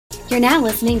You're now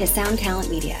listening to Sound Talent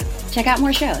Media. Check out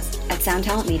more shows at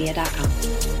soundtalentmedia.com.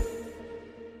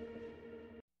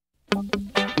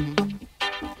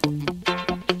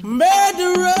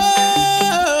 Murderer,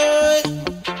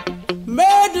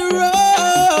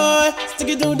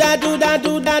 sticky do that.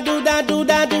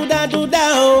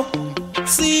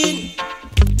 See,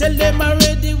 tell them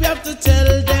already, we have to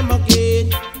tell them again.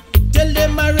 Tell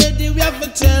them already, we have to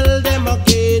tell them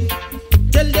again.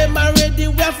 Tell them already,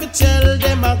 we have to tell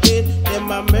them again. Them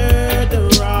a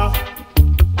murderer.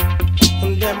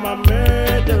 Them a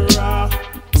murderer.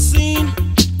 See,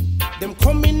 them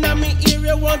coming at me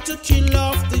area, want to kill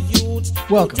off the youth.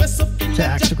 Welcome to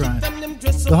Axe to Grind,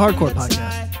 the hardcore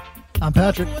podcast. I'm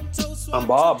Patrick. I'm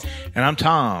Bob. And I'm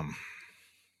Tom.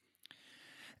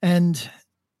 And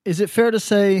is it fair to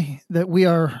say that we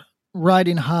are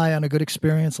riding high on a good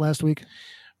experience last week?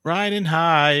 Riding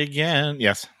high again.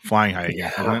 Yes, flying high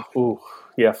again. Yeah. Ooh,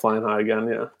 yeah, flying high again.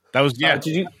 Yeah, that was Did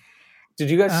you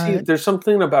guys see? There's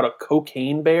something about a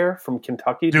cocaine bear from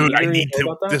Kentucky. Dude, I need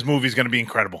to. This movie's going to be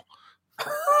incredible.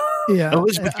 Yeah,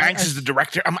 Elizabeth Banks is the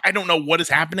director. I don't know what is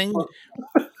happening,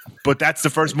 but that's the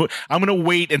first movie. I'm going to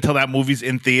wait until that movie's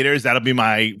in theaters. That'll be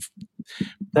my.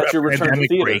 That's your return to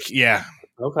theaters. Break. Yeah.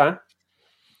 Okay.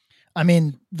 I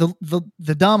mean,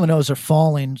 the dominoes are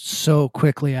falling so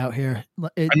quickly out here.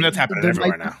 That's happening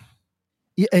everywhere now.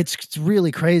 Yeah, it's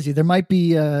really crazy. There might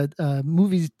be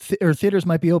movies or theaters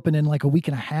might be open in like a week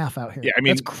and a half out here. Yeah, I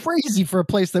mean, that's crazy for a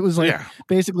place that was like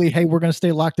basically, hey, we're going to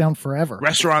stay locked down forever.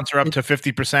 Restaurants are up to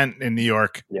 50% in New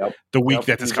York. Yep. The week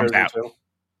that this comes out. Too.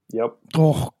 Yep.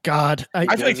 Oh God,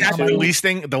 I feel like that's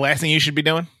the last thing you should be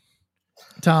doing.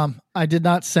 Tom, I did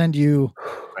not send you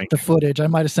the footage. I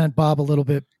might have sent Bob a little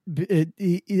bit.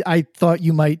 I thought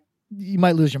you might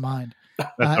lose your mind.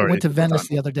 I went to Venice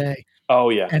the other day. Oh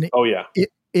yeah. And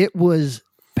it was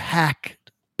packed.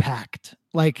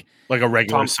 Like a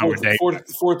regular summer day.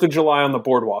 4th of July on the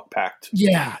boardwalk packed.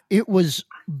 Yeah, it was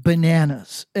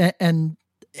bananas. And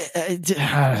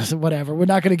whatever. We're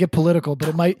not going to get political, but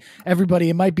it might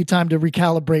be time to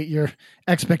recalibrate your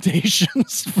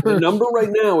expectations. The number right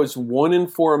now is 1 in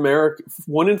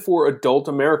 4 adult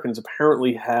Americans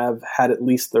apparently have had at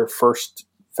least their first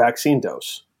vaccine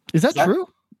dose. Is that true?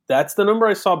 That's the number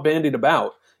I saw bandied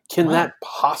about. Can that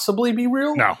possibly be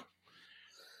real? No.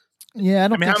 Yeah, I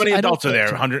don't. I mean, how many adults are there?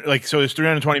 100. So there's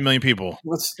 320 million people.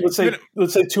 Let's say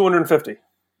 250.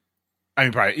 I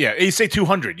mean, probably, yeah. You say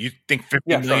 200. You think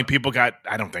 50 million people got?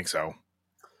 I don't think so.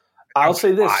 I'll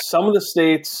say this: some of the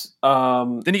states.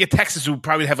 Then you get Texas, who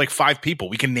probably have like 5 people.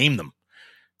 We can name them.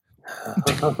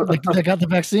 Like they got the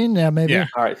vaccine? Yeah, maybe. Yeah.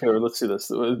 All right, here. Let's see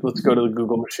this. Let's go to the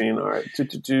Google machine. All right.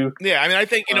 Yeah, I mean, I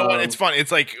think what? It's fun.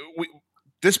 It's like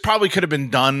this probably could have been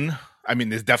done. I mean,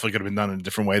 this definitely could have been done in a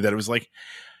different way. That it was like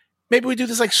maybe we do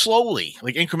this like slowly,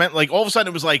 like increment. Like all of a sudden,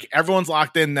 it was like everyone's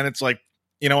locked in. Then it's like,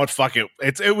 you know what? Fuck it.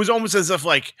 It was almost as if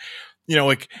like,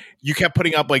 like you kept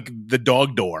putting up like the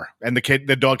dog door and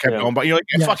the dog kept going, but you're like,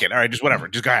 fuck it. All right, just whatever.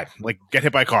 Just go ahead. Like get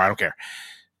hit by a car. I don't care.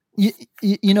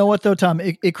 You know what though, Tom?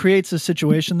 It creates a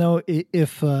situation though.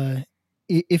 If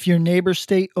your neighbor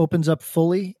state opens up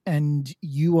fully and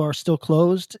you are still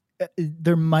closed,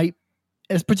 there might,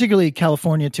 as particularly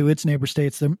California to its neighbor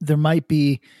states, there might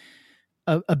be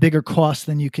a bigger cost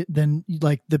than than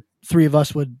like the three of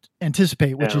us would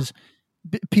anticipate, which is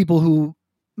people who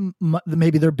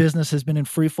maybe their business has been in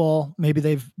free fall. Maybe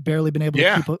they've barely been able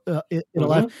to keep it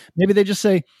alive. Maybe they just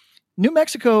say, New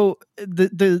Mexico,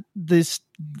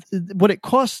 what it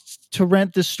costs to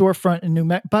rent this storefront in New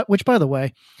Mexico, but which, by the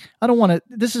way, I don't want to.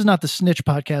 This is not the snitch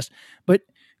podcast, but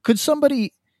could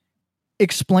somebody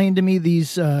explain to me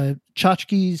these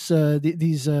tchotchkes,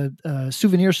 these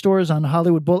souvenir stores on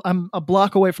Hollywood Boulevard? I'm a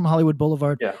block away from Hollywood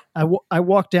Boulevard. Yeah. I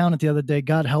walked down it the other day.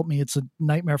 God help me, it's a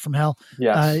nightmare from hell.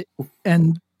 Yes.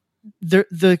 And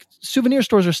the souvenir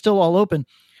stores are still all open.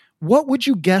 What would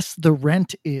you guess the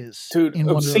rent is? Dude, in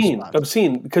obscene.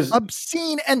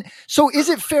 And so is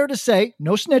it fair to say,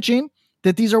 no snitching,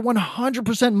 that these are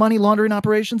 100% money laundering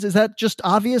operations? Is that just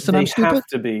obvious and I'm stupid?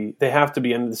 They have to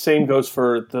be. And the same goes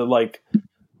for the like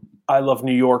I Love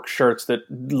New York shirts that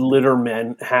litter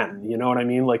Manhattan. You know what I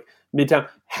mean? Like Midtown.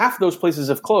 Half those places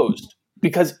have closed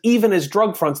because even as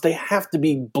drug fronts, they have to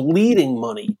be bleeding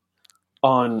money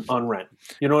on rent.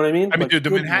 You know what I mean? I mean, dude, the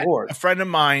Manhattan, a friend of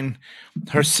mine,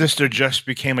 her sister just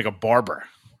became like a barber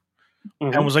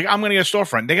and was like, I'm going to get a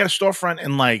storefront. They got a storefront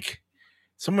in like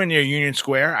somewhere near Union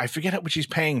Square. I forget what she's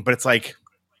paying, but it's like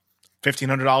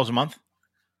 $1,500 a month.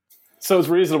 So it's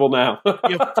reasonable now.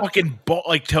 You fucking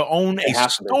like to own a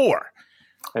store.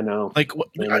 I know. Like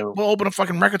we'll open a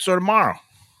fucking record store tomorrow.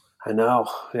 I know.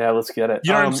 Yeah, let's get it.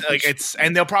 You know what I'm saying? Like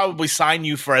and they'll probably sign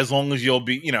you for as long as you'll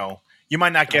be. You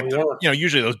might not get.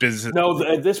 Usually those businesses. No,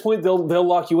 at this point they'll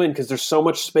lock you in because there's so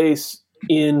much space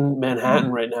in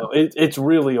Manhattan right now. It's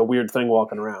really a weird thing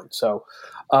walking around. So,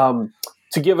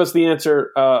 to give us the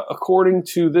answer, according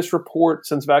to this report,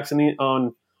 since vaccine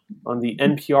on the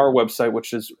NPR website,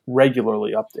 which is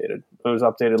regularly updated, it was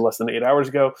updated less than 8 hours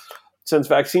ago. Since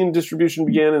vaccine distribution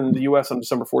began in the U.S. on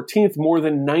December 14th, more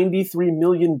than 93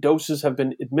 million doses have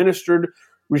been administered,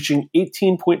 reaching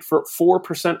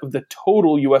 18.4% of the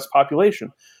total U.S.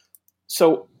 population.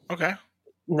 So,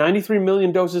 93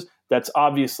 million doses. That's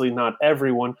obviously not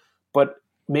everyone, but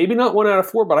maybe not 1 out of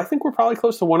 4. But I think we're probably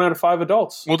close to 1 out of 5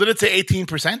 adults. Well, did it say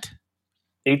 18%?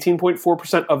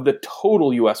 18.4% of the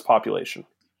total U.S. population.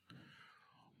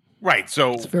 Right.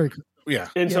 So it's very. Yeah.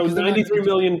 And so 93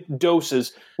 million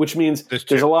doses, which means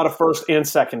there's a lot of first and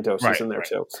second doses in there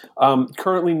too.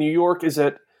 Currently, New York is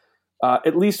at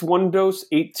least one dose,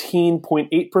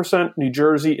 18.8%. New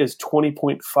Jersey is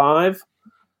 20.5%.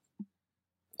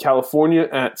 California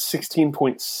at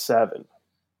 16.7%,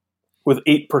 with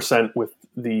 8% with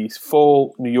the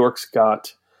full. New York's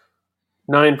got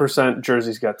 9%.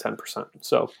 Jersey's got 10%.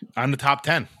 So on the top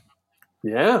 10.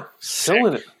 Yeah.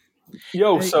 Killing it.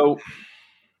 Yo, so...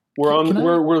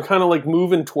 We're kind of like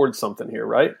moving towards something here,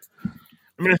 right? I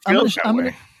mean, it feels that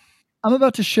way. I'm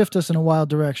about to shift us in a wild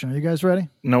direction. Are you guys ready?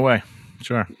 No way.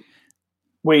 Sure.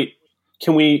 Wait,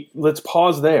 let's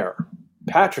pause there.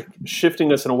 Patrick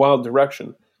shifting us in a wild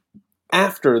direction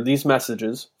after these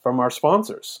messages from our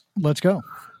sponsors. Let's go.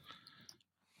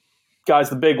 Guys,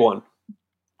 the big one.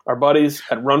 Our buddies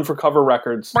at Run for Cover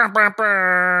Records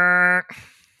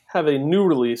have a new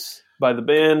release by the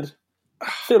band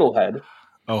Fiddlehead.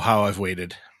 Oh, how I've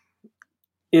waited.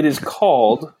 It is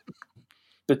called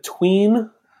Between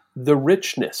the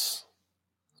Richness.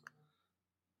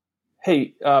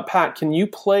 Hey, Pat, can you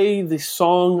play the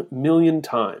song Million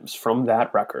Times from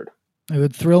that record? It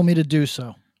would thrill me to do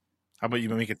so. How about you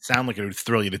make it sound like it would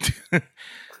thrill you to do?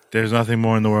 There's nothing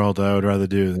more in the world I would rather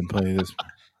do than play this.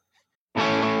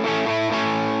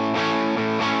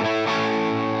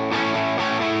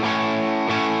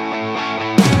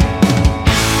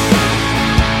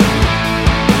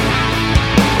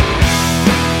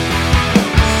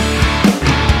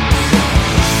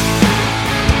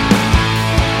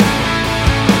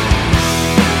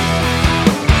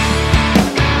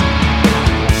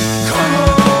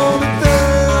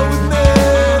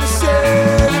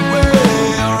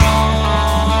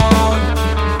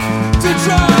 To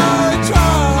try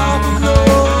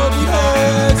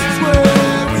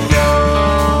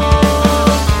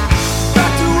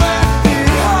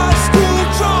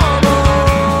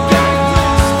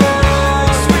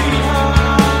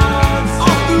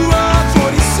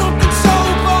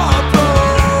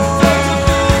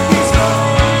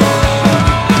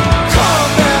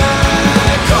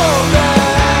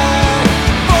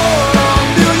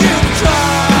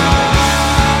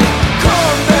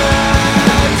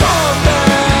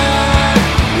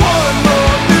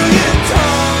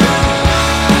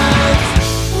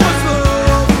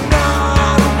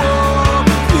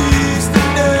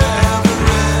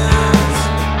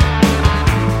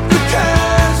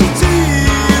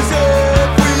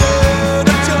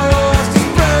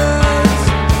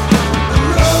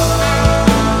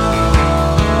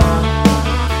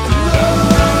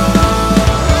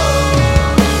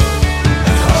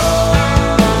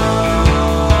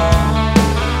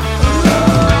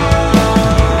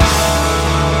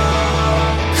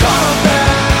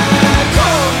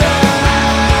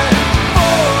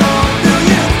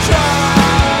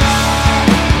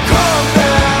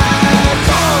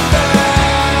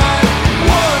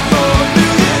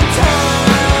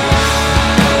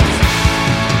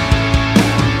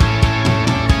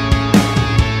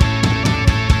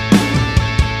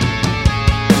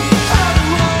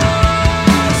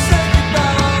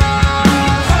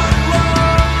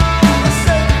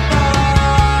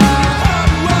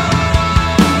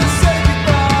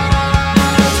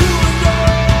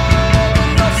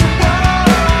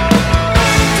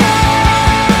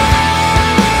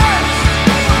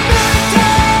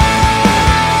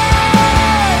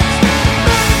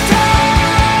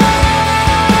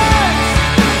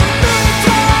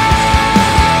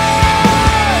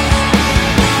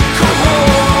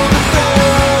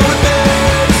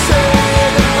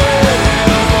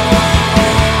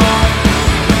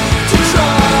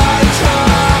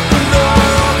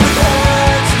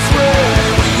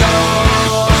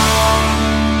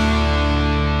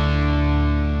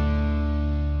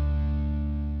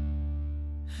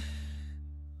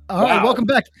welcome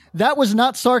back. That was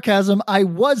not sarcasm. I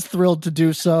was thrilled to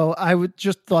do so.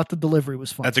 Just thought the delivery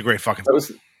was fun. That's a great fucking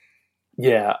song.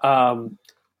 Yeah.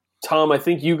 Tom, I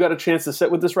think you got a chance to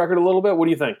sit with this record a little bit. What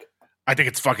do you think? I think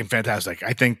it's fucking fantastic.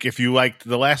 I think if you liked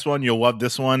the last one, you'll love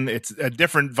this one. It's a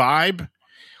different vibe.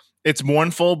 It's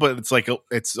mournful, but it's like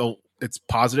it's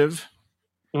positive.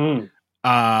 Pat's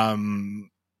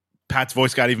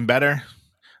voice got even better.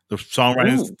 The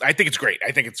songwriting, I think it's great.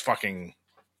 I think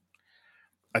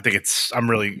I'm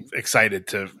really excited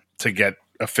to get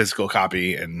a physical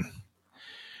copy and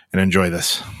enjoy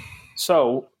this.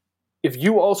 So, if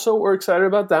you also are excited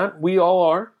about that, we all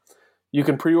are. You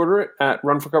can pre-order it at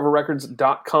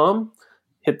runforcoverrecords.com.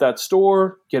 Hit that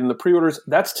store, get in the pre-orders.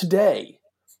 That's today.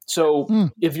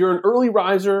 So if you're an early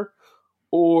riser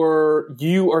or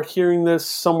you are hearing this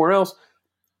somewhere else,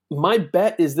 my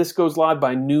bet is this goes live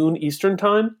by noon Eastern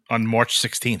time. On March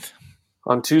 16th.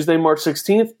 On Tuesday, March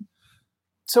 16th.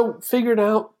 So figure it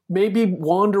out. Maybe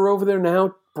wander over there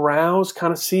now, browse,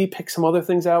 kind of see, pick some other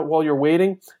things out while you're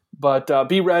waiting. But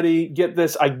be ready. Get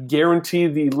this. I guarantee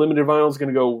the limited vinyl is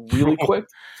going to go really quick.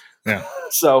 Yeah.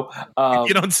 So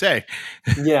you don't say.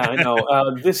 Yeah, I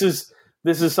know. This is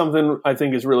something I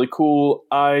think is really cool.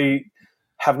 I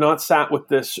have not sat with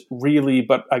this really,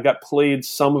 but I got played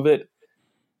some of it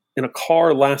in a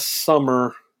car last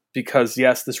summer because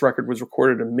yes, this record was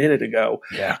recorded a minute ago.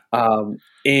 Yeah.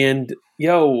 And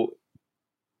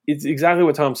it's exactly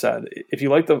what Tom said. If you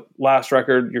like the last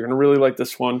record, you're going to really like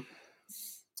this one.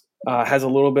 Has a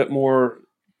little bit more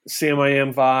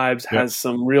CMIM vibes, has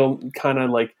some real kind of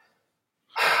like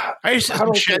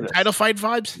title fight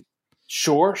vibes.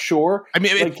 Sure. I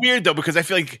mean, it's weird though, because I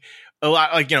feel like a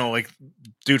lot, like, like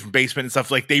dude from Basement and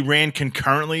stuff, like they ran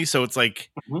concurrently. So it's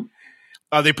like,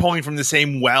 are they pulling from the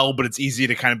same well, but it's easy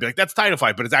to kind of be like, that's title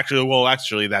fight, but it's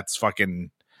actually, that's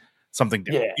fucking something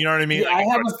different. Yeah. You know what I mean? Yeah, like,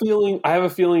 I have a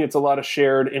feeling it's a lot of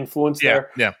shared influence there.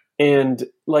 Yeah. And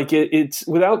like it's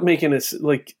without making it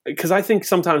like, because I think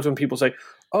sometimes when people say,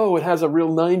 "Oh, it has a real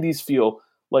 '90s feel,"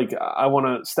 like I want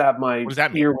to stab my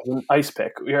ear with an ice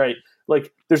pick, right?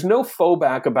 Like there's no faux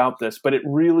back about this, but it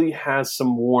really has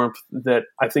some warmth that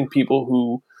I think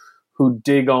people who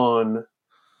dig on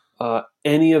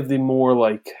any of the more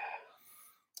like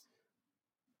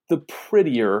the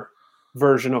prettier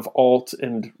version of alt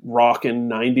and rock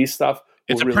and '90s stuff.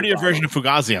 It's a really prettier version of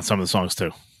Fugazi on some of the songs too.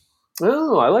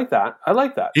 Oh, I like that.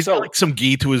 He's got like some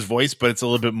ghee to his voice, but it's a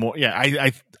little bit more.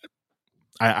 Yeah,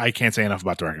 I can't say enough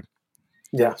about the record.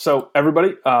 Yeah. So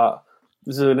everybody,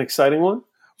 this is an exciting one.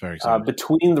 Very exciting.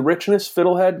 Between the Richness,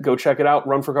 Fiddlehead, go check it out.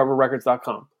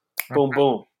 Runforcoverrecords.com. Boom,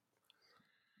 boom.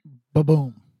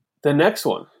 Ba-boom. The next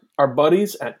one, our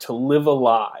buddies at To Live a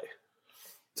Lie.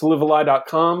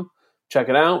 ToLiveALie.com. Check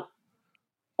it out.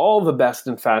 All the best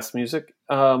in fast music.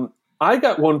 I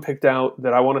got one picked out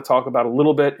that I want to talk about a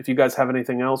little bit. If you guys have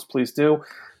anything else, please do.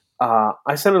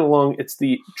 I sent it along. It's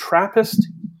the Trappist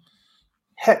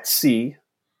Hetzi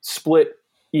split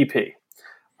EP.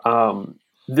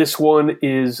 This one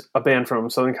is a band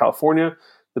from Southern California,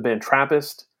 the band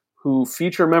Trappist, who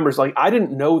feature members. Like, I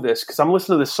didn't know this because I'm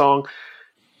listening to this song.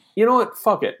 You know what?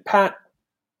 Fuck it. Pat,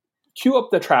 cue up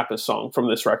the Trappist song from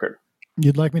this record.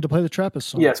 You'd like me to play the Trappist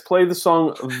song? Yes, play the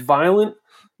song Violent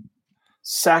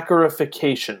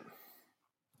Sacarification.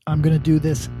 I'm going to do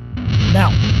this now.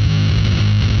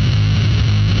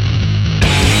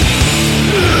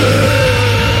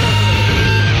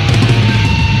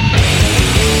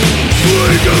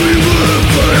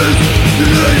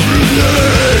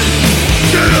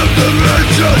 Get up the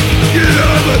mansion, get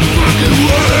out of the fucking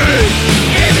way.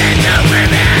 Even the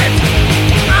women,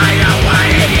 I don't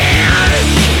want it here.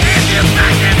 If you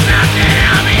practice nothing,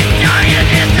 I'll be sure you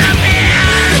disappear.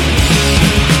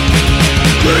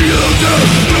 Bring it all down,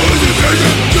 no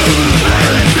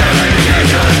hesitation,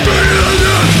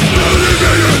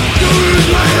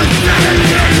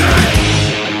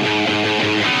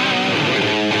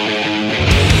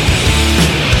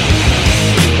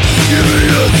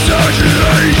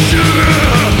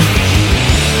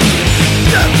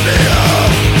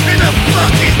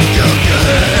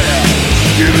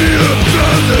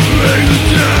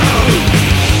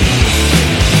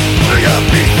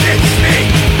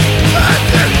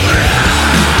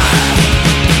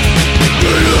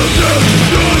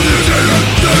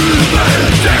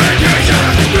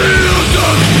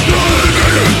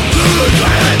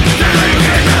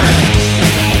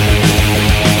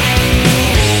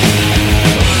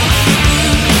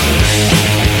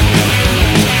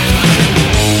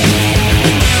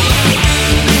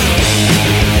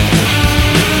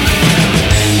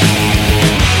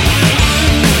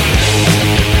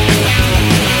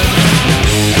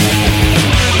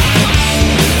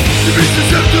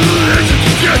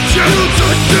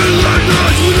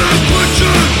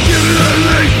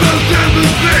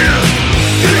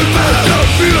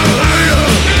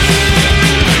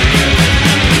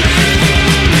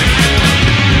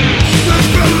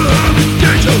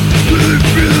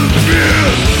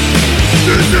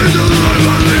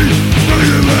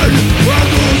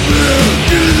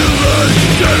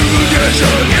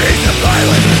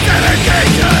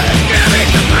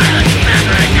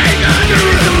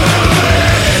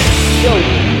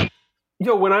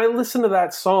 when I listened to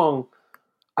that song,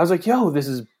 I was like, yo, this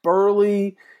is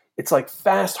burly. It's like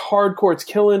fast hardcore. It's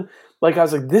killing. Like, I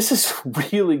was like, this is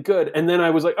really good. And then I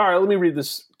was like, all right, let me read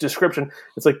this description.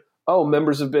 It's like, oh,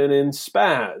 members have been in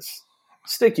Spaz,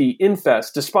 Sticky,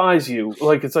 Infest, Despise You.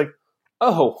 Like, it's like,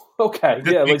 oh, okay.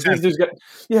 Yeah, like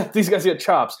these guys got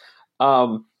chops.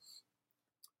 I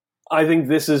think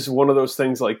this is one of those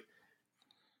things, like,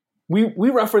 we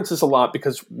reference this a lot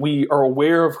because we are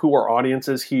aware of who our audience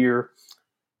is here.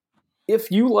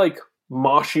 If you like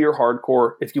moshier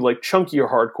hardcore, if you like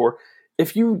chunkier hardcore,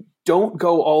 if you don't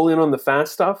go all in on the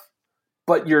fast stuff,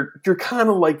 but you're kind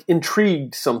of like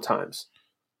intrigued sometimes,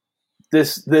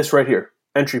 this right here,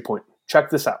 Entry Point. Check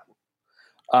this out.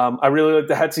 I really like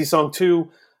the Hetzy song too,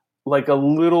 like a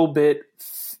little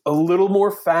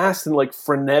more fast and like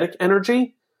frenetic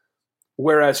energy.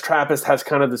 Whereas Trappist has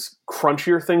kind of this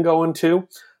crunchier thing going too.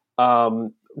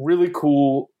 Really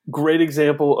cool, great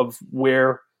example of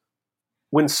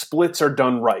when splits are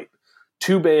done right.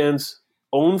 Two bands,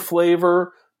 own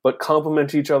flavor, but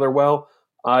complement each other well.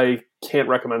 I can't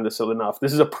recommend this enough.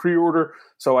 This is a pre-order,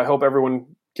 so I hope everyone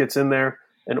gets in there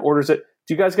and orders it.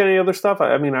 Do you guys got any other stuff?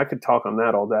 I mean, I could talk on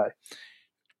that all day.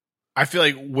 I feel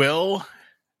like Will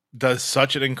does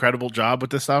such an incredible job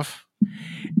with this stuff,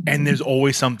 and there's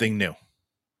always something new.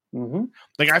 Mm-hmm.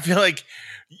 Like, I feel like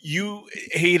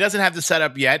he doesn't have the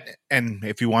setup yet, and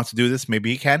if he wants to do this,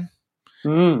 maybe he can.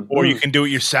 Or you can do it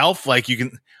yourself. Like, you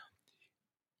can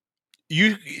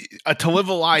a To Live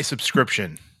a Lie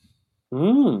subscription.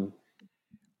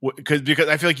 Because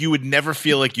I feel like you would never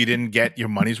feel like you didn't get your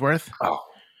money's worth. Oh,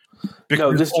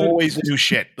 because there's always new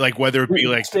shit. Like, whether it be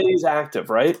like stays active,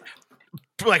 right?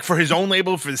 Like for his own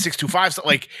label, for the 625 stuff.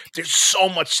 Like, there's so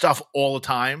much stuff all the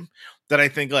time that I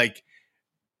think, like,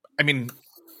 I mean,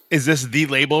 is this the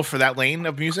label for that lane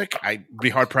of music? I'd be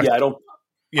hard pressed.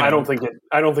 Yeah, I don't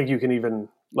think you can even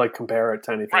like compare it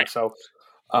to anything. Right. So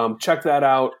check that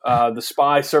out. The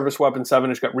Spy Service Weapon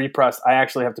 7-inch got repressed. I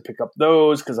actually have to pick up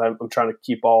those because I'm trying to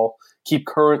keep all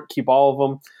of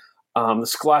them. The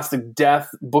Scholastic Death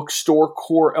Bookstore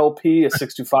Core LP, a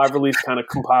 625 release, kind of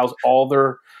compiles all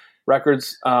their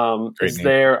records. Is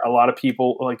there. A lot of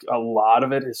people, like a lot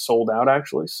of it is sold out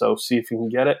actually. So see if you can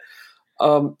get it.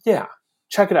 Yeah,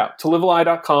 check it out.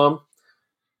 tolivealie.com.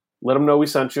 Let them know we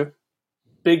sent you.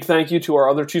 Big thank you to our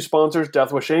other two sponsors,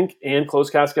 Deathwish Inc. and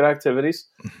Closed Casket Activities.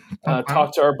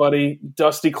 Talked to our buddy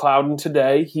Dusty Clouden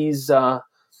today. He's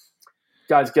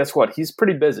guys, guess what? He's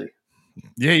pretty busy.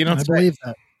 Yeah, you know, I believe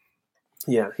that.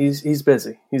 Yeah, he's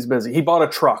busy. He's busy. He bought a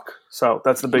truck, so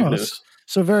that's the big news.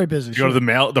 So very busy. You go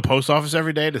to the post office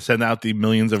every day to send out the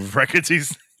millions of records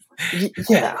he's.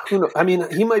 Yeah, I mean,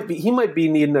 he might be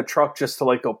needing a truck just to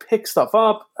like go pick stuff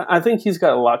up. I think he's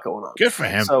got a lot going on. Good for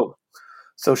him.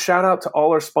 So shout out to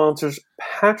all our sponsors.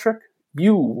 Patrick,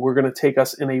 you were going to take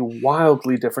us in a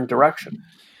wildly different direction.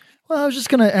 Well, I was just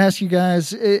going to ask you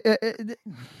guys,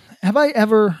 have I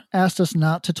ever asked us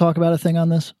not to talk about a thing on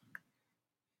this?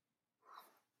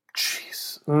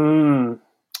 Jeez. No,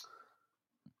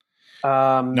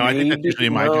 I think that's usually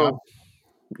my job.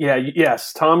 Yeah,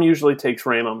 yes. Tom usually takes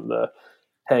reign on the,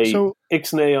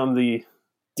 ixnay on the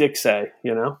dixay,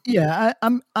 you know? Yeah,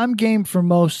 I'm game for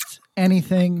most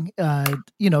anything.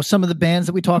 Some of the bands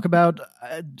that we talk about,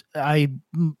 I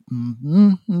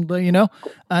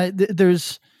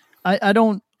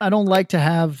don't like to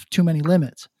have too many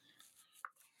limits.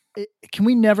 Can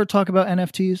we never talk about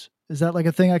NFTs? Is that like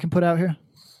a thing I can put out here?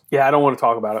 Yeah, I don't want to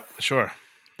talk about it. Sure.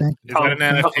 Thank you. Is that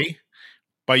an NFT?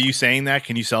 By you saying that,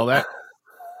 can you sell that?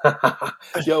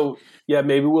 Yo, yeah,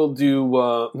 maybe we'll do.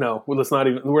 No, let's not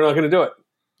even. We're not going to do it.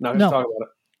 Not going to talk about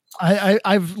it.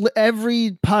 I've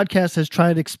every podcast has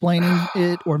tried explaining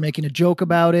it or making a joke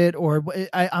about it, or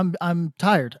I'm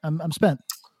tired. I'm spent.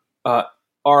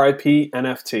 R.I.P.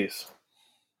 NFTs.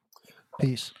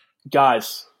 Peace,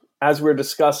 guys. As we're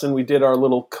discussing, we did our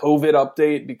little COVID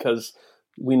update because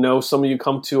we know some of you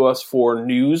come to us for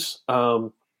news.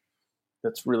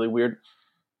 That's really weird.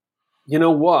 You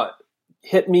know what?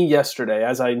 Hit me yesterday,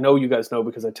 as I know you guys know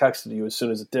because I texted you as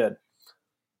soon as it did.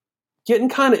 Getting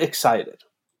kind of excited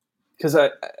because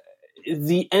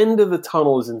the end of the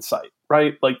tunnel is in sight,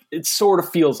 right? Like it sort of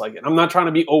feels like it. I'm not trying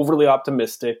to be overly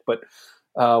optimistic, but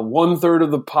 1/3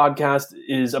 of the podcast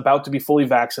is about to be fully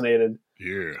vaccinated.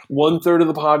 Yeah. 1/3 of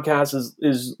the podcast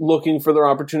is looking for their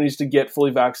opportunities to get fully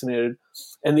vaccinated,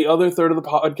 and the other third of the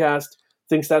podcast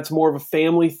thinks that's more of a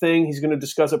family thing. He's going to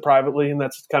discuss it privately, and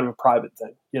that's kind of a private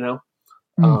thing, you know.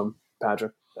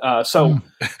 Patrick.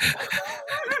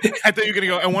 I thought you were going to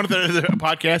go, and one of the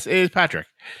podcast is Patrick.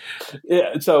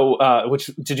 Yeah. So, which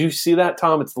did you see that,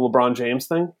 Tom? It's the LeBron James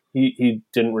thing. He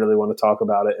didn't really want to talk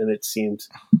about it, and it seemed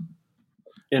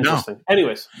interesting. No.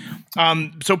 Anyways,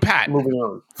 so Pat, moving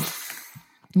on.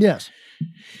 Yes.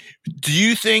 Do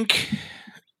you think,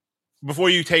 before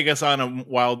you take us on a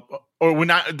wild, or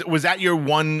was that your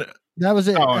one? That was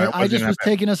it. Oh, I just was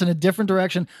taking us in a different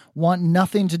direction. Want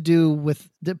nothing to do with.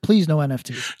 Please, no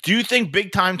NFTs. Do you think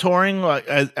big time touring,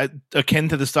 akin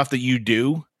to the stuff that you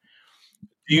do?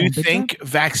 Do you think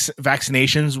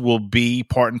vaccinations will be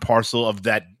part and parcel of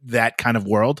that kind of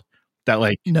world?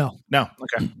 That no,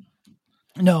 okay,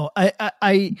 no.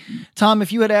 I Tom,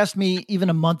 if you had asked me even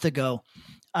a month ago,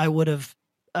 I would have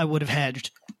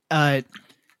hedged.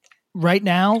 Right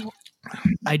now,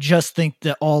 I just think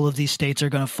that all of these states are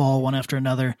going to fall one after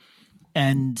another,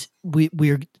 and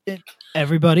we're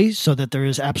everybody, so that there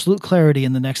is absolute clarity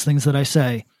in the next things that I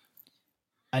say.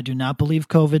 I do not believe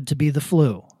COVID to be the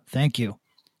flu. Thank you.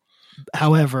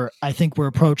 However, I think we're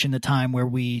approaching the time where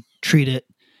we treat it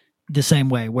the same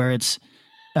way, where it's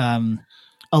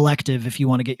elective if you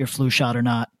want to get your flu shot or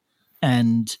not,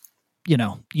 and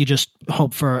you just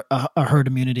hope for a herd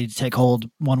immunity to take hold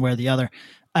one way or the other.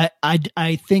 I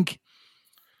think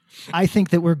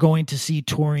that we're going to see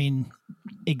touring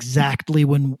exactly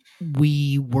when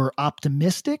we were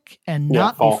optimistic and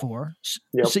not fall. Before.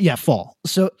 Yep. So fall.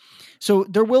 So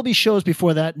there will be shows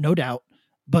before that, no doubt.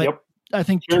 But I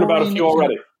think hearing about a few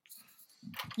already.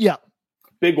 Yeah,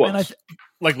 big ones,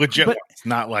 like legit ones,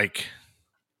 not like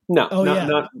not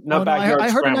backyard I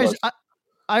heard scramblers.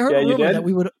 I heard a rumor that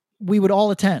we would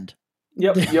all attend.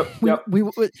 Yep. We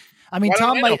would. I mean,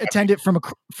 Tom might attend it from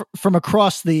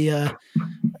across the.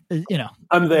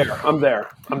 I'm there.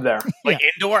 Like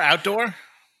indoor, outdoor.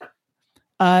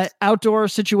 Outdoor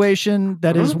situation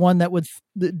that is one that would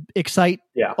excite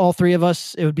all three of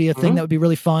us. It would be a thing that would be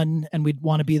really fun, and we'd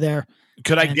want to be there.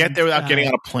 Could I get there without getting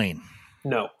on a plane?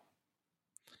 No.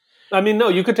 I mean, no.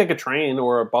 You could take a train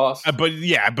or a bus. But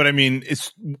I mean,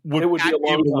 it would be a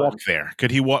long walk there.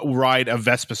 Could he ride a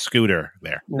Vespa scooter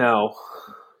there? No.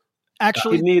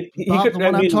 Actually, Bob, the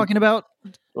one I'm talking about.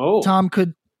 Oh, Tom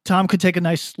could take a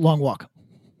nice long walk.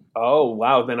 Oh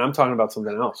wow! Then I'm talking about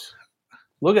something else.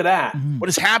 Look at that. Mm-hmm. What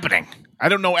is happening? I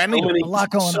don't know anything. A lot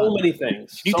going on. So many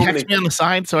things. Can you text me on the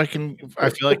side so I feel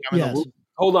like I'm in the loop?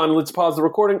 Hold on. Let's pause the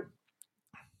recording.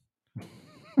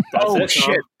 That's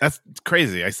shit. That's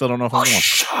crazy. I still don't know if I'm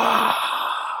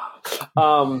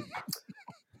on.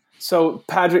 So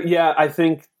Patrick, I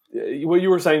think what you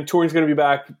were saying, touring's going to be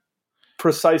back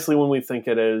precisely when we think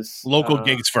it is. Local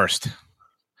gigs first.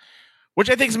 Which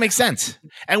I think makes sense,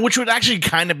 and which would actually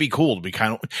kind of be cool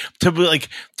to be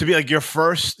like your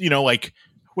first,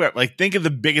 think of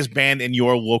the biggest band in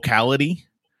your locality,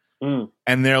 and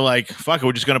they're like, "Fuck it,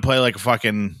 we're just gonna play like a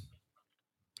fucking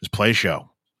just play a show."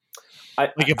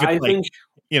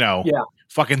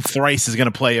 Fucking Thrice is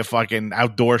gonna play a fucking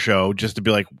outdoor show just to be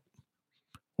like,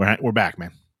 "We're back,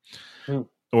 man,"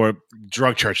 or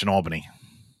Drug Church in Albany.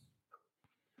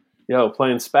 Yo,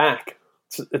 playing SPAC.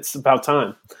 It's about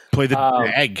time. Play the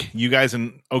egg. You guys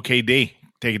in OKD.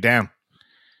 Take it down.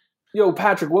 Yo,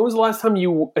 Patrick, when was the last time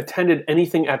you attended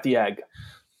anything at the Egg?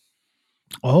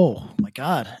 Oh, my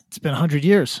God. It's been 100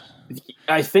 years.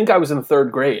 I think I was in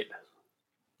third grade.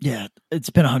 Yeah, it's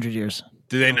been 100 years.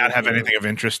 Do they not have anything of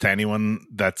interest to anyone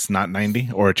that's not 90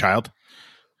 or a child?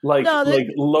 Like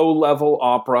low-level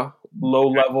opera,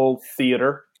 low-level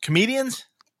theater. Comedians?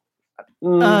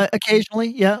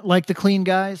 Occasionally, like the Clean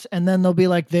Guys, and then they'll be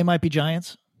like, they might be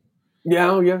giants.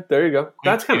 Yeah, there you go.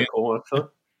 That's kind of cool, actually.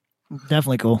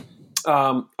 Definitely cool.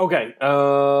 Okay.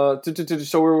 So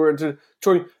we were to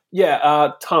touring.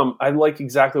 Yeah, Tom, I like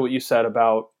exactly what you said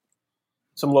about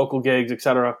some local gigs,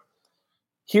 etc.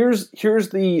 Here's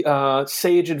the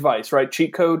sage advice, right?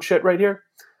 Cheat code shit right here.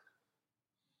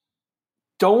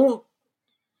 Don't.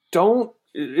 We're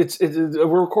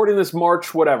recording this March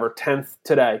 10th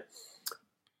today.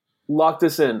 Lock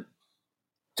this in.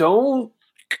 Don't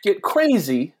get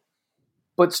crazy,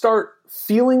 but start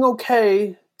feeling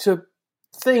okay to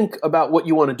think about what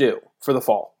you want to do for the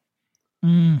fall.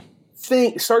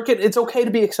 It's okay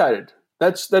to be excited.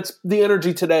 That's the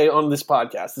energy today on this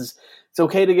podcast. It's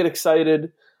okay to get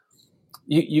excited.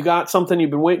 You got something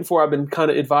you've been waiting for. I've been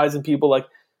kind of advising people like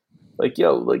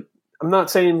I'm not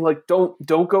saying like don't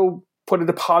go put a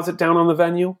deposit down on the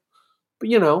venue, but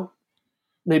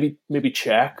maybe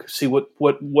check, see what's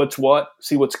what,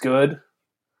 see what's good.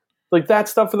 Like that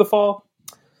stuff for the fall.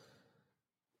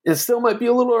 It still might be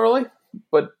a little early,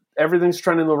 but everything's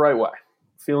trending the right way.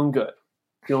 Feeling good.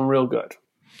 Feeling real good.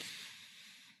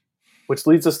 Which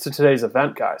leads us to today's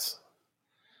event, guys.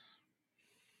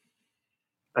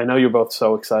 I know you're both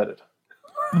so excited.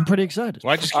 I'm pretty excited.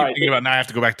 Well, I just keep thinking about now I have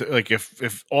to go back to, like,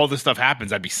 if all this stuff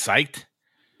happens, I'd be psyched.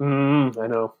 I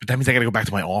know. But that means I got to go back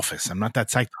to my office. I'm not that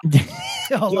psyched.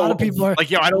 A lot of people are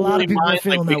like, I don't really mind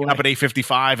like waking up at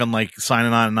 8:55 and like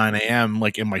signing on at 9 a.m.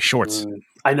 like in my shorts.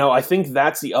 I know. I think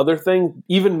that's the other thing,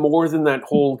 even more than that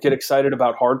whole get excited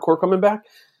about hardcore coming back.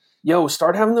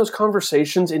 Start having those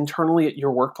conversations internally at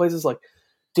your workplaces. Like,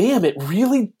 damn, it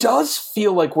really does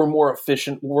feel like we're more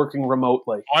efficient working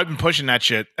remotely. I've been pushing that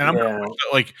shit, and I'm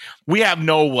like, we have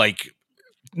no like,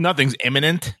 nothing's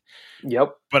imminent.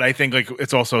 Yep. But I think like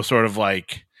it's also sort of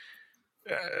like,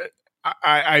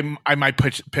 I might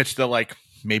pitch the like,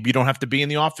 maybe you don't have to be in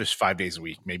the office 5 days a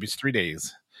week. Maybe it's 3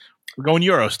 days. We're going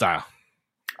Euro style.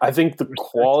 I think the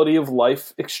quality of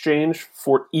life exchange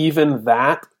for even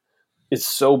that is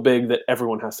so big that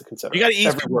everyone has to consider. You got to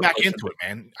ease people back into it,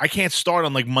 man. I can't start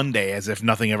on like Monday as if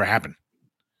nothing ever happened.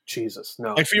 Jesus,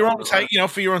 no. Like for your own psyche,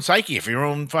 for your own psyche, for your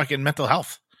own fucking mental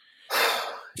health,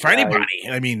 for anybody.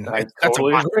 I mean, that's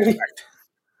totally agree.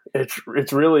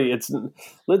 It's really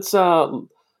let's.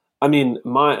 I mean,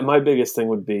 my biggest thing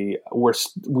would be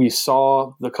we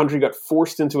saw the country got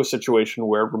forced into a situation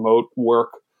where remote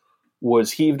work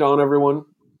was heaved on everyone.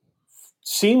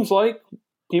 Seems like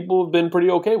people have been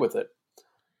pretty okay with it.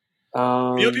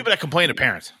 People that complain to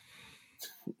parents.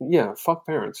 Yeah, fuck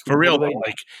parents. For real, though,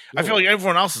 like I feel like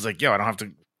everyone else is like, I don't have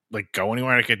to like go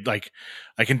anywhere. I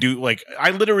can do like I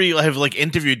literally have like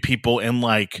interviewed people in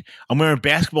like I'm wearing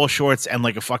basketball shorts and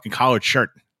like a fucking collared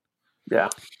shirt. Yeah.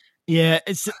 Yeah,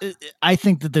 I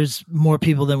think that there's more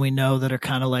people than we know that are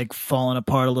kind of like falling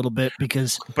apart a little bit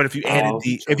because. But if you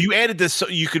added this, so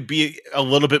you could be a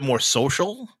little bit more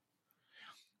social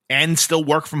and still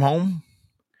work from home.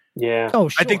 Yeah. Oh,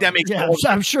 sure. I think that makes. Yeah,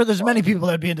 I'm sure there's many people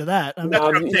that'd be into that. You're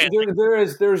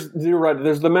right.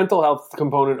 There's the mental health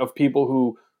component of people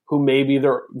who maybe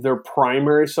their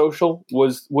primary social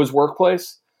was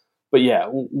workplace, but yeah,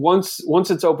 once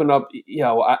it's opened up,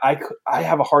 I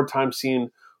have a hard time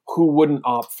seeing who wouldn't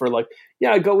opt for like,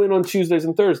 I go in on Tuesdays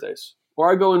and Thursdays,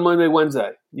 or I go in Monday,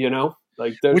 Wednesday.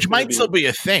 Like which might still be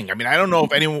a thing. I mean, I don't know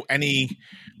if any. I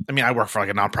mean, I work for like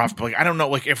a nonprofit, but like, I don't know,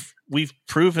 like if we've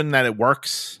proven that it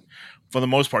works for the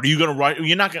most part. Are you going to write?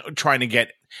 You're not trying to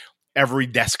get every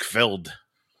desk filled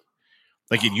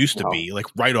like it used to be, like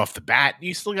right off the bat.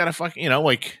 You still got to fucking,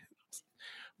 like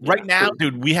right now,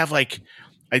 dude. We have like,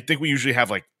 I think we usually have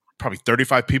like probably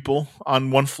 35 people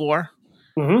on one floor.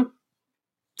 Mm-hmm.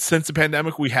 Since the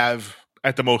pandemic, we have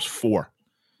at the most 4.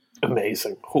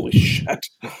 Amazing. Holy shit.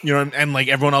 And like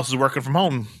everyone else is working from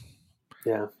home.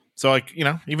 Yeah. So like,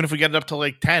 even if we get it up to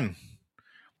like 10,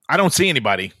 I don't see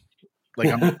anybody. Like,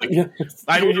 I'm, like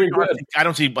I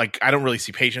don't see like, I don't really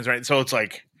see patients, right? So it's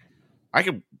like, I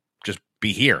could just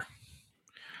be here.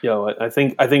 I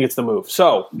think it's the move.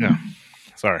 So yeah,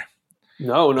 sorry.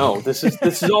 No, this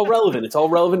is all relevant. It's all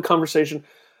relevant conversation.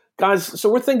 Guys, so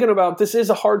we're thinking about, this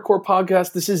is a hardcore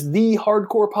podcast. This is the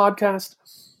hardcore podcast.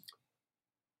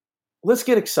 Let's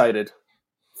get excited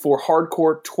for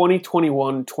hardcore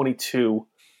 2021-22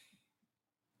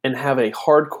 and have a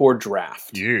hardcore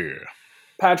draft. Yeah.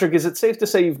 Patrick, is it safe to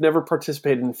say you've never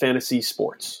participated in fantasy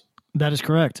sports? That is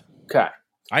correct. Okay.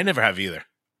 I never have either.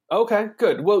 Okay,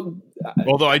 good. Well,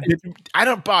 although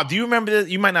Bob, do you remember this?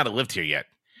 You might not have lived here yet.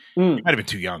 You might have been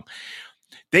too young.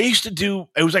 They used to do,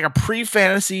 it was like a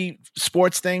pre-fantasy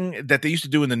sports thing that they used to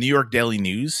do in the New York Daily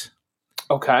News.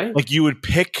 Okay. Like you would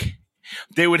pick,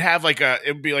 they would have like it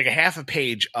would be like a half a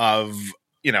page of,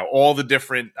 all the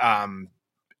different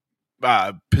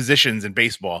positions in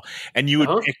baseball. And you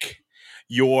would pick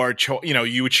your,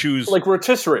 you would choose. Like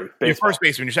rotisserie baseball. Your first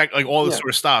baseman, your second, like all this sort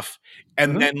of stuff.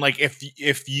 And then like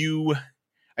if you,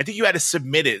 I think you had to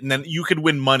submit it, and then you could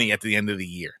win money at the end of the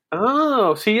year.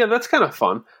 Oh, see, yeah, that's kind of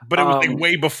fun. But it was like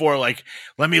way before, like,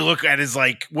 let me look at his,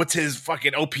 like, what's his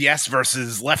fucking OPS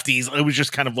versus lefties. It was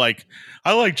just kind of like,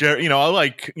 I like Jerry, I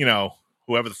like,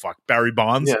 whoever the fuck, Barry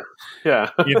Bonds. Yeah.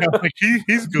 Like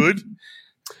he's good.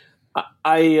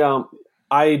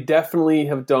 I definitely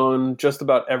have done just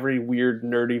about every weird,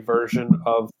 nerdy version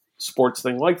of sports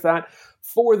thing like that.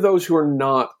 For those who are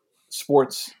not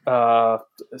sports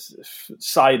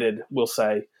sided, we'll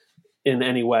say, in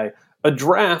any way. A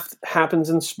draft happens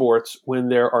in sports when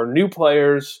there are new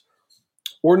players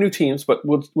or new teams, but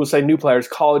we'll say new players,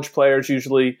 college players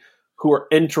usually, who are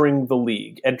entering the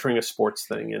league, entering a sports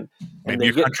thing, and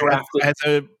they get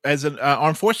drafted as an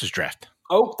armed forces draft.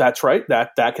 Oh, that's right.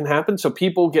 That can happen. So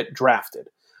people get drafted.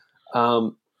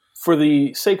 For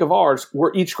the sake of ours,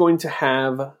 we're each going to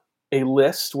have a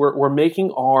list. We're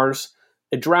making ours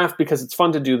a draft because it's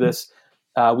fun to do this.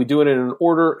 We do it in an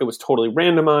order. It was totally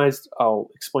randomized. I'll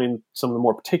explain some of the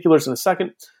more particulars in a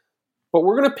second. But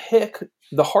we're going to pick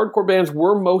the hardcore bands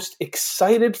we're most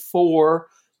excited for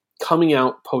coming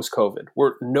out post-COVID.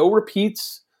 We're no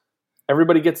repeats.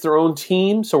 Everybody gets their own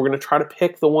team, so we're going to try to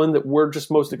pick the one that we're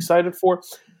just most excited for.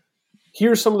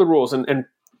 Here's some of the rules. And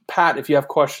Pat, if you have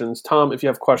questions, Tom, if you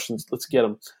have questions, let's get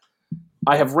them.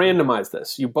 I have randomized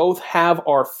this. You both have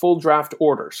our full draft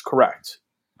orders, correct?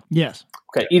 Yes.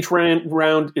 Okay, each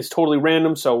round is totally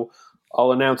random, so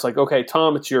I'll announce like, okay,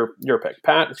 Tom, it's your pick.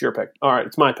 Pat, it's your pick. All right,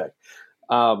 it's my pick.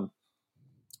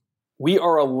 We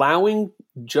are allowing,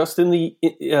 just in the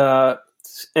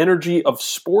energy of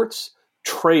sports,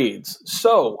 trades.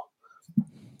 So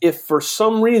if for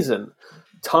some reason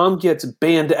Tom gets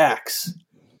band X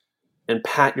and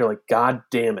Pat, you're like, God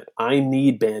damn it, I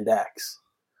need band X.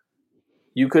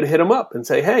 You could hit him up and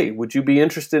say, hey, would you be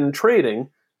interested in trading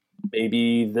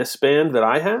maybe this band that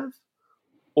I have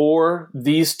or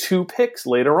these two picks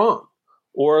later on?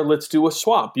 Or let's do a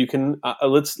swap. You can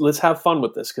let's have fun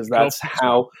with this because that's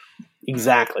how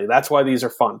exactly. That's why these are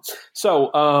fun.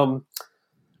 So,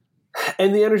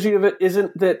 and the energy of it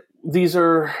isn't that this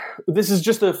is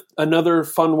just another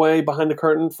fun way behind the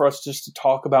curtain for us just to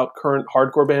talk about current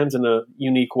hardcore bands in a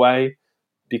unique way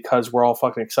because we're all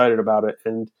fucking excited about it.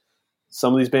 And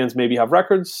some of these bands maybe have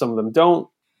records, some of them don't.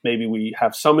 Maybe we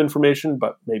have some information,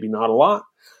 but maybe not a lot.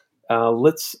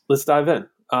 Let's dive in.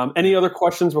 Any other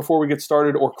questions before we get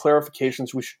started or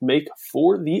clarifications we should make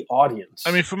for the audience?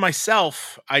 I mean, for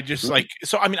myself, I just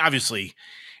obviously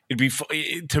it'd be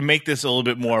to make this a little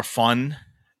bit more fun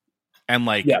and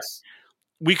yes,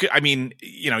 we could,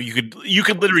 you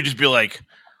could literally just be like,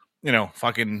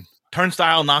 fucking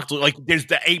Turnstile, Nocturnal, there's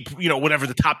the 8, whatever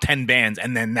the top 10 bands,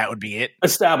 and then that would be it.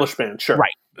 Established bands, sure.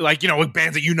 Right. With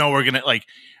bands that are going to,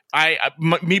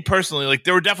 me personally,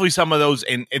 there were definitely some of those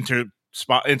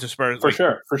interspersed. For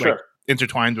sure.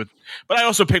 Intertwined with, but I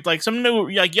also picked some new,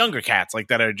 younger cats,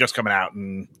 that are just coming out.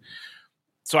 And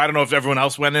so I don't know if everyone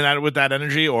else went in at it with that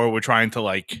energy, or we're trying to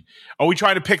are we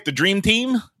trying to pick the dream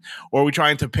team, or are we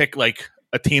trying to pick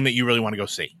a team that you really want to go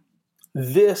see?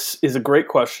 This is a great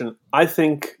question. I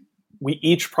think we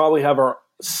each probably have our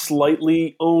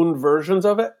slightly own versions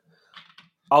of it.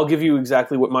 I'll give you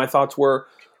exactly what my thoughts were.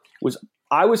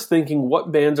 I was thinking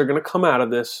what bands are going to come out of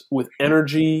this with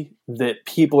energy that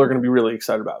people are going to be really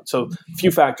excited about. So a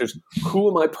few factors. Who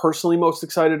am I personally most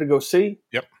excited to go see?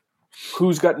 Yep.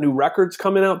 Who's got new records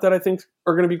coming out that I think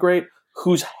are going to be great?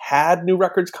 Who's had new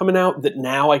records coming out that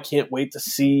now I can't wait to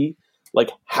see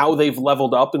how they've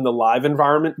leveled up in the live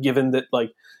environment, given that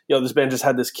this band just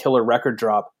had this killer record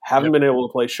drop. Haven't been able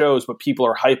to play shows, but people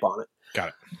are hype on it. Got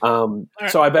it.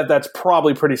 Right. So I bet that's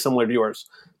probably pretty similar to yours.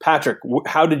 Patrick,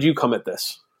 how did you come at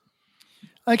this?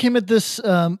 I came at this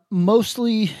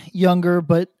mostly younger,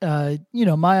 but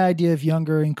my idea of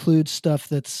younger includes stuff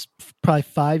that's probably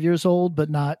 5 years old, but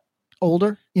not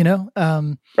older.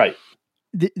 Right.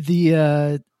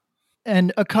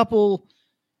 And a couple.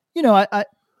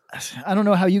 I don't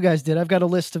know how you guys did. I've got a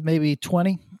list of maybe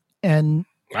 20, and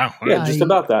wow, yeah, just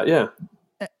about that, yeah.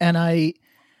 And I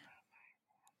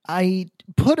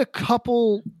put a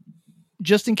couple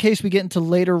just in case we get into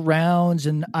later rounds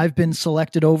and I've been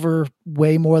selected over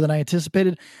way more than I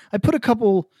anticipated. I put a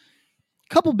couple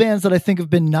bands that I think have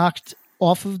been knocked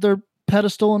off of their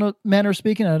pedestal in a manner of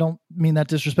speaking. I don't mean that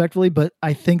disrespectfully, but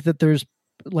I think that there's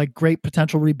great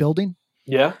potential rebuilding.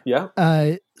 Yeah.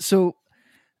 So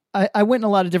I went in a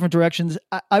lot of different directions.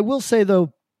 I will say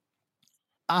though,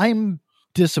 I'm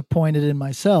disappointed in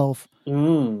myself.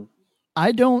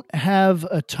 I don't have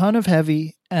a ton of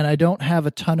heavy and I don't have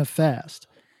a ton of fast.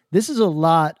 This is a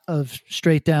lot of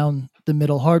straight down the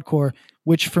middle hardcore,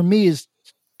 which for me is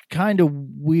kind of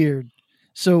weird.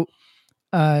 So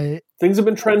things have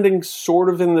been trending sort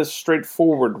of in this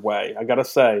straightforward way, I gotta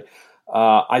say.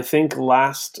 I think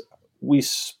last we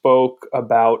spoke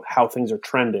about how things are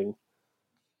trending.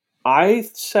 I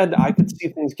said I could see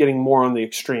things getting more on the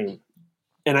extreme.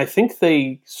 And I think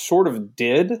they sort of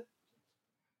did.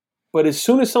 But as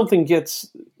soon as something gets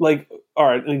all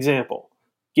right, an example,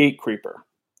 Gatecreeper.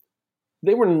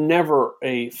 They were never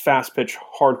a fast pitch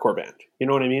hardcore band. You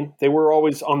know what I mean? They were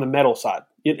always on the metal side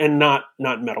and not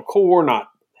metalcore, not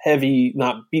heavy,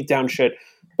 not beat down shit,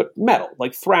 but metal,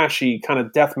 thrashy kind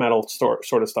of death metal sort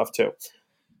of stuff too.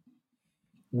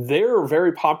 They're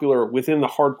very popular within the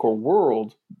hardcore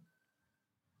world,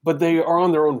 but they are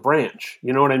on their own branch.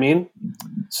 You know what I mean?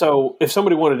 So if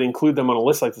somebody wanted to include them on a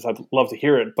list like this, I'd love to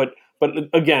hear it. But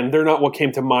again, they're not what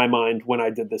came to my mind when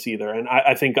I did this either. And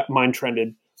I think mine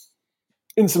trended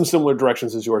in some similar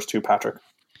directions as yours too, Patrick.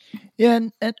 Yeah,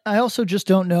 and I also just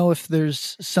don't know if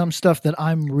there's some stuff that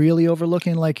I'm really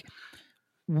overlooking, like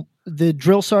the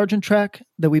Drill Sergeant track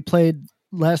that we played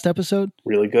last episode.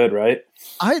 Really good, right?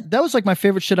 That was like my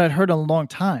favorite shit I'd heard in a long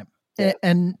time. Yeah.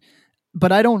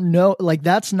 But I don't know, like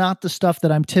that's not the stuff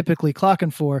that I'm typically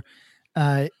clocking for.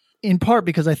 In part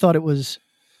because I thought it was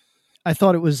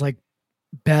like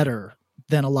better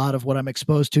than a lot of what I'm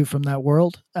exposed to from that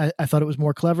world. I thought it was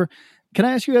more clever. Can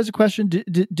I ask you guys a question?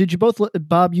 Did you both,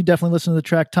 Bob, you definitely listened to the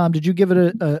track. Tom, did you give it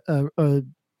a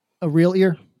real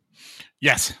ear?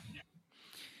 Yes.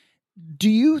 Do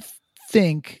you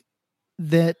think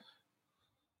that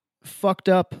Fucked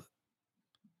Up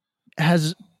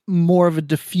has more of a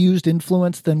diffused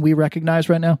influence than we recognize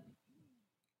right now?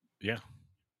 Yeah.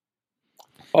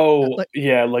 Oh,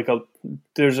 yeah,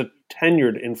 there's a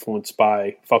tenured influence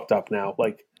by Fucked Up now.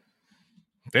 Like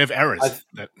they have errors.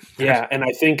 Yeah, and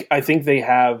I think they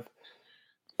have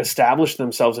established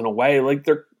themselves in a way like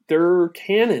they're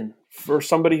canon for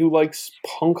somebody who likes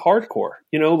punk hardcore.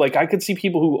 You know, like I could see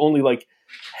people who only like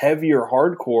heavier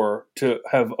hardcore to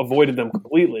have avoided them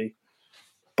completely.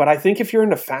 But I think if you're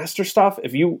into faster stuff,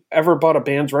 if you ever bought a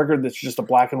band's record that's just a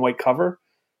black and white cover,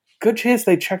 good chance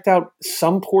they checked out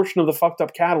some portion of the Fucked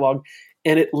Up catalog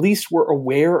and at least were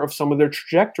aware of some of their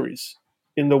trajectories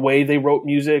in the way they wrote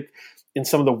music, in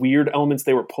some of the weird elements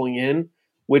they were pulling in,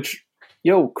 which,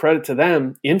 credit to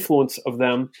them, influence of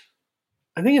them,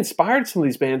 I think inspired some of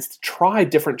these bands to try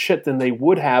different shit than they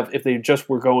would have if they just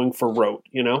were going for rote,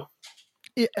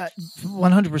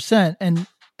 100%. And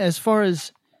as far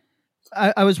as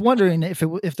I was wondering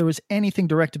if there was anything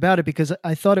direct about it, because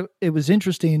I thought it was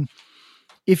interesting.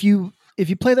 If you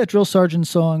play that Drill Sergeant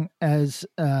song as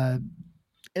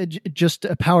just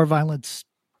a power violence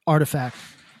artifact,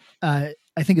 I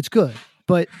think it's good.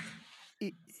 But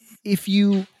if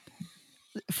you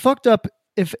Fucked Up,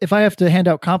 if I have to hand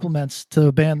out compliments to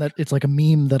a band that it's like a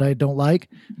meme that I don't like,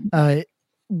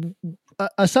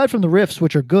 aside from the riffs,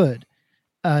 which are good,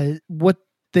 what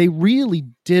they really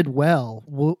did well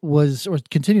was, or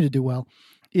continue to do well,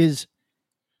 is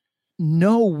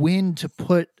know when to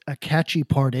put a catchy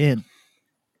part in.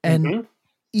 And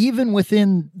even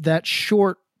within that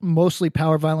short, mostly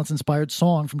power violence inspired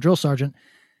song from Drill Sergeant,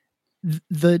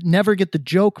 the never get the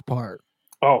joke part.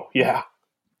 Oh, yeah.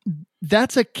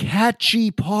 That's a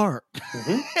catchy part.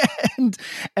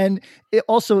 and it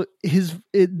also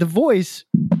the voice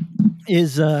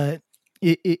is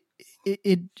it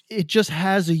just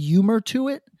has a humor to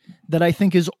it that I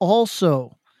think is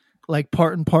also like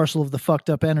part and parcel of the Fucked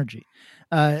Up energy.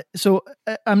 So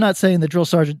I'm not saying that Drill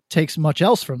Sergeant takes much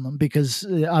else from them, because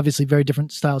obviously very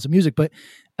different styles of music, but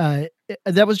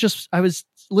that was just, I was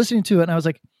listening to it and I was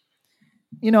like,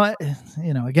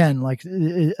 again, like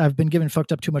I've been giving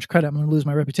Fucked Up too much credit. I'm going to lose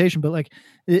my reputation, but like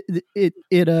it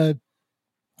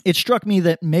struck me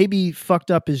that maybe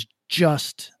Fucked Up is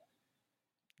just,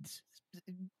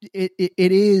 it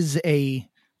is a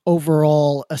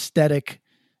overall aesthetic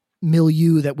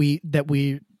milieu that we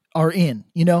are in,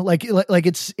 like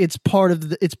it's part of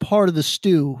the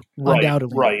stew,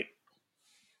 undoubtedly. Right.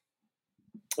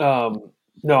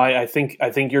 No, I think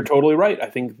you're totally right. I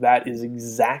think that is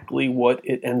exactly what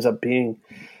it ends up being,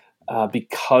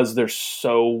 because they're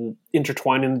so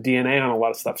intertwined in the DNA on a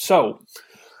lot of stuff. So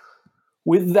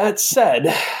with that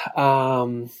said,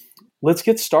 let's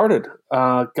get started.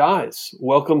 Guys,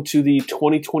 welcome to the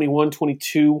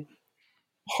 2021-22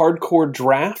 Hardcore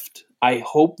Draft. I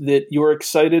hope that you're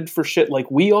excited for shit like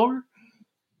we are.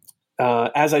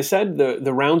 As I said,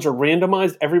 the rounds are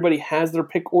randomized. Everybody has their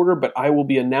pick order, but I will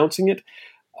be announcing it.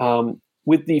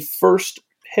 With the first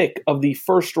pick of the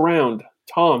first round,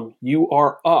 Tom, you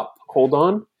are up. Hold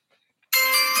on.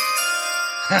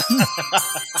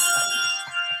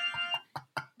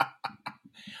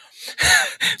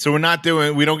 So we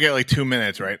don't get like 2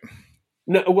 minutes, right?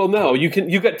 No, well, no,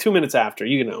 you got 2 minutes after,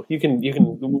 you get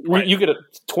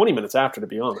 20 minutes after, to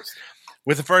be honest.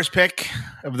 With the first pick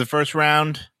of the first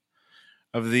round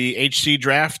of the HC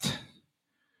draft,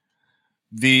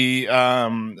 the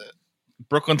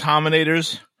Brooklyn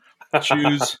Dominators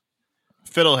choose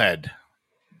Fiddlehead.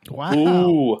 Wow.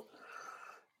 Ooh.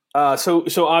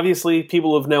 So obviously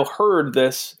people have now heard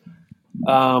this.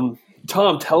 Tom,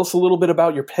 tell us a little bit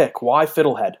about your pick. Why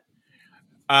Fiddlehead?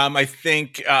 I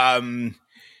think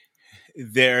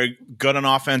they're good on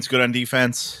offense, good on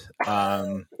defense.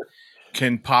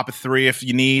 Can pop a three if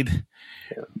you need.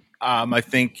 I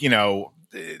think,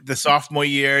 the sophomore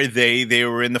year they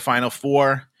were in the Final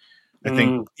Four. I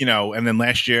think, and then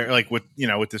last year, like with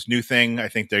this new thing, I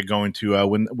think they're going to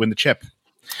win the chip.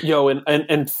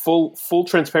 And full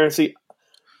transparency,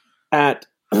 at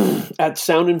at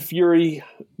Sound and Fury,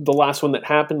 the last one that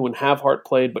happened when Have Heart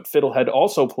played, but Fiddlehead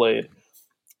also played.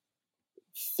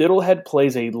 Fiddlehead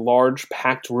plays a large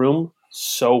packed room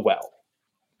so well.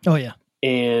 Oh yeah.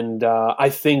 And I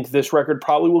think this record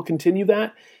probably will continue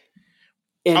that.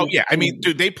 And, oh yeah. I mean,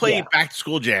 dude, they played Back to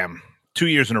School Jam 2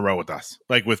 years in a row with us,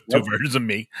 like with two versions of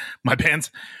me, my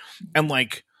bands. And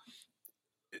like,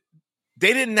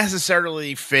 they didn't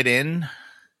necessarily fit in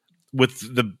with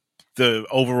the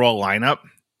overall lineup,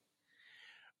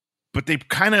 but they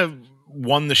kind of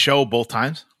won the show both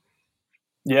times.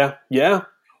 Yeah. Yeah.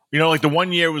 You know, like the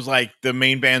 1 year was like the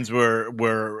main bands were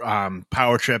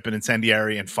Power Trip and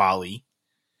Incendiary and Folly.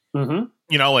 Mm-hmm.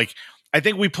 You know, like I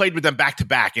think we played with them back to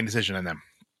back, Indecision and them.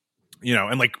 You know,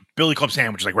 and like Billy Club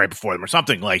Sandwich, like right before them or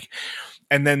something. Like,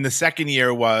 and then the second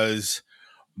year was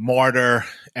Martyr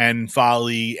and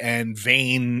Folly and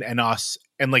Vane and us,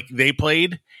 and like they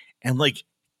played and like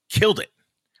killed it.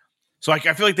 So like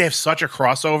I feel like they have such a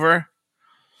crossover.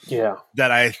 Yeah.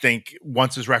 That I think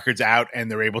once this record's out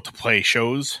and they're able to play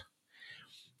shows,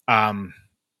 I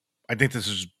think this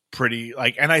is pretty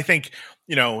like, and I think,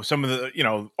 you know, some of the, you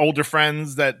know, older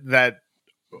friends that,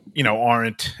 you know,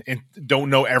 aren't and don't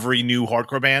know every new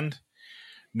hardcore band,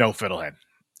 know Fiddlehead.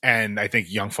 And I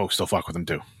think young folks still fuck with them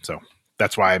too. So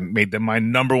that's why I made them my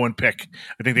number one pick.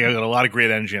 I think they got a lot of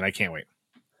great energy and I can't wait.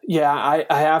 Yeah.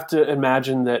 I have to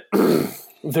imagine that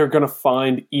they're going to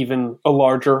find even a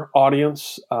larger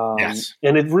audience. Yes.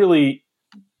 And it really,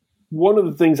 one of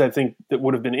the things I think that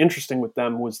would have been interesting with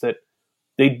them was that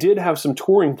they did have some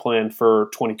touring planned for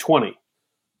 2020.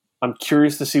 I'm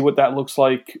curious to see what that looks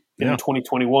like in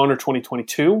 2021 or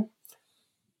 2022.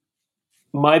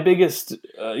 My biggest,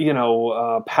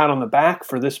 pat on the back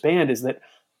for this band is that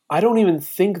I don't even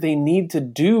think they need to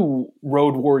do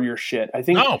Road Warrior shit. I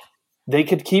think they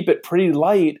could keep it pretty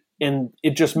light, and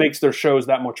it just makes their shows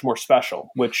that much more special,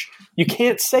 which you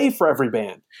can't say for every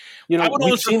band. You know, I would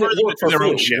almost prefer them to do their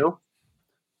own shit. You know?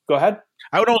 Go ahead.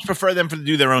 I would almost prefer them to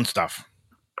do their own stuff.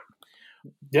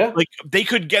 Yeah. Like they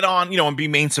could get on, you know, and be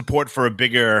main support for a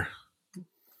bigger,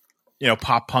 you know,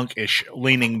 pop punk-ish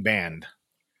leaning band.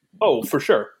 Oh, for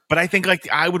sure. But I think like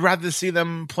I would rather see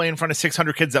them play in front of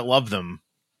 600 kids that love them.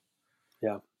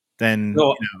 Yeah. Than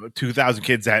 2,000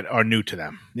 kids that are new to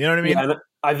them. You know what I mean? Yeah, and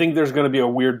I think there's going to be a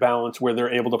weird balance where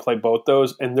they're able to play both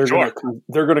those, and they're going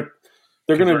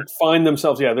to find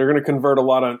themselves. Yeah, they're going to convert a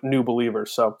lot of new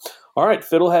believers. So, all right,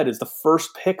 Fiddlehead is the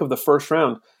first pick of the first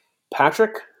round.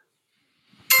 Patrick.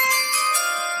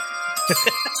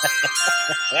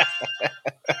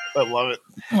 I love it.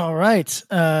 All right.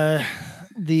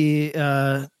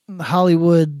 The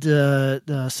Hollywood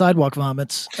Sidewalk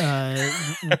Vomits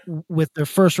with their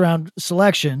first round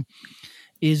selection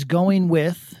is going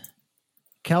with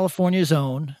California's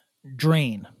own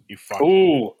Drain.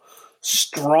 Ooh,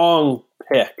 strong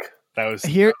pick. That was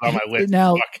here on my list.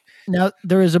 Now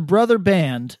there is a brother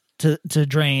band to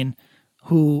Drain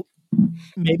who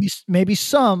maybe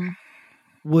some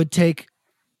would take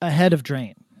ahead of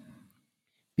Drain,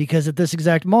 because at this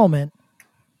exact moment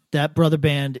that brother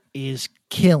band is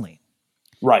killing.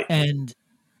 Right. And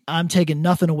I'm taking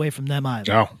nothing away from them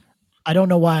either. No. I don't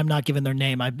know why I'm not giving their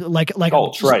name. I like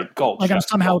Gulch, right? Gulch. Like I'm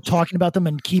somehow talking about them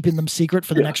and keeping them secret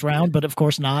for the next round, but of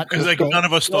course not. Because like none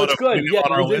of us thought of good. Yeah,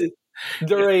 on our list.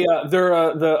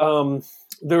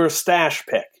 They're a stash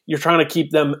pick. You're trying to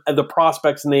keep them the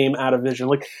prospect's name out of vision.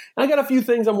 Like, I got a few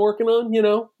things I'm working on. You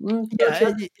know.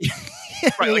 Yeah,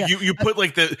 right, like you put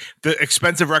like the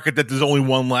expensive record that there's only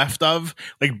one left of,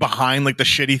 like behind like the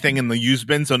shitty thing in the used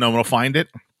bin, so no one will find it.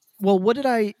 Well, what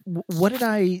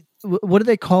do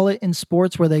they call it in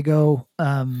sports where they go?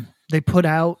 They put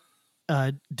out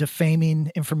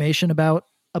defaming information about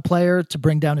a player to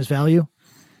bring down his value.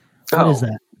 What is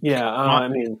that? Yeah, I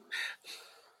mean,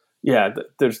 yeah.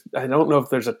 I don't know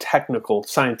if there's a technical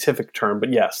scientific term,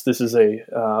 but yes, this is a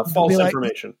false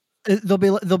information. They'll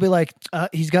be like,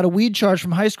 he's got a weed charge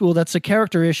from high school. That's a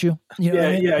character issue. You know what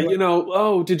I mean? Yeah. You know,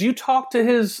 oh, did you talk to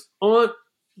his aunt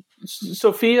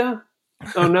Sophia?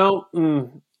 Oh no,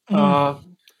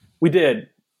 we did.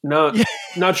 Not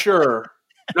sure.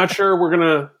 Not sure. We're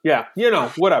gonna. Yeah,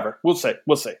 whatever. We'll see.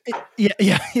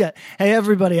 Yeah. Hey,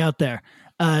 everybody out there.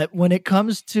 When it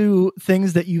comes to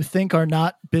things that you think are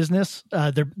not business,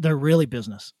 they're really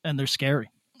business, and they're scary.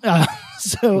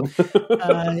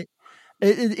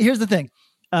 Here's the thing.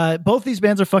 Both these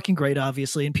bands are fucking great,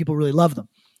 obviously, and people really love them.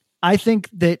 I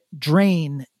think that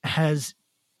Drain has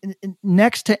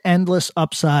next to endless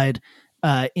upside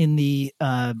in the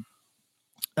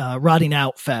Rotting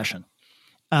Out fashion.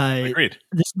 Agreed.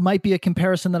 This might be a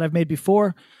comparison that I've made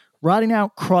before. Rotting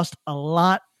Out crossed a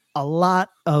lot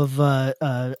of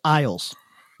aisles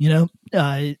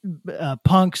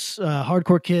punks,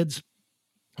 hardcore kids,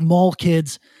 mall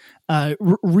kids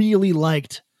really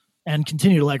liked and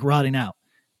continue to like Rotting Out.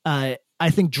 I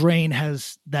think Drain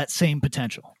has that same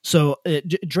potential. So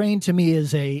Drain to me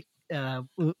is a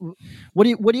what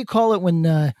do you call it when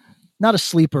not a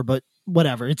sleeper, but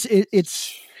whatever. It's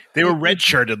they were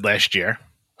redshirted last year.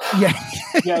 Yeah.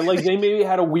 Yeah, like they maybe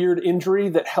had a weird injury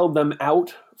that held them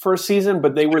out for a season,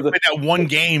 but they were that one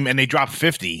game and they dropped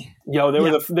 50.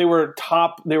 They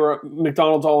were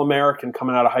McDonald's All-American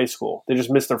coming out of high school. They just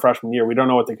missed their freshman year. We don't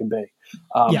know what they could be.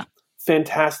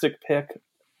 Fantastic pick.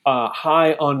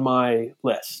 High on my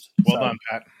list. Well done,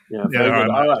 Pat. Yeah,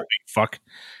 all right. Fuck.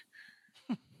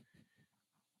 Do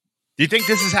you think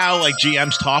this is how like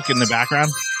GMs talk in the background?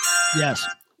 Yes.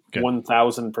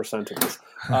 1,000% it is.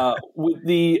 With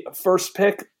the first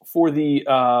pick for the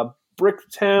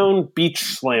Bricktown Beach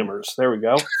Slammers. There we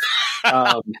go.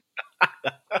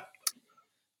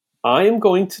 I am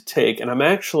going to take, and I'm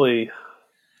actually,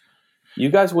 you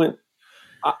guys went,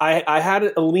 I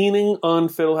had a leaning on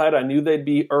Fiddlehead. I knew they'd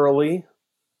be early.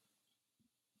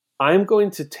 I'm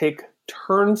going to take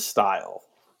Turnstile.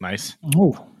 Nice.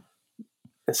 Ooh.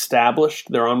 Established.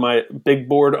 They're on my big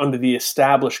board under the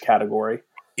established category.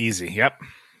 Easy. Yep.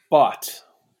 But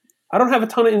I don't have a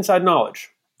ton of inside knowledge.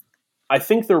 I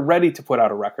think they're ready to put out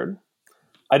a record.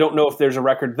 I don't know if there's a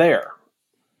record there.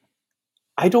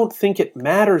 I don't think it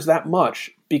matters that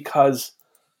much because,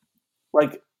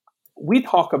 like, we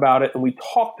talk about it and we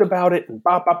talked about it and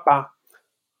ba ba ba.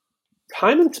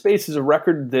 Time and Space is a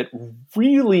record that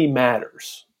really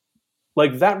matters.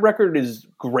 Like, that record is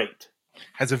great.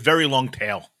 Has a very long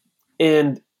tail.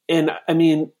 And I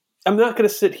mean, I'm not going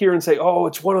to sit here and say, oh,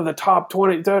 it's one of the top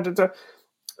 20.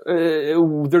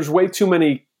 There's way too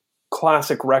many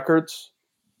classic records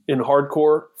in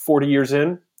hardcore 40 years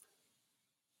in.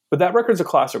 But that record's a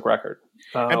classic record.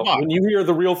 When you hear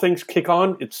the real things kick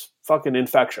on, it's fucking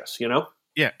infectious, you know?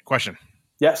 Yeah, question.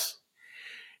 Yes.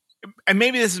 And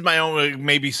maybe this is my own,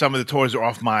 maybe some of the tours are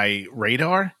off my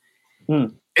radar.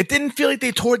 It didn't feel like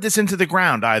they toured this into the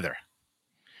ground either.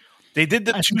 They did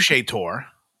the Touché tour.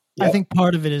 I think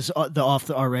part of it is the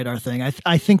off our radar thing.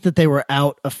 I think that they were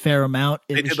out a fair amount.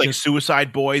 They did like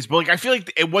Suicide Boys, but like I feel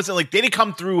like it wasn't like they didn't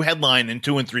come through headline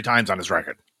 2 and 3 times on this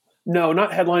record. No, not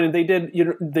headlining.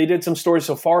 They did some Stories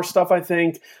So Far stuff, I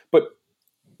think, but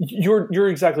you're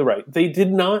exactly right. They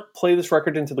did not play this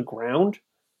record into the ground,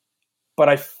 but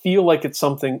I feel like it's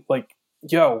something like,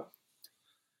 yo,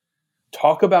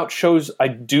 talk about shows I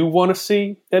do want to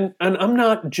see, and I'm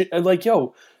not like,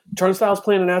 yo, Turnstile's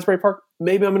playing in Asbury Park.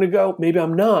 Maybe I'm going to go. Maybe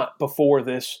I'm not before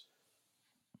this,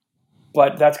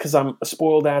 but that's because I'm a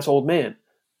spoiled ass old man.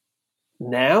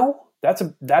 Now that's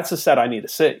a set I need to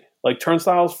see. Like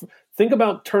Turnstiles, think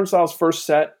about Turnstiles' first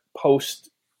set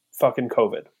post fucking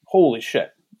COVID. Holy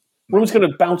shit. Room's going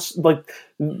to bounce. Like,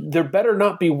 there better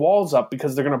not be walls up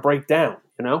because they're going to break down,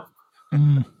 you know?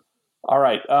 All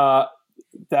right.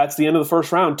 That's the end of the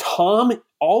first round. Tom,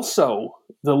 also,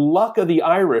 the luck of the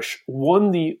Irish, won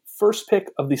the first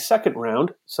pick of the second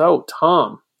round. So,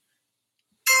 Tom.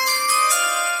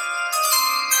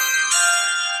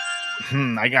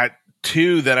 I got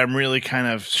 2 that I'm really kind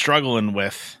of struggling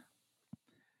with.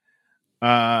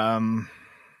 I'm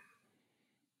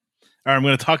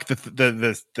going to talk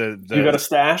the You got a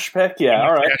stash pick? Yeah,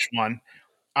 all right. Stash one.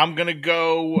 I'm going to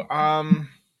go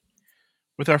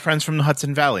with our friends from the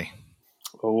Hudson Valley.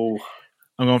 Oh.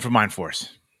 I'm going for Mind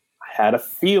Force. I had a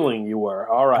feeling you were.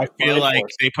 All right. I feel like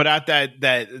they put out that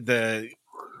the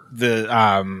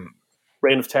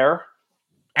Reign of Terror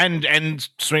and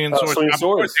Swinging Swords. Swinging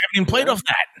Swords. They haven't even played off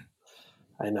that.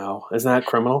 I know. Isn't that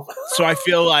criminal? So I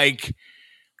feel like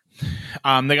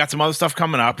they got some other stuff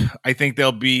coming up. I think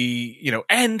they'll be,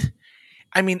 and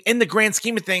I mean, in the grand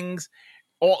scheme of things,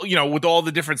 with all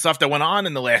the different stuff that went on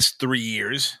in the last 3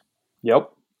 years.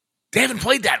 Yep. They haven't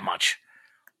played that much.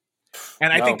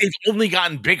 And I think they've only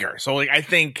gotten bigger. So I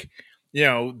think,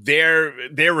 their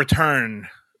return,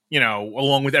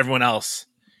 along with everyone else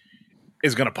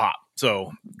is going to pop.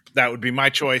 So that would be my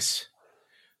choice.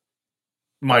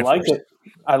 I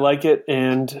like it.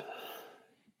 And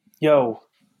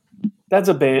that's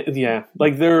a band. Yeah.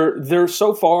 Like they're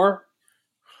so far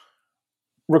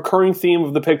recurring theme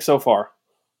of the pick so far,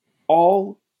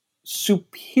 all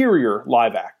superior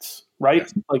live acts, right?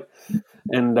 Yes.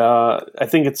 And I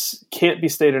think can't be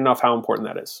stated enough how important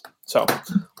that is. So,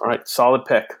 all right, solid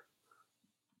pick.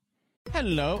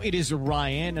 Hello, it is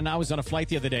Ryan, and I was on a flight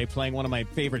the other day playing one of my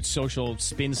favorite social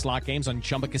spin slot games on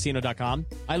ChumbaCasino.com.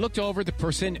 I looked over at the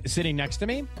person sitting next to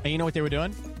me, and you know what they were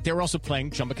doing? They were also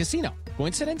playing Chumba Casino.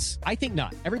 Coincidence? I think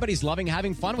not. Everybody's loving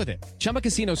having fun with it. Chumba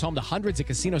Casino is home to hundreds of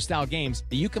casino-style games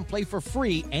that you can play for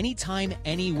free anytime,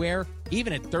 anywhere,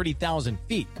 even at 30,000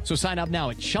 feet. So sign up now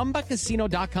at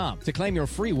ChumbaCasino.com to claim your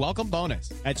free welcome bonus.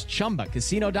 That's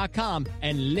ChumbaCasino.com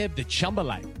and live the Chumba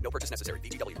life. No purchase necessary.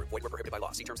 VGW. Void where prohibited by law.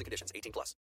 See terms and conditions.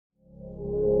 18+.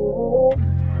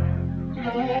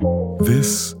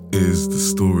 This is the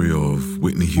story of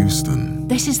Whitney Houston.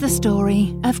 This is the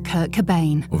story of Kurt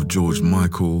Cobain. Of George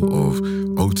Michael, of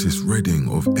Otis Redding,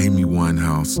 of Amy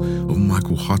Winehouse, of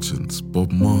Michael Hutchence,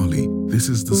 Bob Marley. This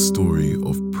is the story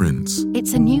of Prince.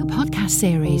 It's a new podcast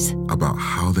series about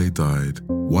how they died,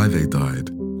 why they died,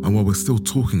 and why we're still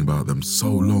talking about them so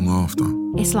long after.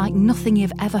 It's like nothing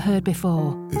you've ever heard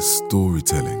before. It's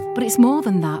storytelling. But it's more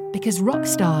than that, because rock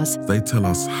stars, they tell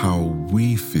us how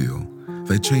we feel.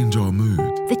 They change our mood.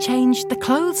 They change the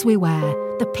clothes we wear,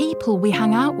 the people we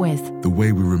hang out with, the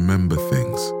way we remember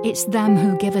things. It's them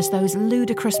who give us those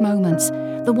ludicrous moments,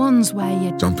 the ones where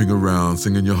you're jumping around,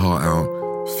 singing your heart out,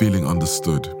 feeling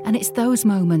understood. And it's those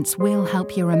moments we'll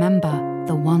help you remember,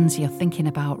 the ones you're thinking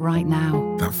about right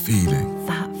now. That feeling.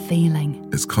 That feeling.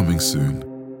 It's coming soon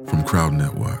from Crowd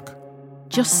Network.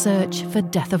 Just search for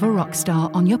Death of a Rock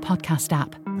Star on your podcast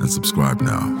app. And subscribe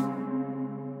now.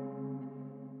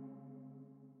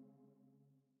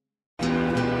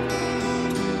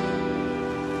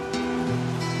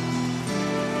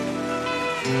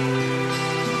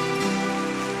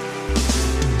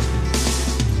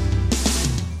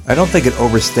 I don't think it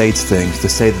overstates things to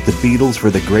say that the Beatles were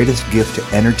the greatest gift to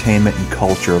entertainment and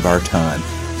culture of our time,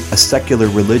 a secular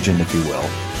religion, if you will,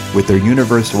 with their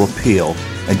universal appeal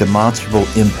and demonstrable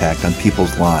impact on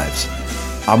people's lives.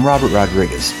 I'm Robert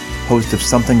Rodriguez, host of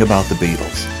Something About the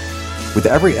Beatles. With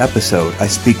every episode, I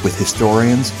speak with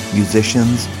historians,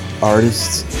 musicians,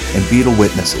 artists, and Beatle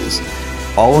witnesses,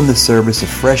 all in the service of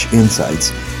fresh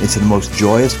insights into the most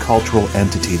joyous cultural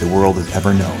entity the world has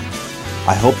ever known.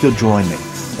 I hope you'll join me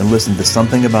and listen to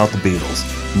Something About the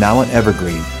Beatles, now on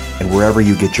Evergreen and wherever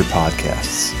you get your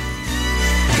podcasts.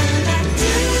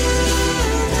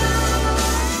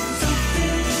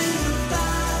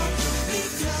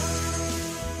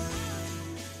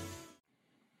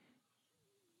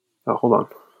 Oh, hold on.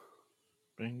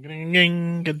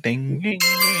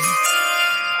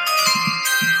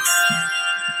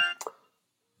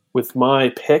 With my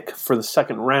pick for the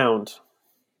second round,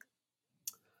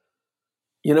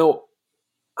 you know,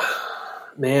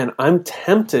 man, I'm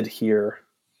tempted here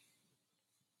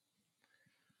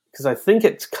because I think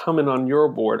it's coming on your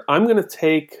board. I'm going to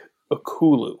take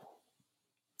Okulu.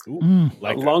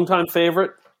 Like a longtime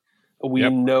favorite. We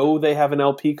know they have an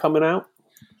LP coming out.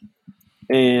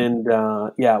 And,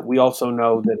 we also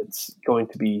know that it's going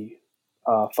to be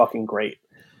fucking great.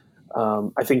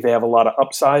 I think they have a lot of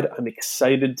upside. I'm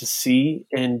excited to see.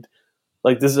 And,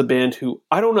 like, this is a band who,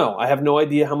 I don't know. I have no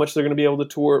idea how much they're going to be able to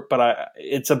tour, but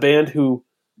it's a band who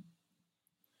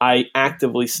I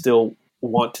actively still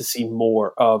want to see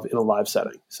more of in a live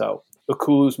setting. So,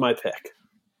 Okulu's my pick.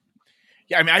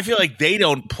 Yeah, I mean, I feel like they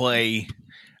don't play.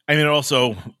 I mean,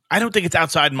 also, I don't think it's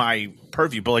outside my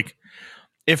purview, but, like,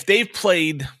 if they've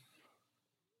played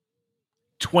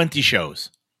 20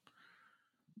 shows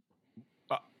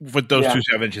with those 2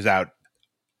 7-inches out,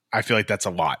 I feel like that's a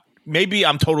lot. Maybe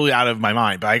I'm totally out of my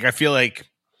mind, but I feel like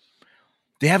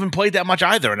they haven't played that much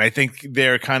either. And I think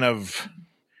they're kind of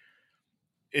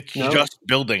just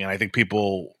building. And I think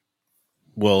people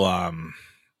will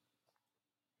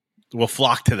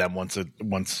flock to them once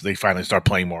they finally start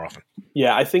playing more often.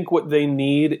 Yeah, I think what they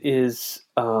need is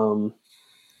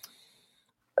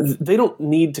they don't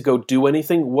need to go do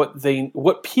anything.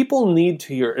 What people need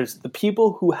to hear is the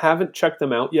people who haven't checked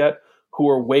them out yet, who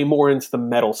are way more into the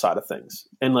metal side of things.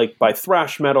 And, like, by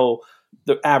thrash metal,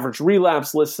 the average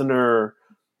Relapse listener,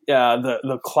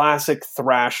 the classic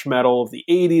thrash metal of the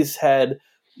 80s head,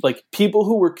 like, people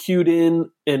who were cued in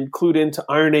and clued into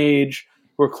Iron Age,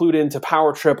 who are clued into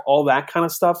Power Trip, all that kind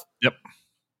of stuff. Yep.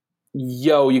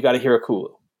 Yo, you got to hear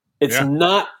Okulu. It's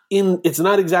not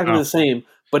exactly the same,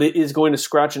 but it is going to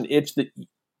scratch an itch that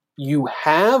you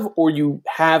have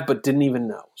but didn't even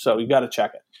know. So you got to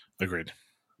check it. Agreed.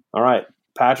 All right,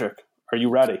 Patrick, are you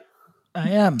ready?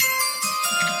 I am.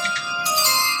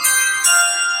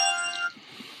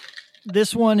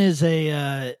 This one is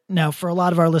now for a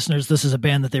lot of our listeners, this is a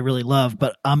band that they really love,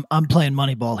 but I'm playing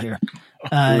Moneyball here.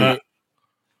 I'm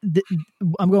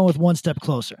going with One Step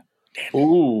Closer.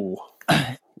 Ooh.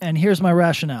 And here's my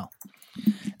rationale.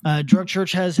 Drug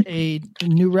Church has a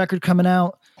new record coming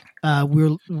out.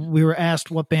 We were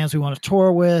asked what bands we want to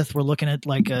tour with. We're looking at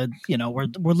we're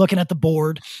looking at the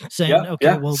board saying,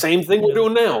 well, same thing we're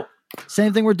doing now.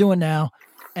 Same thing we're doing now.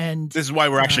 And this is why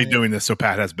we're actually doing this, so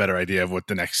Pat has a better idea of what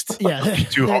the next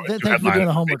thank you for doing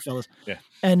the homework, fellas. Yeah.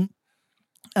 And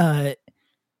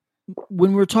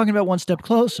when we were talking about One Step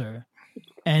Closer,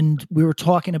 and we were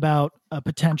talking about a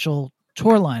potential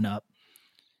tour lineup,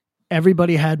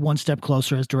 everybody had One Step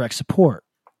Closer as direct support.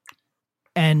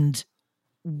 And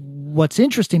what's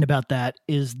interesting about that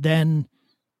is then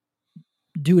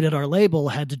dude at our label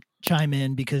had to chime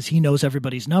in because he knows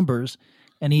everybody's numbers,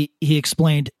 and he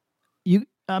explained,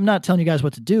 I'm not telling you guys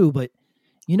what to do, but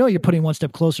you're putting One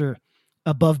Step Closer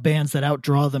above bands that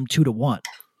outdraw them 2-1,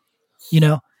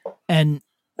 and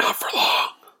not for long.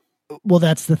 Well,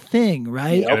 that's the thing,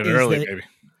 right?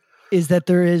 Is that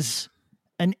there is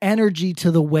an energy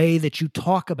to the way that you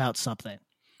talk about something.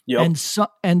 Yep.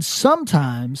 And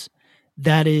sometimes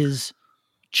that is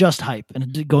just hype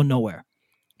and it go nowhere.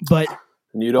 But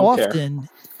you don't care.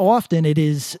 Often it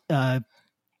is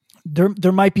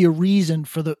there might be a reason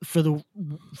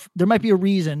there might be a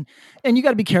reason, and you got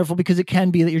to be careful because it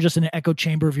can be that you're just in an echo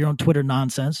chamber of your own Twitter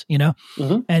nonsense,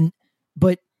 Mm-hmm.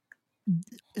 But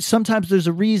sometimes there's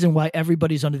a reason why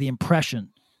everybody's under the impression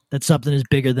that something is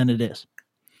bigger than it is.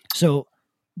 So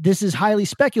this is highly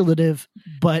speculative,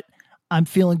 but I'm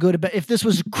feeling good about. If this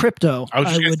was crypto, I was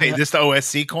just going to say, is this the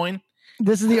OSC coin?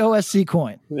 This is the OSC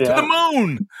coin. Yeah. To the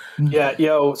moon. Yeah,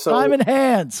 yo. So I'm in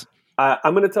hands.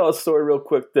 I'm going to tell a story real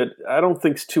quick that I don't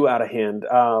think's too out of hand.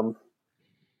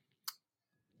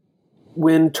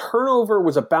 When Turnover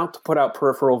was about to put out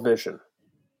Peripheral Vision,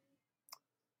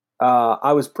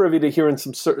 I was privy to hearing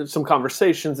some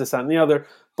conversations, this, that, and the other,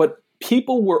 but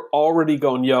people were already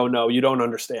going, yo, no, you don't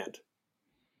understand.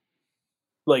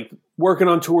 Like, working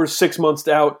on tours 6 months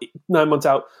out, 9 months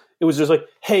out, it was just like,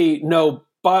 hey, no,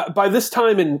 by this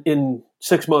time in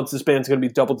 6 months, this band's going to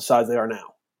be double the size they are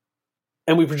now.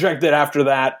 And we project that after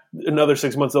that, another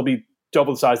 6 months, they'll be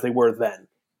double the size they were then.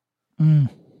 Mm.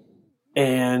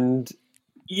 And,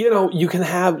 you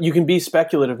can be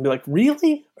speculative and be like,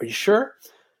 really? Are you sure?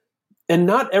 And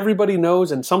not everybody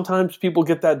knows, and sometimes people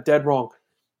get that dead wrong.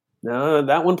 No,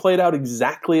 that one played out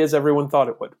exactly as everyone thought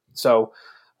it would. So,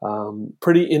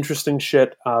 pretty interesting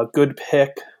shit. Good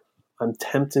pick. I'm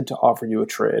tempted to offer you a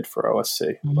trade for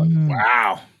OSC. But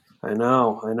wow. I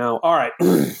know. All right.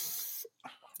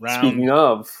 Speaking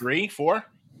of 3, 4?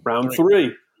 Round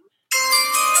 3.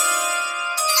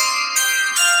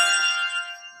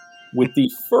 With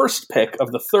the first pick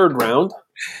of the third round.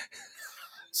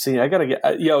 See, I gotta get.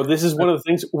 This is one of the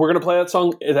things we're gonna play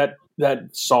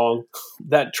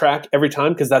that track every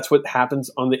time because that's what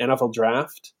happens on the NFL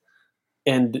draft,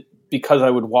 and because I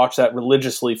would watch that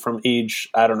religiously from age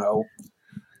 12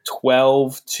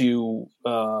 to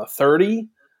 30,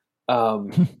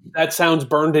 that sounds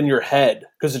burned in your head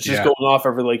because it's just going off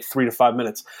every like 3 to 5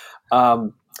 minutes.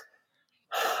 I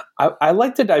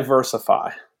like to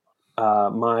diversify.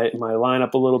 My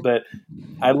lineup a little bit.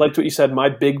 I liked what you said. My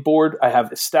big board, I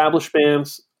have established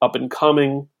bands, up and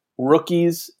coming,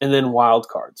 rookies, and then wild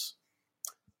cards.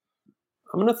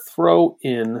 I'm going to throw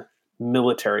in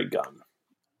Military Gun.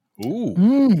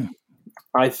 Ooh.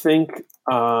 I think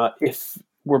if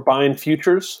we're buying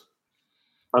futures,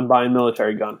 I'm buying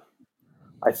Military Gun.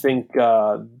 I think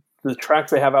the tracks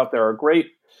they have out there are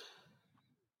great.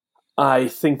 I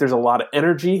think there's a lot of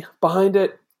energy behind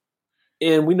it.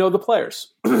 And we know the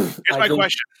players. Here's my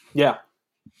question. Yeah.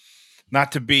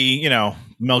 Not to be, Mel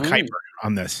Kiper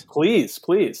on this. Please.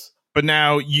 But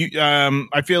now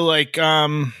I feel like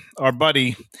our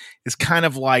buddy is kind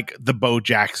of like the Bo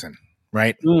Jackson,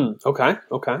 right? Okay.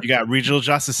 You got Regional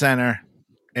Justice Center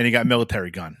and you got Military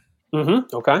Gun.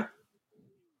 Mm-hmm. Okay.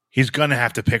 He's going to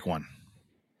have to pick one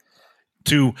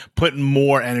to put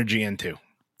more energy into.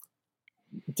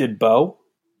 Did Bo?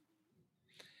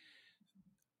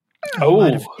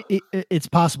 It's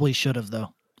possible he should have,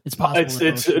 though. It's possible. It's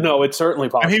certainly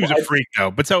possible. He was a freak,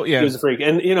 though. But he was a freak,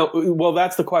 and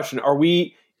that's the question: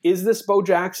 is this Bo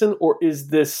Jackson or is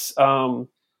this Heisman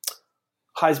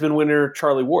winner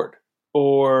Charlie Ward,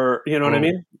 or what I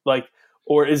mean? Like,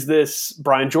 or is this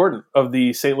Brian Jordan of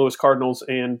the St. Louis Cardinals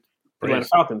and Atlanta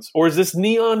Falcons, or is this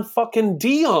Neon fucking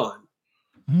Dion?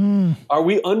 Are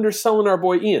we underselling our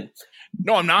boy Ian?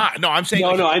 No, I'm not. No, I'm saying.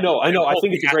 No, I know. I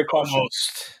think it's a great question.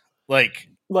 Like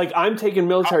I'm taking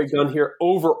Military Gun here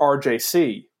over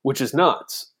RJC, which is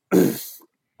nuts.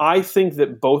 I think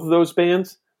that both of those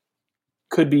bands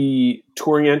could be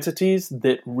touring entities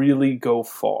that really go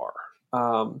far.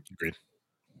 Agreed.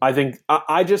 I think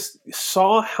I just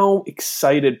saw how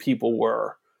excited people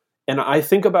were. And I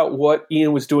think about what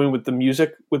Ian was doing with the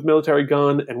music with Military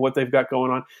Gun and what they've got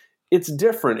going on. It's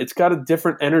different. It's got a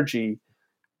different energy.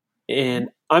 And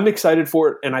I'm excited for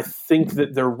it, and I think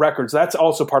that their records, that's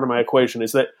also part of my equation,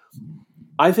 is that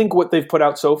I think what they've put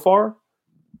out so far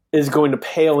is going to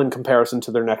pale in comparison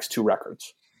to their next 2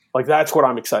 records. Like, that's what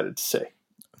I'm excited to see.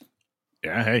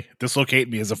 Yeah, hey, Dislocate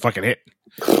Me is a fucking hit.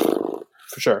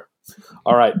 For sure.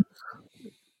 All right.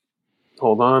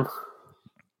 Hold on.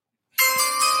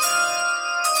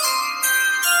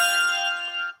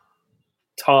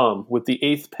 Tom, with the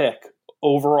 8th pick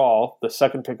overall, the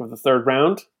 2nd pick of the 3rd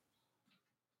round.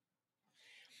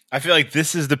 I feel like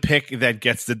this is the pick that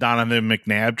gets the Donovan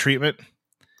McNabb treatment.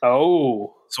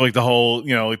 Oh. So like the whole,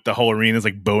 like the whole arena is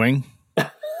like booing.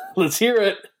 Let's hear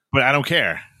it. But I don't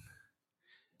care.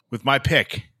 With my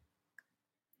pick,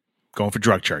 going for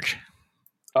Drug Church.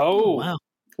 Oh, wow.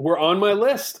 We're on my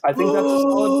list. I think that's a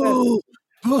solid pick.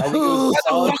 I think it was a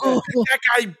solid pick. That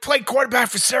guy played quarterback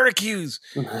for Syracuse.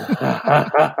 All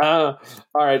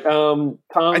right. Tom,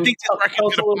 I think tell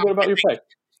us a little bit about your pick.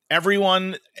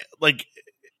 Everyone, like,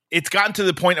 it's gotten to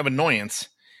the point of annoyance.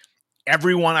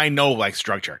 Everyone I know likes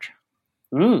Drug Church.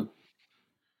 Mm.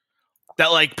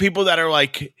 That, like, people that are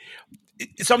like,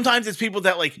 sometimes it's people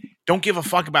that, like, don't give a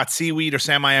fuck about Seaweed or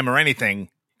Sam I Am or anything.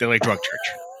 They like Drug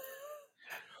Church.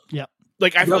 Yep.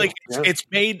 Like, I feel like it's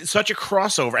made such a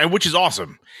crossover, and which is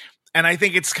awesome. And I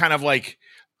think it's kind of like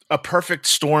a perfect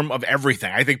storm of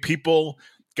everything. I think people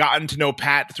gotten to know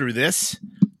Pat through this,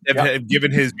 have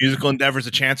given his musical endeavors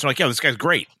a chance. They're like, yo, this guy's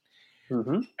great.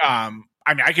 Mm-hmm. I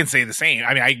mean, I can say the same.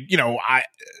 I mean,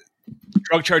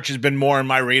 Drug Church has been more on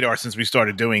my radar since we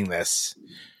started doing this,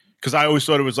 because I always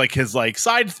thought it was like his like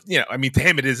side. I mean, to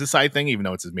him it is a side thing, even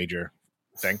though it's his major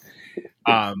thing.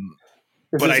 But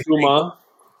I think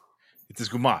it's his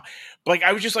Guma. But like,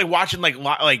 I was just like watching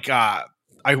I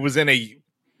was in a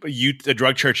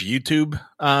Drug Church YouTube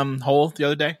hole the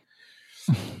other day,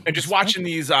 and just watching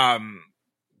these live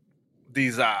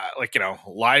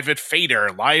at Fader,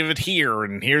 live at here,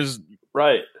 and here's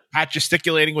right Pat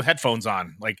gesticulating with headphones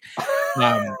on, like.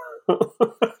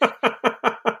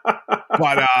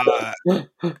 But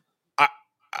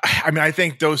I mean, I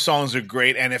think those songs are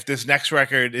great, and if this next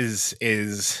record is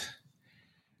as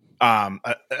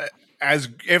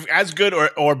good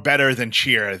or better than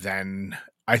Cheer, then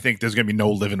I think there's going to be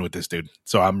no living with this dude.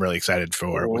 So I'm really excited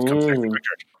for what comes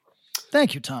next.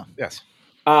 Thank you, Tom. Yes.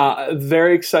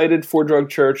 Very excited for Drug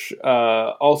Church.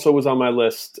 Also was on my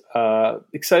list.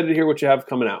 Excited to hear what you have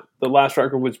coming out. The last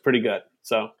record was pretty good.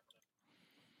 So,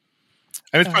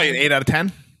 and it's probably an 8 out of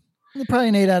 10. Probably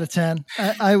an 8 out of 10.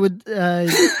 I would.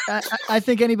 I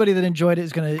think anybody that enjoyed it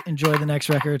is going to enjoy the next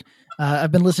record.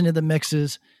 I've been listening to the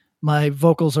mixes. My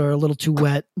vocals are a little too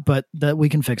wet, but that we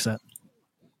can fix that.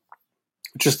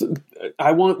 Just,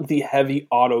 I want the heavy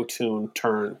auto-tune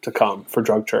turn to come for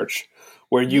Drug Church,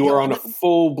 where you are on a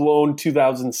full-blown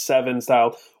 2007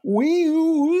 style, wee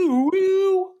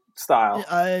style.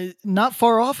 Not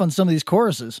far off on some of these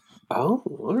choruses. Oh,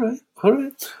 all right.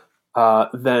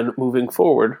 Then moving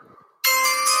forward.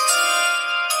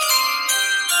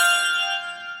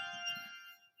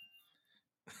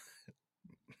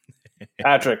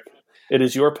 Patrick, it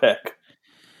is your pick.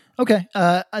 Okay.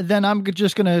 Then I'm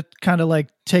just going to kind of like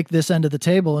take this end of the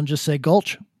table and just say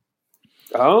Gulch.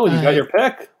 Oh, you got your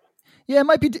pick. Yeah, it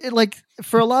might be like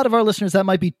for a lot of our listeners, that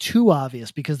might be too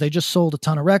obvious because they just sold a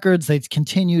ton of records. They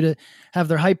continue to have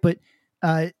their hype, but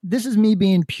this is me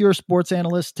being pure sports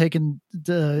analyst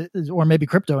or maybe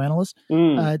crypto analyst,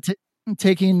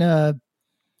 taking,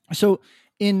 so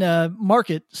in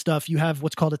market stuff, you have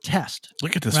what's called a test.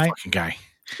 Look at this fucking guy.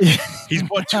 He's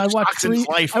bought two I watched stocks in his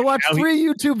life. I watched 3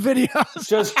 YouTube videos.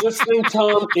 Just think,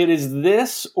 Tom, it is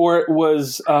this, or it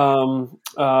was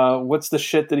what's the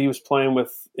shit that he was playing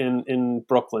with in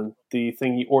Brooklyn? The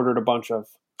thing he ordered a bunch of.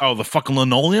 Oh, the fucking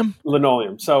linoleum.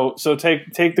 So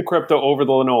take the crypto over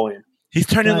the linoleum. He's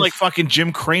turning like fucking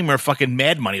Jim Cramer, fucking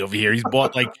Mad Money over here. He's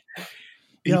bought like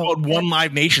bought one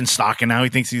Live Nation stock, and now he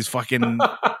thinks he's fucking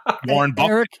Warren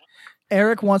Buffett.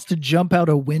 Eric wants to jump out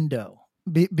a window.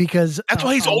 Because that's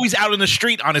why he's always out in the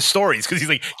street on his stories, because he's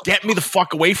like, get me the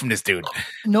fuck away from this dude.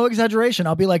 No exaggeration.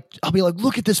 I'll be like,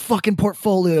 look at this fucking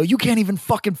portfolio. You can't even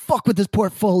fucking fuck with this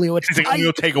portfolio. He's like, I'm gonna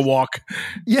go take a walk.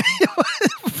 Yeah,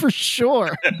 for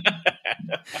sure.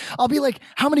 I'll be like,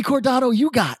 how many Cordado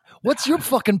you got? What's your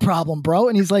fucking problem, bro?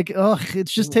 And he's like, ugh,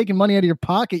 it's just taking money out of your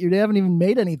pocket. You haven't even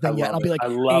made anything yet. And I'll be like,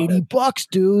 $80,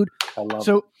 dude. I love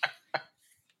it.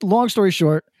 Long story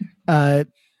short,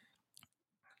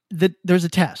 there's a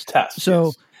test.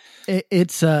 So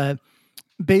it's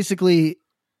basically,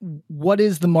 what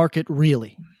is the market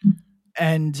really?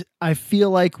 And I feel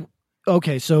like,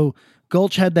 okay, so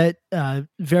Gulch had that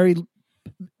very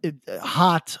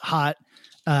hot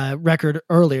record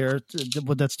earlier.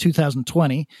 That's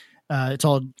 2020. It's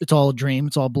all a dream.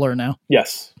 It's all blur now.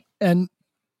 Yes. And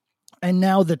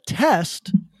now the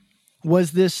test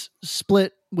was this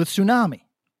split with Tsunami.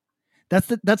 That's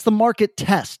the market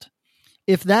test.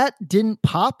 If that didn't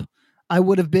pop, I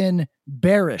would have been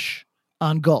bearish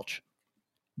on Gulch,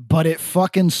 but it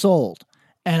fucking sold.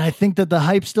 And I think that the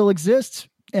hype still exists.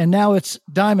 And now it's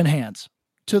Diamond Hands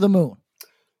to the moon.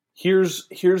 Here's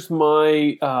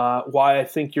my why I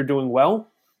think you're doing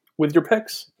well with your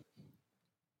picks.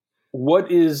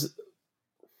 What is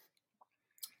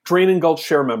Drain and Gulch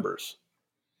share members?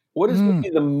 What is going to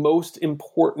be the most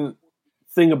important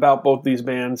thing about both these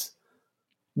bands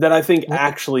that I think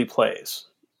actually plays?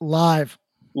 Live.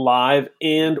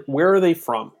 And where are they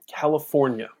from?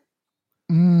 California.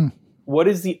 What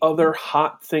is the other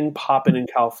hot thing popping in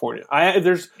California?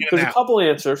 There's a couple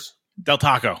answers. Del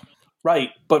Taco.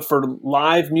 Right, but for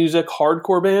live music,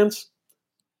 hardcore bands,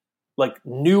 like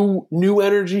new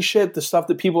energy shit, the stuff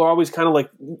that people are always kind of like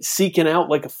seeking out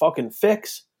like a fucking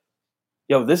fix,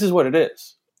 this is what it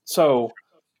is. So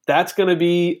that's going to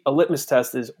be a litmus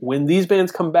test, is when these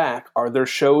bands come back, are their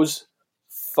shows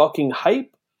fucking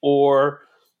hype, or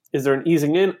is there an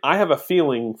easing in? I have a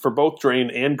feeling for both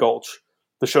Drain and Gulch,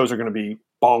 the shows are going to be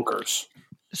bonkers.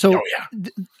 So,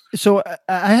 so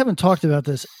I haven't talked about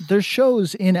this. There's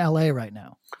shows in LA right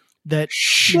now that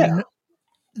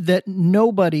that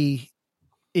nobody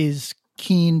is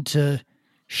keen to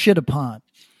shit upon,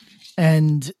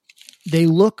 and they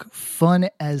look fun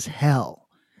as hell.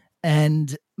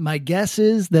 And my guess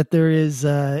is that there is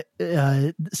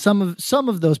some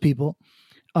of those people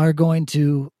are going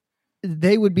to,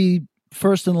 they would be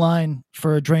first in line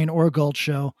for a Drain or Gulch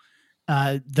show.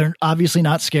 They're obviously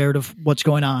not scared of what's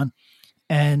going on.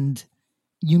 And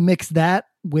you mix that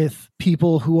with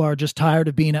people who are just tired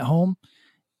of being at home.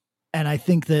 And I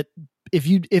think that if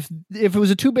it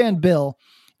was a 2-band bill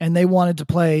and they wanted to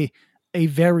play a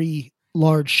very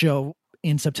large show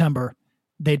in September,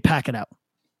 they'd pack it out.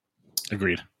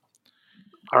 Agreed.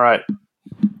 All right.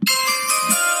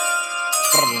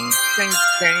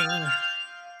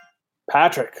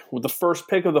 Patrick, with the first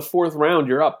pick of the 4th round,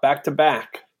 you're up back to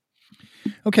back.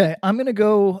 Okay, I'm gonna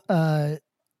go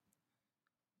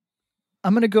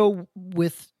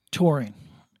with touring,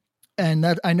 and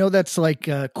that I know that's like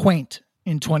quaint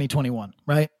in 2021,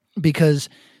 right? Because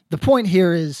the point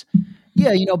here is,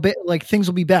 like things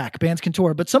will be back, bands can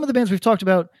tour, but some of the bands we've talked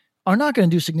about are not going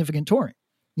to do significant touring.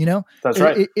 That's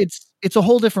right. It's a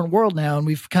whole different world now, and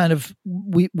we've kind of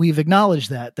we've acknowledged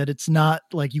that it's not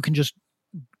like you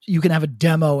can have a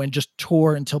demo and just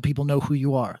tour until people know who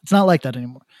you are. It's not like that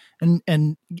anymore.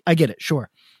 And I get it,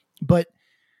 sure. But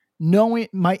knowing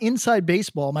my inside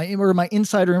baseball, my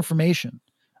insider information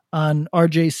on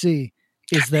RJC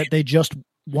is that they just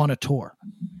want to tour.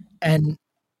 And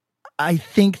I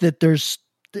think that there's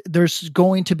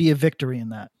going to be a victory in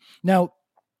that. Now,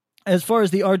 as far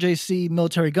as the RJC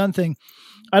Military Gun thing,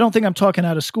 I don't think I'm talking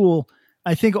out of school.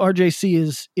 I think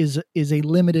RJC is a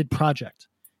limited project.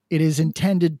 It is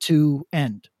intended to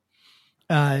end.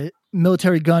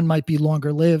 Military Gun might be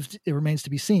longer lived. It remains to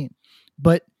be seen.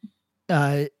 But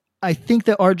I think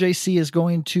that RJC is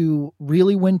going to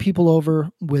really win people over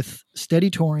with steady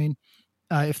touring,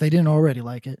 if they didn't already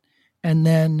like it. And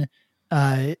then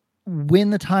when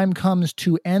the time comes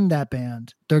to end that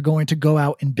band, they're going to go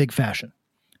out in big fashion.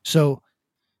 So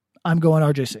I'm going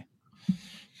RJC.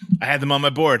 I had them on my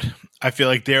board. I feel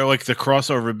like they're like the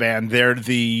crossover band. They're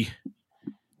the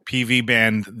PV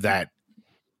band that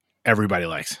everybody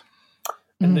likes.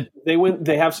 And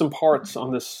they have some parts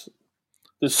on this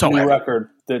new heavy record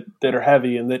that are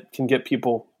heavy and that can get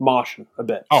people moshing a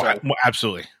bit. Oh,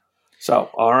 absolutely.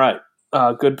 So, all right.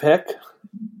 Good pick.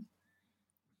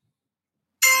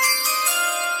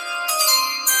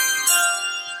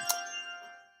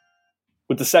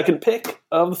 With the second pick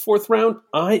of the 4th round,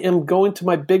 I am going to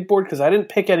my big board because I didn't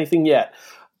pick anything yet.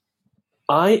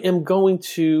 I am going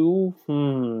to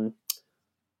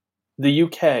the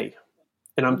UK,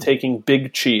 and I'm taking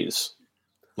Big Cheese.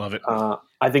 Love it.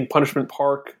 I think Punishment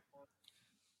Park,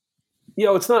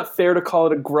 it's not fair to call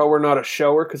it a grower, not a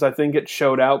shower, because I think it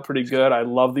showed out pretty good. I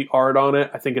love the art on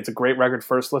it. I think it's a great record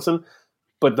first listen.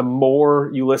 But the more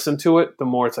you listen to it, the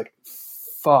more it's like,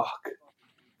 fuck.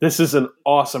 This is an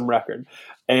awesome record.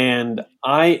 And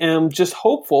I am just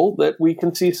hopeful that we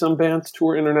can see some bands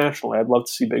tour internationally. I'd love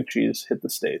to see Big Cheese hit the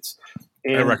States.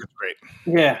 And that record's great.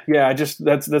 Yeah.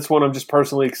 That's one I'm just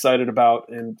personally excited about.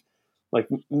 And like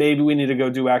maybe we need to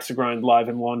go do Axe to Grind live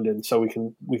in London so we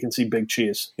can see Big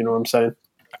Cheese. You know what I'm saying?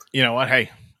 You know what? Hey.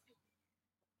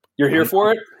 You're here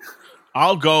for it?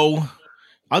 I'll go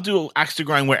I'll do Axe to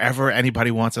Grind wherever anybody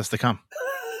wants us to come.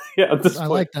 Yeah, at this I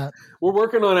point, like that. we're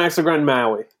working on Axe to Grind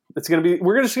Maui. It's gonna be.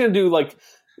 We're just gonna do like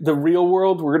the real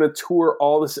world. We're gonna tour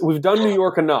all this. We've done New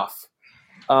York enough.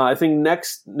 I think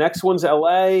next one's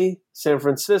L.A., San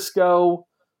Francisco,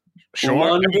 Sure.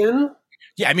 London.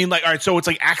 I mean, like, all right, so it's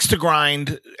like Axe to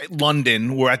Grind,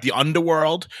 London. We're at the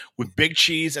Underworld with Big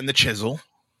Cheese and the Chisel.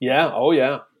 Yeah. Oh,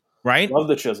 yeah. Right? Love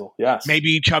the Chisel. Yes.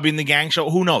 Maybe Chubby and the Gang Show.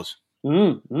 Who knows?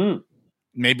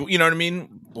 Maybe, you know what I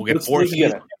mean? We'll get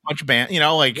a bunch of bands. You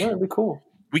know, like, yeah, it'd be cool.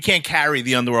 We can't carry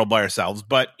the Underworld by ourselves,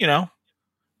 but, you know,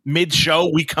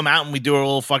 mid-show, we come out and we do our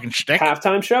little fucking shtick.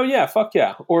 Halftime show? Yeah, fuck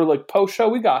yeah. Or like post-show,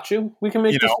 we got you. We can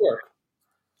make this work.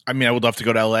 I mean, I would love to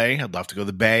go to L.A. I'd love to go to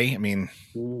the Bay. I mean,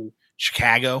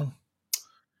 Chicago.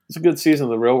 It's a good season of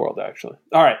the real world, actually.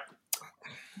 All right.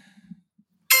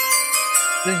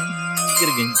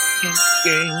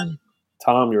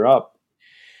 Tom, you're up.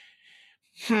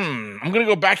 I'm going to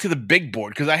go back to the big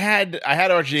board because I had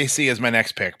RJC as my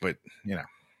next pick, but, you know,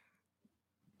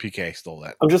 PK stole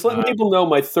that. I'm just letting people know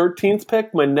my 13th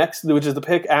pick, my next, which is the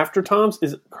pick after Tom's,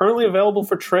 is currently available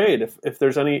for trade if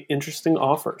there's any interesting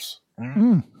offers.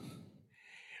 I'm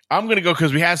going to go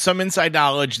because we have some inside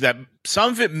knowledge that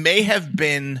some of it may have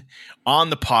been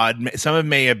on the pod. Some of it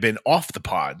may have been off the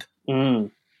pod. But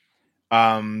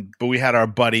we had our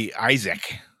buddy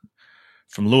Isaac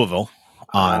from Louisville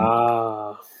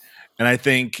on. And I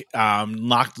think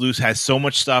Knocked Loose has so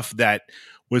much stuff that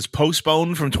was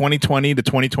postponed from 2020 to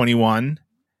 2021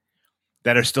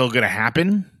 that are still going to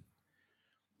happen.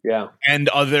 Yeah. And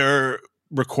other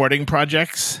recording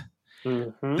projects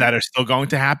that are still going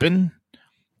to happen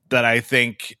that I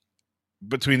think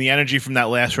between the energy from that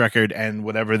last record and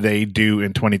whatever they do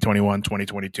in 2021,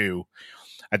 2022,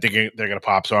 I think they're going to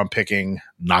pop. So I'm picking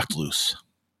Knocked Loose.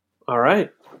 All right.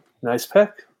 Nice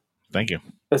pick. Thank you.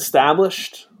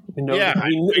 Established. You know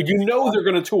they're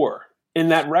going to tour. In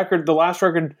that record, the last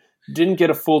record didn't get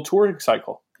a full touring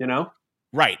cycle, you know?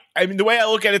 Right. I mean, the way I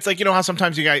look at it, it's like, you know how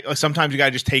sometimes you got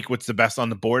to just take what's the best on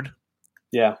the board?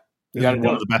 Yeah. You got to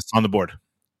know the best on the board.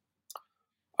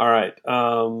 All right.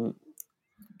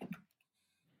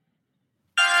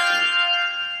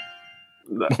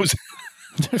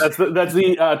 That's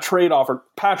the trade offer.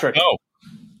 Patrick. Oh.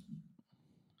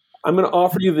 I'm going to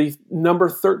offer you the number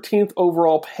 13th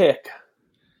overall pick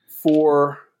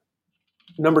for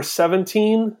number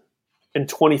 17 and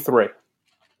 23.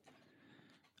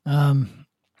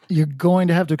 You're going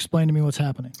to have to explain to me what's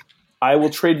happening. I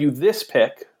will trade you this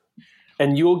pick,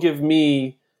 and you'll give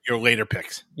me your later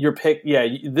picks. Your pick, yeah.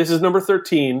 This is number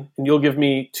 13, and you'll give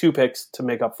me 2 picks to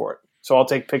make up for it. So I'll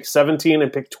take pick 17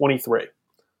 and pick 23.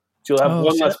 So you'll have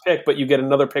one less pick, but you get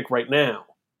another pick right now.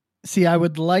 See, I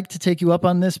would like to take you up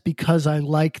on this because I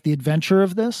like the adventure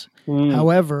of this.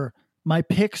 However, my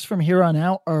picks from here on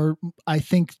out are, I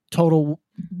think, total.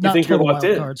 Not you think total you're locked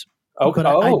wild in? Cards. Okay.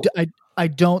 But I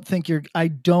don't think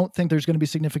there's going to be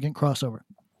significant crossover.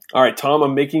 All right, Tom,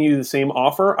 I'm making you the same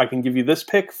offer. I can give you this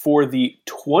pick for the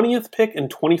 20th pick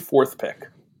and 24th pick.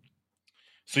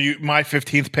 So my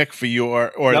 15th pick for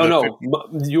your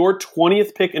your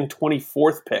 20th pick and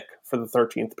 24th pick for the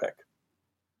 13th pick.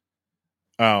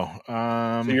 Oh,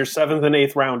 so your 7th and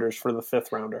 8th rounders for the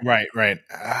 5th rounder. Right.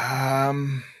 I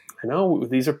know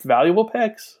these are valuable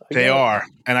picks. They are,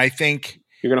 and I think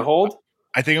you're going to hold.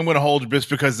 I think I'm going to hold just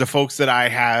because the folks that I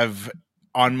have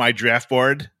on my draft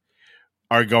board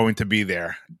are going to be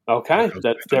there. Okay,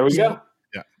 there we go.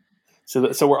 Yeah.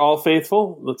 So we're all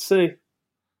faithful. Let's see.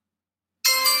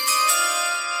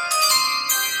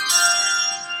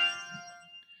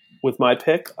 With my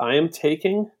pick, I am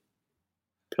taking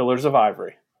Pillars of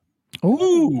Ivory.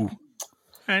 Ooh.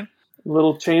 Okay.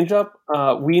 Little change up.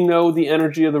 We know the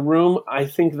energy of the room. I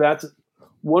think that's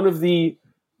one of the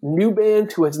new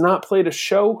bands who has not played a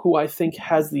show who I think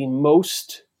has the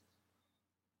most.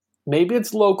 Maybe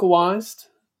it's localized.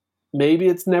 Maybe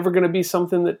it's never going to be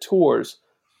something that tours.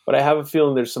 But I have a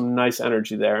feeling there's some nice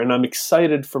energy there. And I'm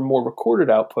excited for more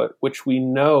recorded output, which we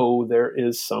know there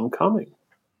is some coming.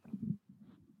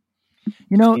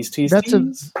 You know,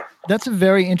 that's a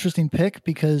very interesting pick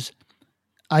because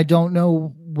I don't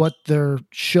know what their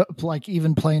show, like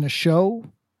even playing a show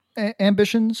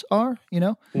ambitions are, you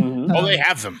know? Mm-hmm. They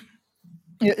have them.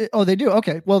 They do.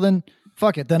 Okay. Well then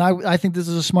fuck it. Then I think this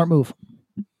is a smart move.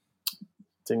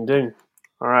 Ding, ding.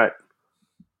 All right.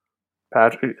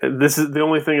 Patrick, this is the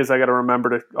only thing is I got to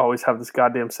remember to always have this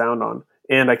goddamn sound on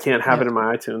and I can't have it in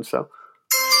my iTunes. So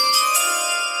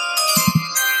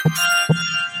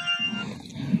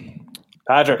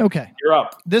Patrick, okay, you're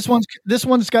up. This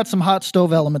one's got some hot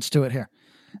stove elements to it here.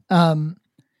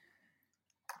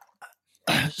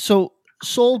 So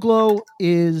Soul Glow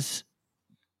is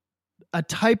a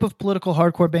type of political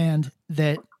hardcore band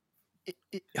that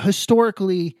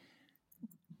historically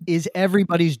is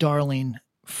everybody's darling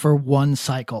for one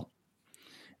cycle.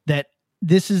 That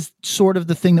this is sort of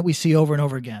the thing that we see over and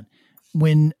over again.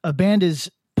 When a band is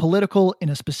political in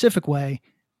a specific way,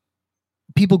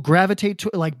 people gravitate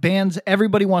to, like, bands,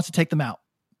 everybody wants to take them out.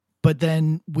 But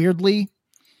then weirdly,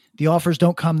 the offers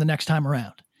don't come the next time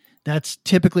around. That's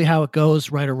typically how it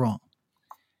goes, right or wrong.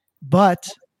 But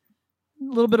a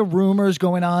little bit of rumors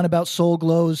going on about Soul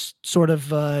Glow's sort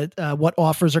of what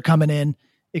offers are coming in,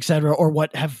 et cetera, or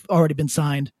what have already been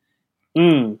signed.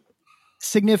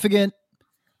 Significant.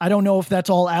 I don't know if that's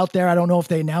all out there. I don't know if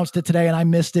they announced it today and I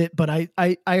missed it, but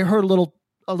I heard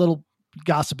a little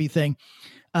gossipy thing.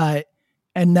 And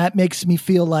that makes me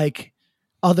feel like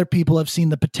other people have seen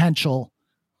the potential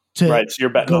to so you're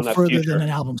betting go on that further future. than an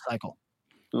album cycle.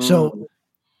 So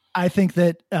I think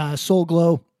that Soul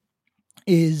Glow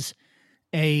is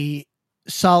a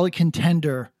solid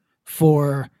contender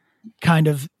for kind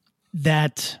of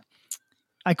that.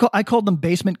 I called them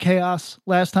Basement Chaos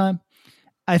last time.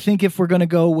 I think if we're going to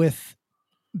go with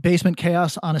Basement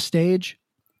Chaos on a stage,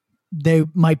 they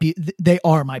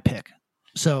are my pick.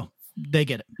 So they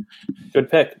get it.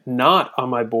 Good pick. Not on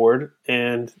my board.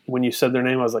 And when you said their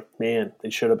name, I was like, man, they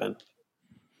should have been.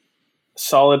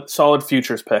 Solid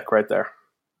futures pick right there.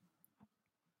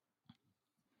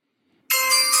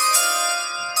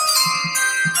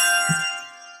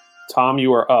 Tom,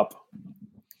 you are up.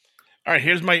 All right,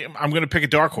 I'm going to pick a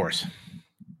dark horse,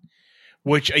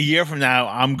 which a year from now,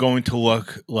 I'm going to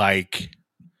look like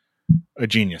a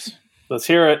genius. Let's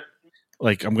hear it.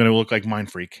 Like, I'm going to look like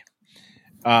Mind Freak.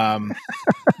 I'm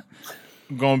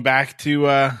going back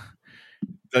to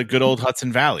the good old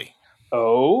Hudson Valley.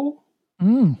 Oh?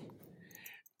 We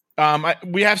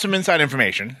have some inside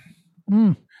information.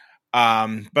 But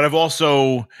I've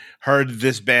also heard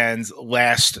this band's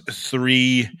last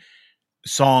 3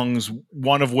 songs,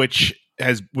 one of which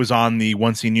was on the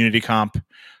One Scene Unity comp,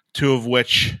 2 of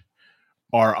which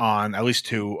are on, at least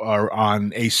 2 are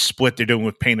on a split they're doing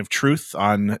with Pain of Truth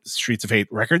on Streets of Hate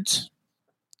Records.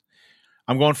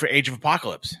 I'm going for Age of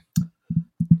Apocalypse.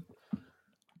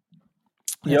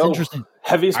 That's interesting.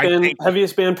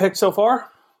 Heaviest band pick so far?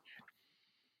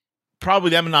 Probably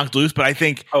them and Knocked Loose, but I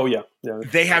think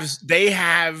they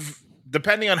have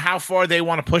depending on how far they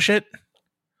want to push it.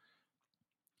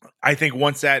 I think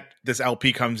once this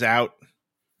LP comes out,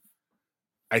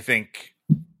 I think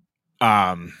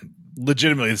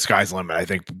legitimately the sky's the limit. I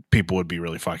think people would be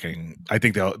really I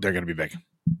think they're going to be big.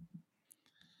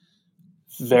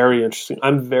 Very interesting.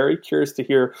 I'm very curious to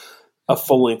hear a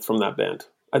full length from that band.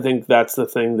 I think that's the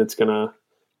thing that's going to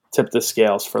tip the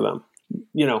scales for them.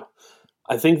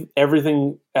 I think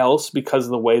everything else, because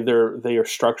of the way they are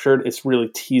structured, it's really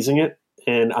teasing it.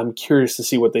 And I'm curious to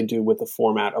see what they do with the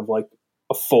format of like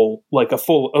a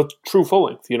true full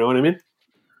length. You know what I mean?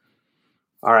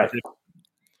 All right.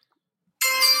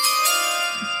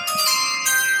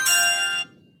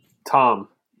 Tom,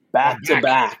 back to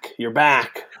back. You're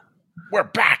back. We're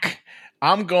back.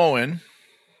 I'm going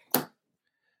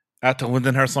out to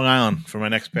Lindenhurst, Long Island for my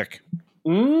next pick.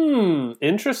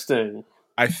 Interesting.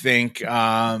 I think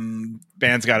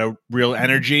band's got a real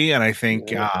energy, and I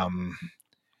think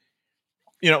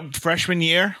freshman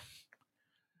year,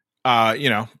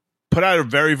 put out a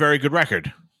very, very good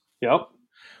record. Yep.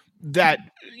 That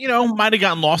might have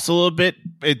gotten lost a little bit.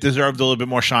 It deserved a little bit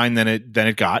more shine than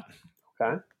it got.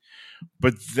 Okay.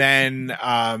 But then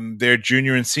their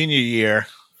junior and senior year,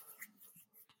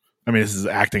 I mean, this is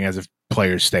acting as if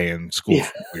players stay in school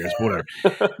for 4 years, whatever.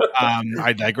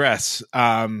 I digress.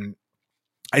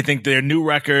 I think their new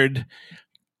record,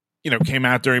 came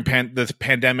out during the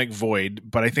pandemic void,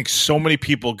 but I think so many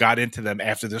people got into them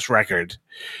after this record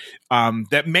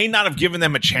that may not have given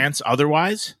them a chance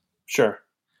otherwise. Sure.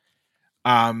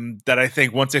 That I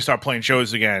think once they start playing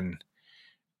shows again,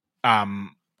 I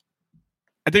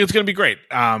think it's going to be great.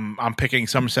 I'm picking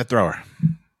Somerset Thrower.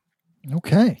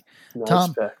 Okay. Nice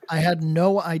Tom, pick. I had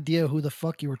no idea who the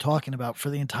fuck you were talking about for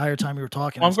the entire time you were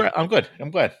talking. I'm good. You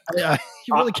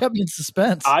really kept me in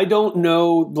suspense. I don't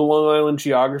know the Long Island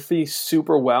geography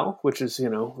super well, which is,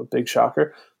 a big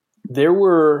shocker. There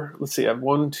were, let's see, I have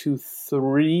 4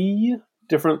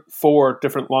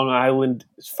 different Long Island,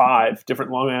 5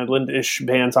 different Long Island-ish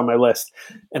bands on my list.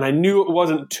 And I knew it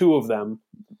wasn't 2 of them,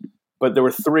 but there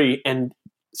were 3. And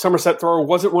Somerset Thrower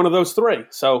wasn't one of those 3.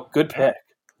 So good pick.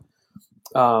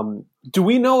 Do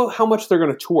we know how much they're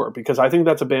going to tour? Because I think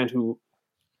that's a band who,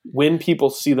 when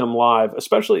people see them live,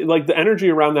 especially like the energy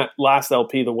around that last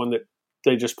LP, the one that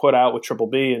they just put out with Triple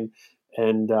B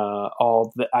and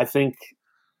I think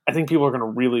people are going to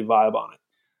really vibe on it.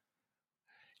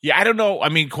 Yeah, I don't know. I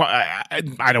mean,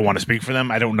 I don't want to speak for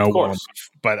them. I don't know, well enough,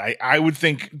 but I would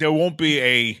think there won't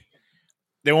be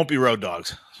road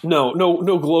dogs. No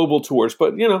global tours,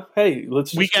 but hey,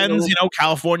 let's weekends.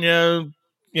 California.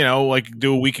 Like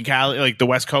do a week in Cali, like the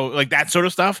West Coast, like that sort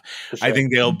of stuff. Sure. I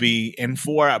think they'll be in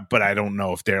for, but I don't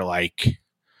know if they're flying to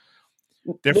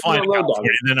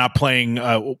California. They're not playing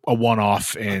a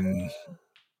one-off in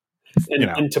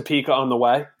Topeka on the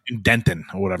way, in Denton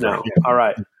or whatever. No. Yeah. All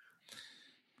right.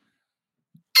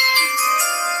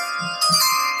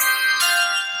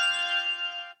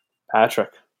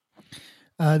 Patrick.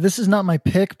 This is not my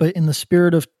pick, but in the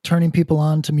spirit of turning people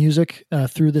on to music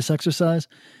through this exercise,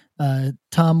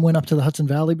 Tom went up to the Hudson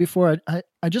Valley before.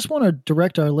 I just want to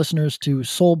direct our listeners to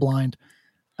Soul Blind.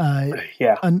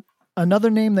 Another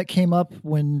name that came up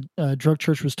when Drug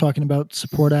Church was talking about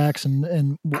support acts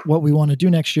and what we want to do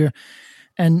next year.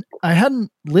 And I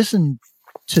hadn't listened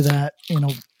to that,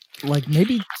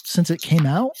 maybe since it came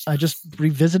out. I just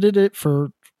revisited it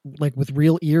with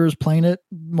real ears, playing it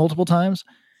multiple times.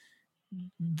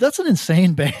 That's an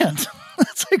insane band.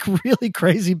 That's really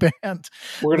crazy band.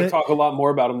 We're going to talk a lot more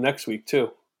about them next week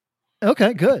too.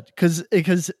 Okay, good.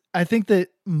 Because I think that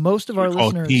most of our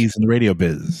listeners, tease in the radio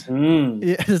biz.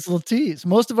 Yeah, it's a little tease.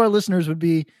 Most of our listeners would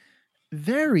be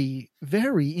very,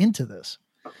 very into this.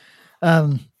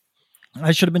 I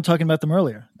should have been talking about them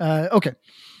earlier. Okay.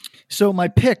 So my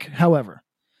pick, however,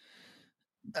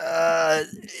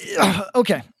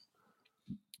 okay.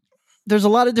 There's a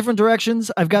lot of different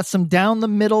directions. I've got some down the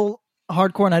middle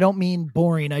hardcore, and I don't mean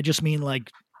boring. I just mean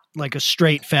like a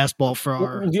straight fastball for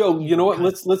our. You know what?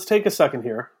 Let's take a second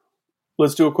here.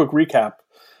 Let's do a quick recap.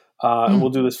 And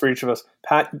we'll do this for each of us.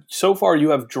 Pat, so far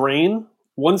you have Drain,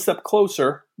 One Step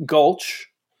Closer, Gulch,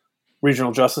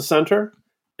 Regional Justice Center,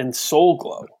 and Soul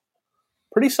Glow.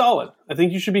 Pretty solid. I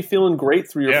think you should be feeling great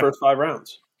through your first 5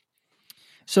 rounds.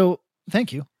 So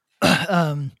thank you.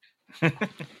 I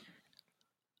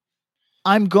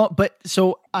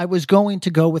was going to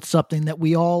go with something that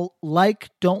we all like,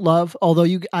 don't love. Although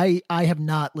I have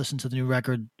not listened to the new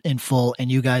record in full, and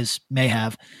you guys may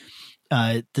have.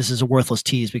 This is a worthless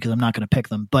tease because I'm not going to pick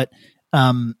them, but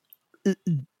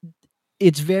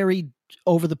it's very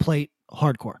over the plate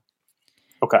hardcore.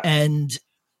 Okay. And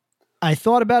I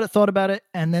thought about it,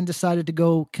 and then decided to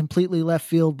go completely left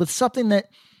field with something that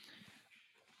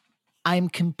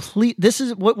this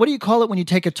is what do you call it when you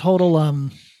take a total,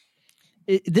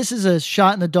 this is a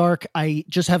shot in the dark. I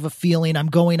just have a feeling I'm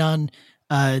going on.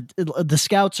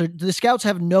 The scouts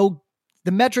have no,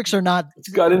 the metrics are not. It's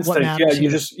gut instinct. Yeah.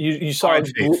 You saw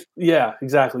it. Yeah,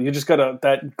 exactly. You just got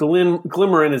that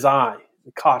glimmer in his eye.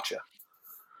 It caught you.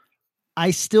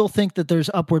 I still think that there's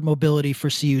upward mobility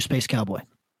for CU Space Cowboy.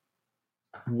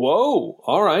 Whoa.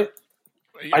 All right.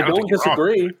 Yeah, I don't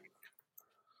disagree.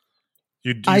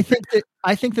 I think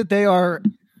that they are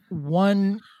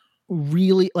one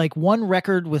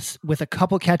record with a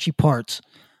couple catchy parts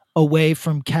away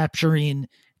from capturing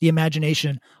the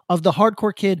imagination of the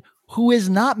hardcore kid who is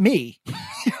not me.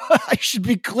 I should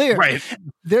be clear. Right.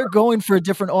 They're going for a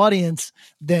different audience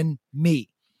than me.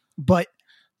 But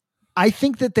I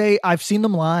think that I've seen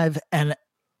them live, and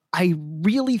I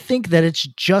really think that it's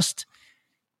just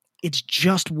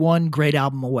one great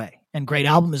album away. And great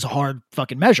album is a hard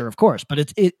fucking measure, of course,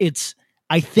 but it's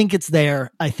I think it's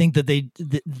there. I think that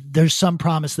there's some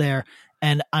promise there,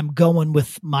 and I'm going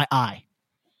with my eye.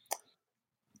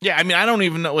 Yeah, I mean, I don't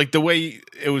even know, the way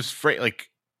it was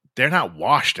they're not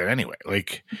washed in anyway.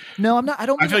 No, I'm not. I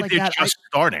don't. I feel like they're just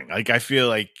starting. I feel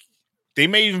like they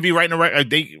may even be writing a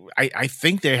record. I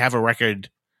think they have a record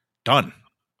done.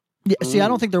 Yeah, see, I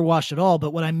don't think they're washed at all.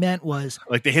 But what I meant was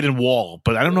the hidden wall.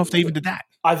 But I don't know if they even did that.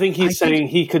 I think he's saying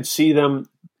he could see them,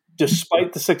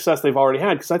 despite the success they've already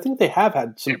had, because I think they have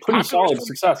had some pretty solid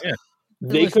success. Yeah.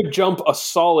 They could jump a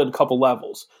solid couple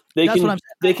levels. They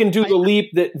can do the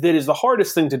leap that is the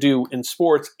hardest thing to do in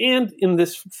sports and in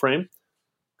this frame.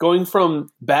 Going from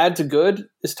bad to good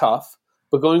is tough,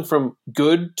 but going from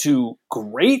good to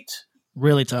great,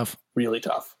 really tough.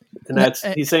 And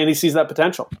he's saying he sees that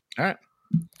potential. All right.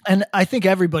 And I think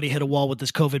everybody hit a wall with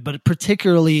this COVID, but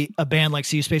particularly a band like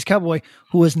CU Space Cowboy,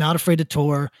 who was not afraid to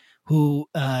tour, who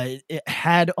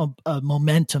had a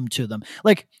momentum to them.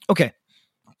 Okay,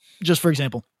 just for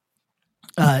example,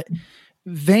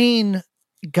 Vane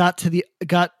got to the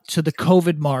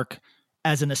COVID mark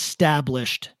as an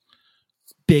established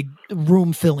big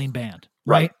room filling band,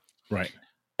 right? Right.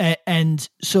 And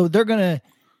so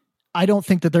I don't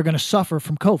think that they're going to suffer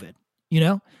from COVID,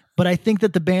 but I think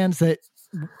that the bands that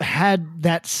had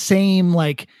that same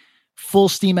full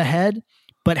steam ahead,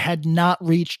 but had not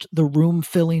reached the room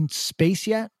filling space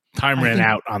yet. Time ran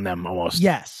out on them almost.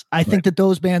 Yes. I think that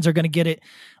those bands are going to get it.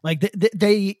 Like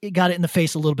they got it in the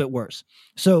face a little bit worse.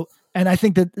 So, and I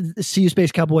think that the See You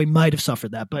Space Cowboy might have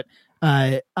suffered that, but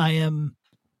I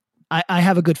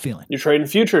have a good feeling. You're trading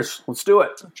futures. Let's do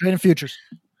it. Trading futures.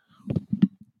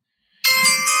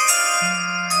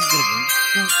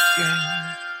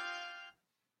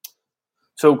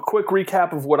 So, quick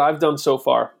recap of what I've done so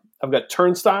far. I've got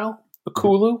Turnstile,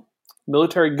 Akulu,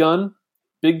 Military Gun,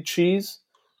 Big Cheese,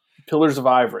 Pillars of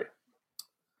Ivory.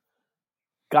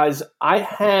 Guys, I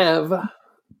have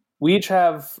 3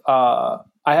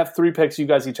 picks. You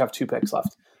guys each have 2 picks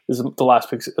left. This is the last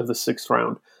pick of the 6th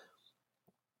round.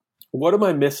 What am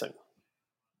I missing?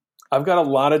 I've got a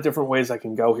lot of different ways I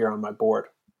can go here on my board.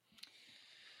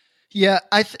 Yeah,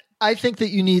 I think that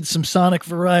you need some sonic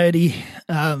variety.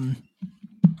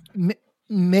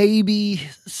 Maybe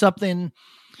something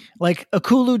like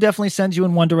Akulu definitely sends you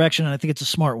in one direction, and I think it's a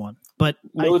smart one. But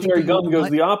Military Gun goes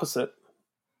the opposite.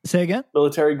 Say again?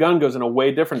 Military Gun goes in a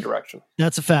way different direction.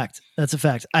 That's a fact.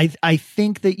 I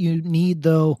think that you need,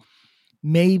 though,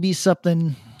 maybe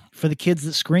something for the kids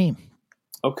that scream.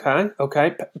 Okay.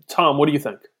 Tom, what do you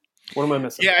think? What am I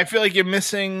missing? Yeah, I feel like you're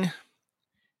missing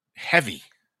heavy.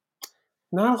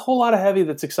 Not a whole lot of heavy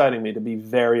that's exciting me, to be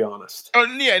very honest. Oh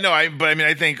yeah, no, I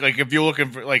think like if you're looking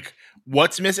for like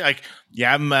what's missing, like you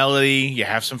have melody, you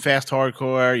have some fast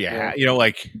hardcore, you have you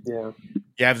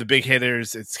have the big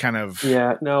hitters. It's kind of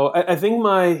I think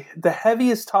the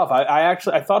heavy is tough.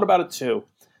 I thought about it too.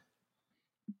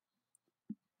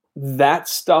 That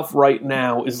stuff right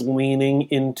now is leaning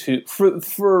into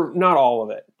for not all of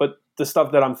it, but the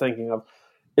stuff that I'm thinking of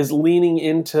is leaning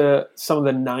into some of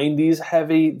the 90s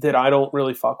heavy that I don't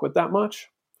really fuck with that much.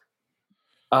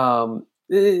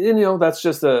 That's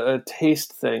just a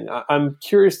taste thing. I'm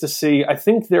curious to see. I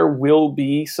think there will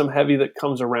be some heavy that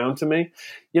comes around to me.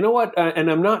 You know what?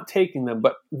 And I'm not taking them,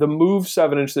 but the Move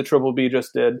 7-inch that Triple B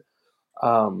just did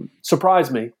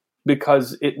surprised me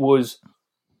because it was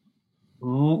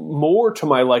more to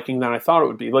my liking than I thought it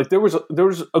would be. Like there was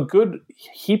a good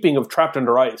heaping of Trapped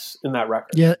Under Ice in that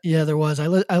record. Yeah, there was. I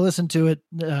listened to it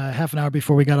half an hour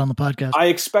before we got on the podcast. I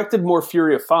expected more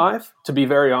Fury of 5, to be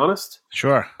very honest.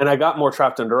 Sure. And I got more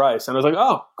Trapped Under Ice, and I was like,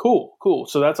 oh, cool.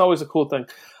 So that's always a cool thing.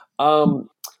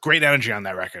 Great energy on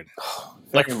that record.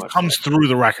 Like comes through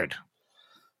the record.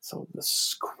 So the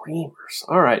screamers.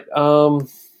 All right,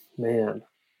 man.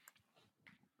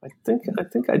 I think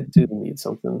I do need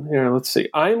something here. Let's see.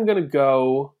 I'm going to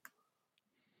go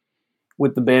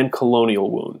with the band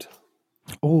Colonial Wound.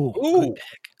 Oh, good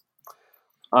pick.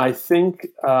 I think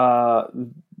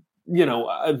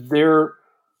they're.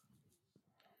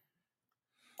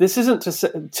 This isn't to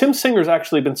say Tim Singer's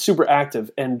actually been super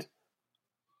active, and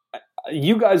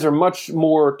you guys are much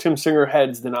more Tim Singer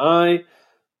heads than I.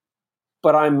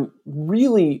 But I'm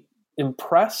really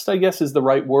impressed, I guess is the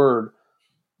right word,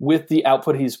 with the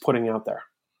output he's putting out there.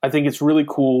 I think it's really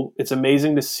cool. It's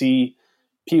amazing to see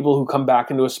people who come back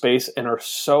into a space and are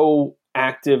so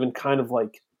active and kind of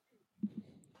like,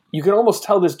 you can almost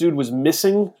tell this dude was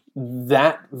missing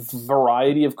that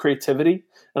variety of creativity.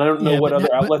 And I don't know what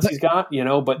other outlets he's got,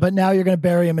 but now you're going to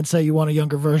bury him and say you want a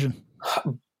younger version.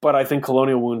 But I think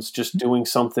Colonial Wound's just doing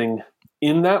something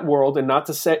in that world, and not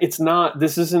to say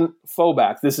this isn't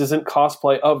Phoback, this isn't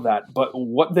cosplay of that, but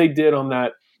what they did on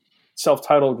that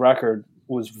self-titled record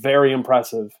was very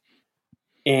impressive,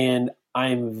 and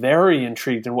I'm very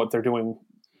intrigued in what they're doing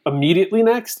immediately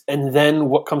next, and then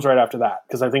what comes right after that,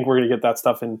 because I think we're going to get that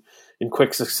stuff in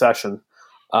quick succession.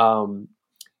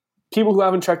 People who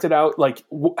haven't checked it out, like,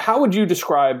 how would you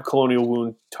describe Colonial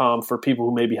Wound, Tom, for people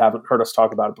who maybe haven't heard us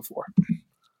talk about it before?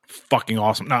 Fucking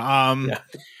awesome. No,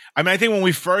 I mean, I think when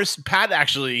we first, Pat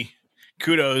actually,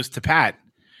 kudos to Pat,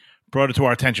 brought it to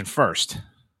our attention first.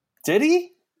 Did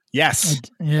he? Yes.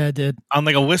 I did. On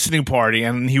like a listening party,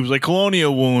 and he was like,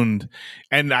 Colonial Wound.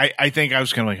 And I think I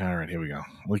was kind of like, all right, here we go.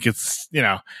 Like, it's,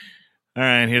 all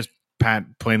right, here's Pat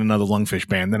playing another Lungfish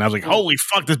band. Then I was like, holy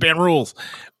fuck, this band rules.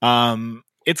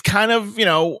 It's kind of,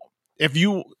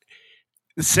 the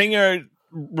singer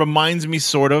reminds me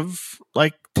sort of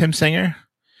like Tim Singer.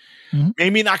 Mm-hmm.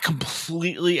 Maybe not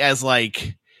completely as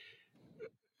like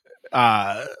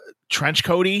trench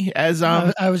coaty as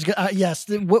I was yes.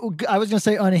 I was going to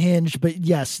say unhinged, but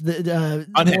yes,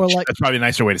 unhinged. More like, that's probably a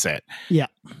nicer way to say it. Yeah,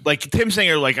 like Tim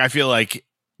Singer. Like I feel like,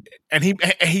 and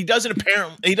he doesn't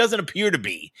appear to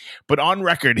be, but on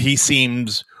record he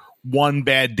seems one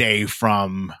bad day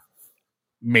from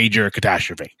major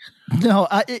catastrophe. No,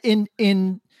 in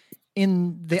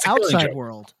the outside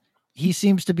world. he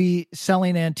seems to be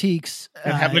selling antiques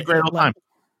and having a great old time,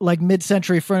 like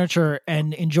mid-century furniture,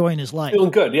 and enjoying his life.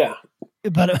 Feeling good, yeah.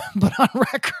 But on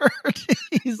record,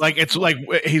 he's like it's like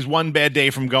he's one bad day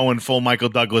from going full Michael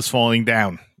Douglas, falling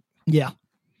down. Yeah.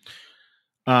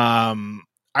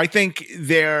 I think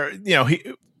they're,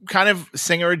 he kind of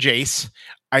singer Jace.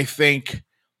 I think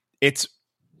it's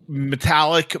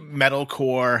metallic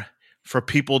metalcore for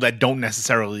people that don't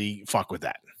necessarily fuck with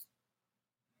that.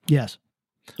 Yes.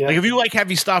 Yeah. Like if you like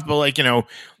heavy stuff, but like,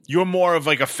 you're more of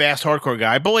like a fast hardcore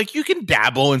guy, but like you can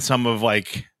dabble in some of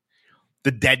like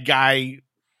the Dead Guy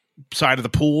side of the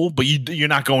pool, but you're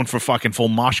not going for fucking full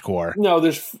moshcore. No,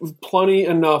 there's plenty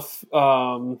enough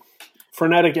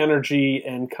frenetic energy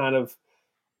and kind of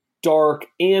dark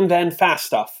and then fast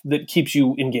stuff that keeps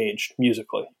you engaged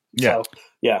musically. Yeah. So,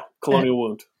 yeah, Colonial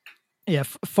Wound. Yeah,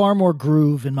 far more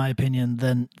groove in my opinion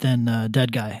than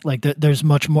Dead Guy. Like there's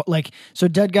much more so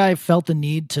Dead Guy felt the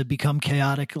need to become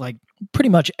chaotic like pretty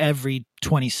much every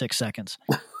 26 seconds.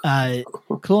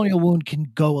 Colonial Wound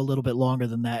can go a little bit longer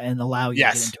than that and allow you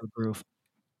to get into a groove.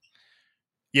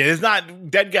 Yeah, there's not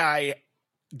Dead Guy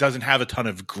doesn't have a ton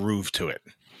of groove to it.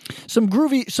 Some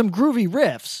groovy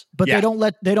riffs, but they don't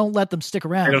let them stick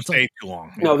around. They don't stay too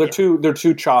long. No, they're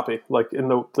too choppy. Like in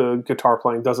the guitar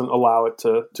playing doesn't allow it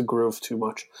to groove too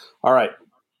much. All right.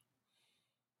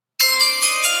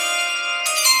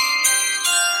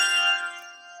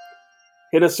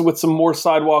 Hit us with some more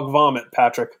Sidewalk Vomit,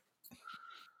 Patrick.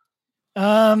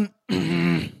 I've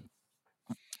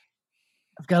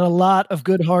got a lot of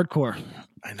good hardcore.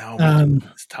 I know.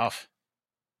 It's tough.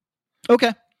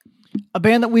 Okay. A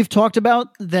band that we've talked about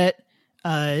that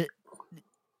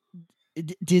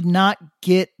did not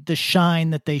get the shine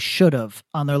that they should have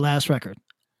on their last record.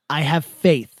 I Have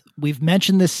Faith. We've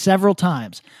mentioned this several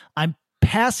times. I'm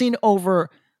passing over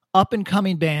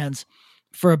up-and-coming bands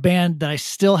for a band that I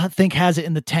still think has it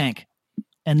in the tank,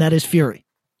 and that is Fury.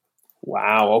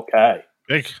 Wow, okay.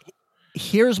 Big.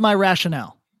 Here's my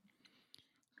rationale.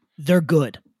 They're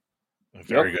good.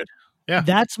 Very good. Yeah.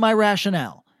 That's my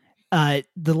rationale.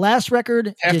 The last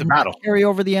record did not carry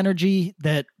over the energy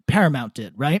that Paramount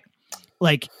did, right?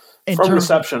 Like from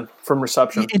reception,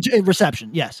 in reception,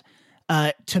 yes.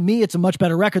 To me, it's a much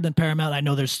better record than Paramount. I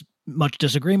know there's much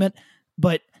disagreement,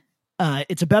 but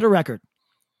it's a better record.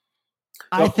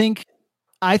 Well,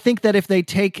 I think that if they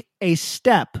take a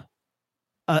step,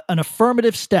 an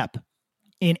affirmative step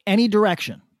in any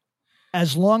direction,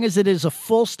 as long as it is a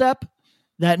full step,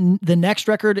 that the next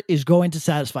record is going to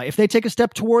satisfy. If they take a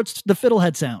step towards the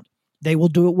fiddlehead sound, they will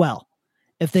do it well.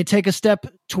 If they take a step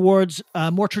towards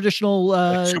more traditional,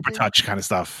 like super touch kind of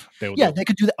stuff, they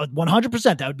could do that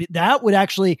 100%. That would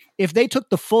actually, if they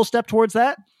took the full step towards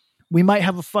that, we might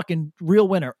have a fucking real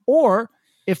winner. Or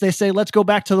if they say, let's go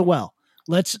back to the well,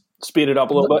 let's speed it up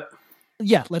a little bit.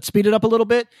 Yeah, let's speed it up a little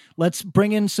bit. Let's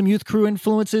bring in some Youth Crew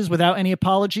influences without any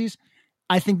apologies.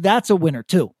 I think that's a winner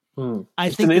too. I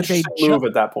it's think an that interesting move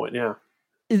at that point. Yeah,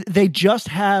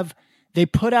 they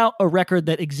put out a record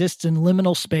that exists in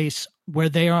liminal space where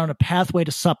they are on a pathway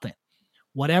to something.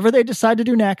 Whatever they decide to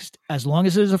do next, as long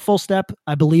as it is a full step,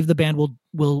 I believe the band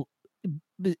will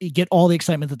get all the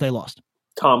excitement that they lost.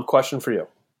 Tom, question for you.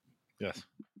 Yes.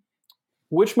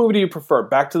 Which movie do you prefer,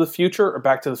 Back to the Future or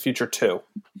Back to the Future 2?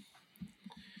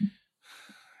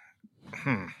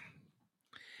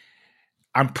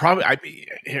 I'm probably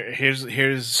here's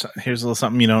a little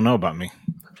something you don't know about me.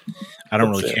 I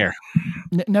don't really care.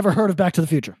 Never heard of Back to the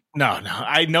Future. No.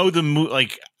 I know the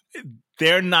like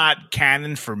they're not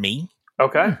canon for me.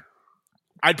 Okay.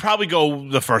 I'd probably go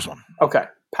the first one. Okay.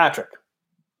 Patrick.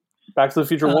 Back to the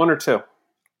Future 1 or 2?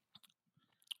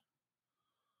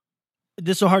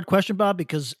 This is a hard question, Bob,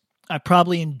 because I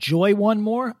probably enjoy 1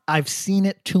 more. I've seen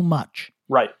it too much.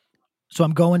 Right. So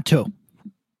I'm going 2.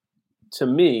 To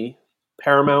me,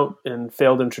 Paramount and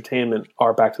Failed Entertainment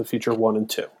are Back to the Future 1 and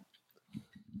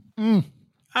 2.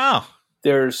 Oh.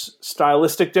 There's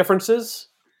stylistic differences.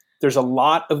 There's a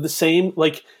lot of the same.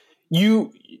 Like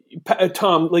you,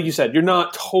 Tom, like you said, you're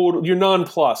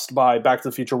nonplussed by Back to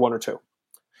the Future 1 or 2.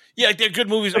 Yeah, they're good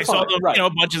movies. I saw them, a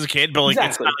bunch as a kid, but like,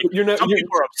 exactly. It's not like some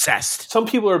people are obsessed. Some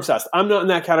people are obsessed. I'm not in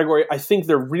that category. I think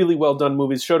they're really well done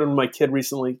movies. Showed them to my kid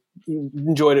recently. He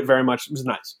enjoyed it very much. It was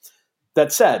nice.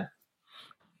 That said,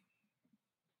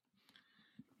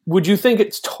 would you think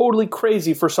it's totally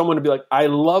crazy for someone to be like, I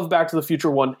love Back to the Future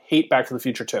 1, hate Back to the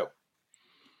Future 2?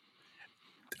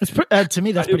 To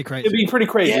me, that's pretty crazy. It'd be pretty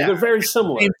crazy. Yeah. They're very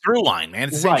similar. Same through line, man.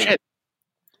 It's the same shit.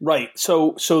 Right.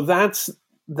 So that's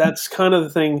kind of the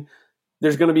thing.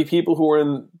 There's going to be people who are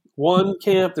in 1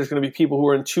 camp. There's going to be people who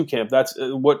are in 2 camp. That's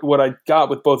what I got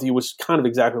with both of you was kind of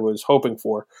exactly what I was hoping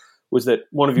for. was that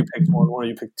one of you picked one of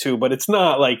you picked two, but it's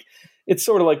not like, it's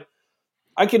sort of like,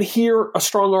 I can hear a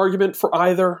strong argument for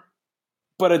either,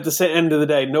 but at the end of the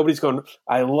day, nobody's going,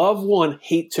 I love one,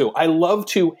 hate two. I love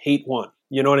two, hate one.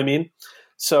 You know what I mean?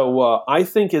 So I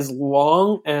think as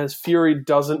long as Fury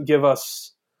doesn't give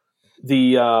us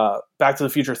the Back to the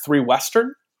Future 3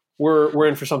 Western, we're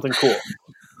in for something cool.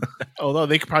 Although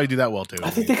they could probably do that well too. I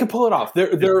think they could pull it off.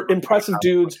 They're impressive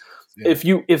dudes. Yeah.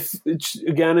 If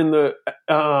again, in the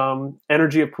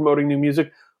energy of promoting new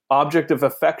music, Object of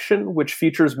Affection, which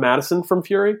features Madison from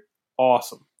Fury,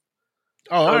 awesome.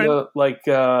 Oh, all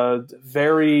right.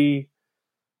 Very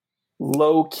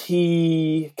low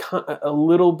key, a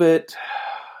little bit,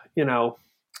 a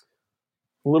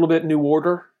little bit New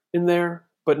Order in there,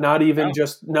 but not even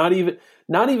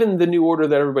the New Order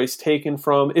that everybody's taken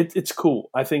from. It's cool.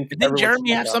 I think. Did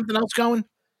Jeremy have something else going?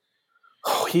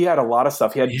 Oh, he had a lot of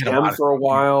stuff. He had Gem for a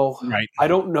while. Right. I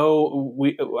don't know.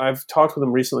 I've talked with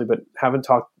him recently, but haven't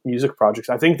talked music projects.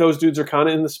 I think those dudes are kind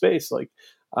of in the space. Like,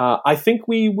 I think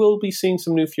we will be seeing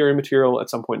some new Fury material at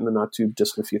some point in the not too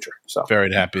distant future. So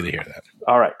very happy to hear that.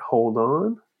 All right, hold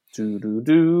on. Do.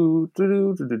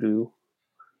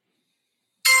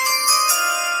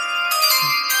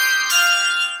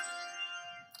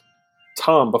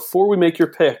 Tom, before we make your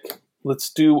pick,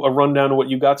 let's do a rundown of what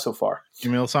you got so far.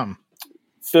 Give me a little something.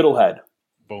 Fiddlehead.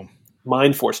 Boom.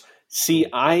 Mind Force. See,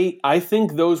 I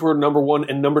think those were number 1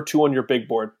 and number 2 on your big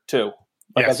board too.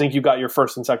 Like, yes. I think you got your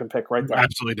first and second pick right there.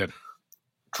 Absolutely did.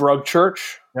 Drug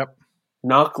Church. Yep.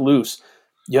 Knock Loose.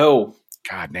 Yo.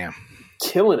 God damn.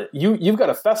 Killing it. You've got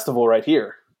a festival right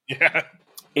here. Yeah.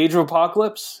 Age of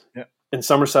Apocalypse. Yep. And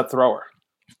Somerset Thrower.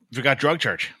 We got Drug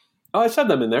Church. Oh, I said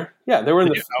them in there. Yeah, they were in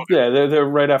the. Okay. Yeah, they're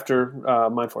right after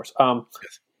Mind Force.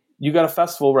 Yes. You got a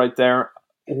festival right there.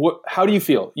 How do you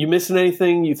feel? You missing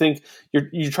anything? You think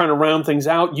you're trying to round things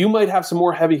out? You might have some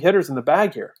more heavy hitters in the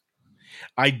bag here.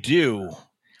 I do.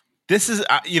 This is,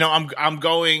 I'm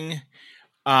going.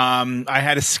 I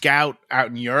had a scout out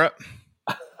in Europe.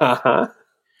 Uh-huh.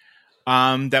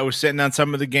 That was sitting on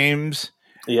some of the games.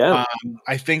 Yeah.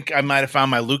 I think I might have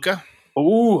found my Luka.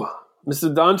 Ooh,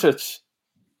 Mr. Doncic.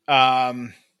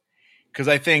 Because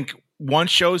I think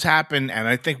once shows happen, and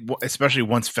I think especially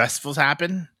once festivals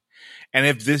happen, and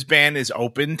if this band is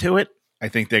open to it, I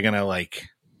think they're gonna like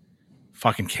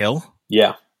fucking kill.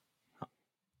 Yeah,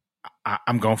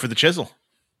 I'm going for the Chisel.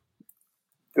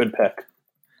 Good pick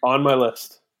on my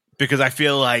list because I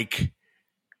feel like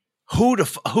who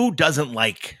doesn't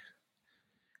like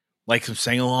some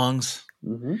sing-alongs?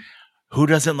 Mm-hmm. Who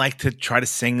doesn't like to try to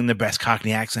sing in the best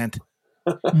Cockney accent?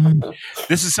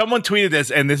 This is someone tweeted this,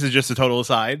 and this is just a total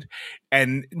aside.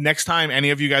 And next time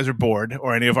any of you guys are bored,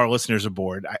 or any of our listeners are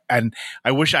bored, and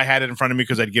I wish I had it in front of me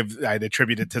because I'd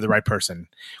attribute it to the right person.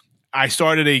 I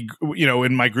started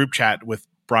in my group chat with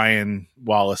Brian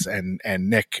Wallace and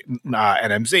Nick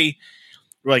at MZ,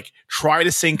 like try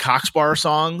to sing Coxbar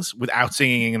songs without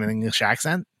singing in an English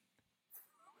accent.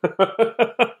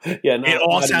 Yeah, it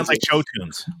all sounds like show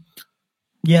tunes.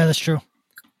 Yeah, that's true.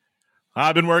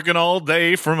 I've been working all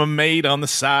day from a maid on the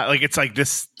side. Like, it's like,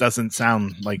 this doesn't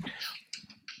sound like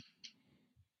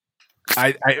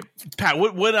Pat,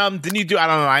 what didn't you do Out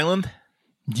on an Island?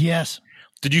 Yes.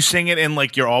 Did you sing it in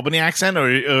like your Albany accent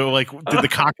or like did the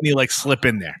Cockney like slip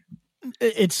in there?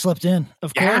 It slipped in,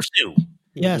 of course. You have to.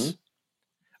 Yes.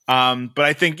 But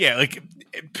I think, like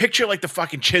picture like the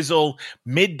fucking Chisel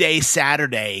midday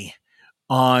Saturday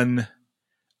on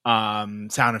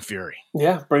Sound and Fury.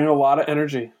 Yeah, bringing a lot of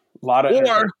energy. Fucking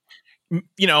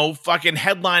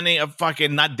headlining a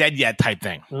fucking Not Dead Yet type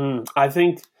thing. I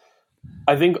think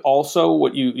also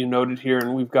what you noted here,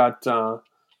 and we've got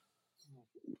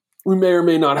we may or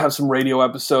may not have some radio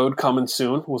episode coming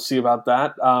soon. We'll see about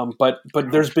that. But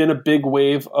there's been a big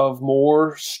wave of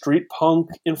more street punk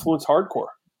influenced hardcore.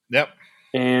 Yep.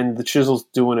 And the Chisel's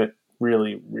doing it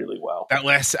really, really well.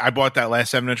 I bought that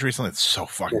last 7-inch recently. It's so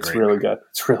fucking great. It's really good.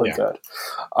 It's really good.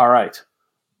 All right.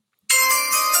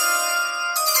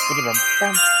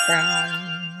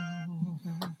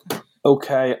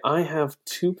 Okay, I have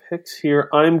 2 picks here.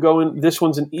 This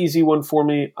one's an easy one for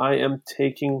me. I am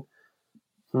taking,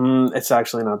 it's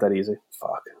actually not that easy.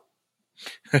 Fuck.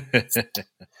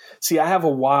 See, I have a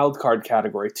wild card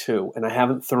category too, and I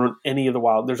haven't thrown any of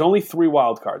the there's only 3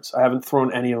 wild cards. I haven't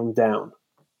thrown any of them down.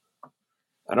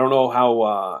 I don't know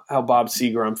how Bob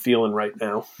Seger I'm feeling right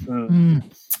now.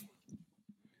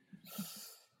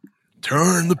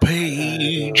 Turn the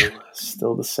page.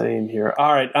 Still the same here.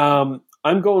 All right.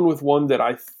 I'm going with one that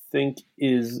I think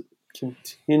is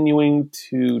continuing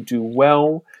to do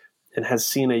well and has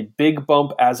seen a big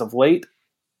bump as of late.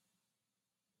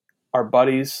 Our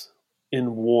buddies,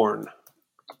 in Warren,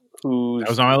 That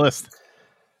was on my list.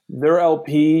 Their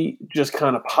LP just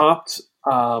kind of popped.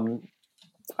 I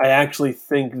actually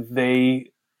think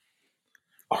they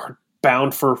are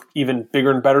bound for even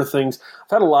bigger and better things.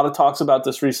 I've had a lot of talks about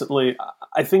this recently.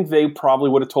 I think they probably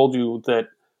would have told you that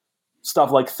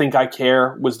stuff like Think I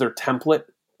Care was their template.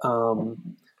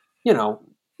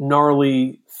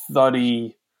 Gnarly,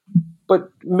 thuddy,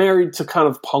 but married to kind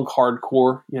of punk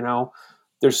hardcore,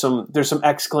 There's some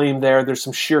exclaim there, there's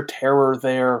some sheer terror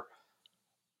there.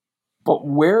 But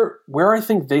where I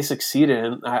think they succeeded,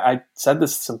 and I said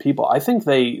this to some people, I think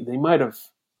they might have,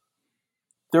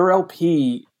 their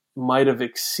LP might have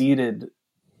exceeded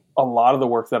a lot of the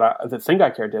work that Think I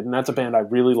Care did, and that's a band I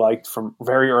really liked from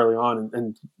very early on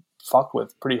and fucked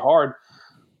with pretty hard.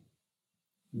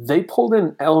 They pulled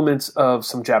in elements of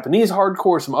some Japanese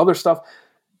hardcore, some other stuff,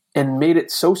 and made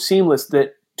it so seamless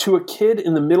that to a kid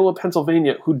in the middle of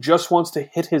Pennsylvania who just wants to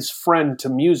hit his friend to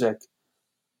music,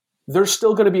 they're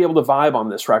still going to be able to vibe on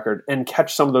this record and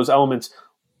catch some of those elements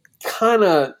kind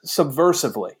of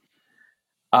subversively.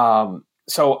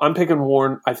 So I'm picking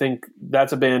Warren. I think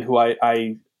that's a band who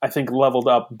I think leveled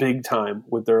up big time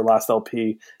with their last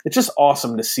LP. It's just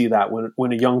awesome to see that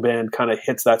when a young band kind of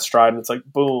hits that stride and it's like,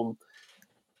 boom,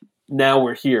 now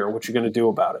we're here. What you going to do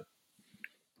about it?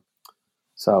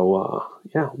 So,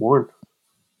 Warren.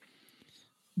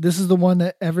 This is the one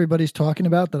that everybody's talking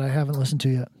about that I haven't listened to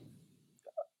yet.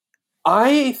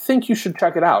 I think you should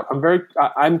check it out.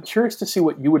 I'm curious to see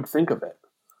what you would think of it.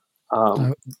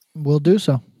 We'll do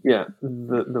so. Yeah,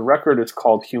 the record is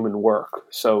called Human Work,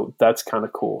 so that's kind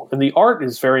of cool, and the art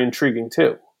is very intriguing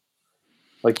too.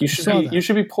 Like you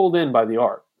should be pulled in by the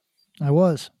art. I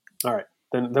was. All right,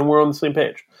 then we're on the same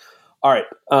page. All right,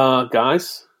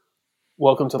 guys,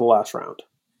 welcome to the last round.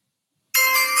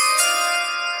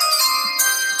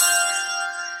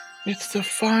 It's the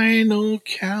final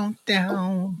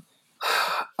countdown.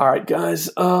 All right, guys.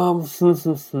 I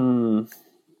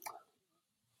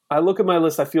look at my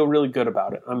list. I feel really good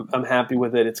about it. I'm happy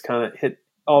with it. It's kind of hit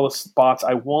all the spots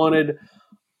I wanted.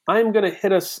 I'm going to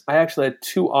hit us. I actually had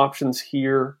two options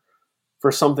here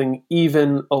for something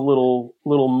even a little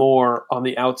more on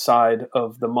the outside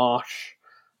of the mosh.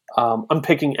 I'm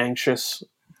picking Anxious.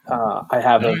 I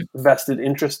have a vested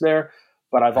interest there,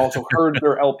 but I've also heard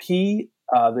their LP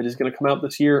that is going to come out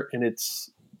this year, and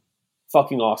it's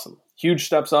fucking awesome. Huge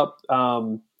steps up.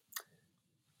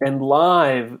 And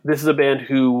live, this is a band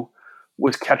who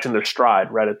was catching their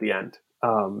stride right at the end. I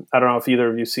don't know if either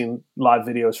of you seen live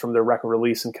videos from their record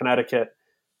release in Connecticut.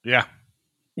 Yeah.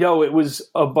 Yo, it was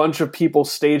a bunch of people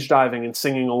stage diving and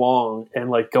singing along and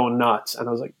like going nuts. And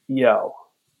I was like, yo.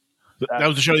 That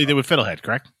was the show you did with Fiddlehead,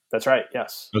 correct? That's right.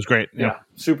 Yes. It was great. Yeah.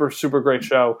 Super, super great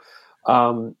show.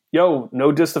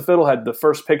 No diss to Fiddlehead. The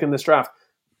first pick in this draft,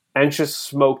 Anxious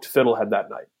smoked Fiddlehead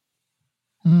that night.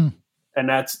 Mm. And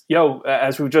that's,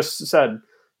 as we've just said,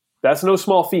 that's no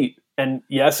small feat. And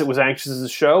yes, it was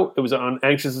Anxious's show. It was on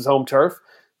Anxious's home turf.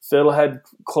 Fiddlehead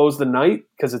closed the night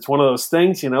because it's one of those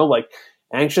things, like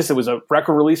Anxious, it was a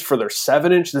record release for their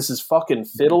 7-inch. This is fucking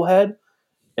Fiddlehead.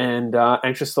 And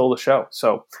Anxious stole the show.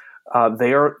 So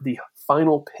they are the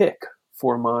final pick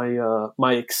for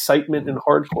my excitement and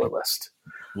hardcore list.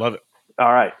 Love it.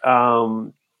 All right.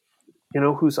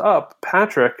 Who's up?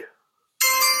 Patrick.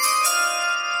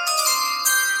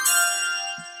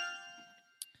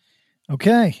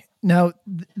 Okay. Now,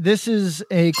 this is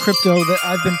a crypto that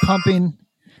I've been pumping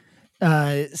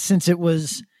since it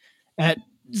was at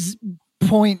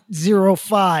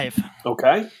 0.05.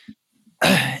 Okay.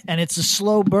 And it's a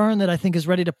slow burn that I think is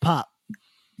ready to pop.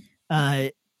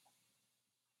 Are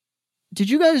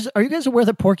you guys aware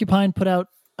that Porcupine put out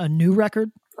a new record?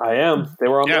 I am. They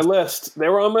were on my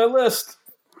list.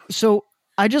 So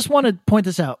I just want to point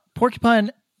this out.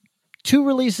 Porcupine, 2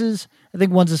 releases. I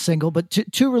think one's a single, but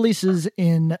two releases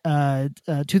in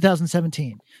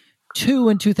 2017, 2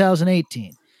 in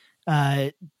 2018,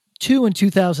 2 in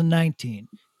 2019,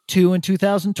 2 in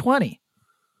 2020,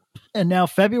 and now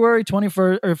February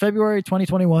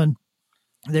 2021,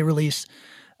 they release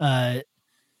the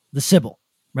Sybil,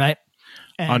 right?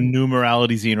 And, on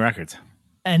Numerality Zine Records,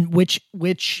 and which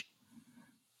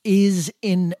is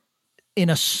in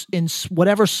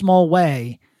whatever small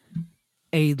way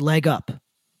a leg up.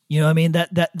 You know what I mean?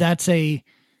 That's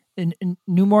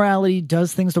New Morality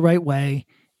does things the right way.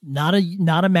 Not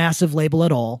a massive label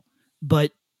at all,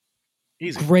 but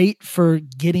easy. Great for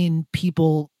getting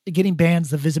bands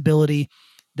the visibility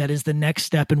that is the next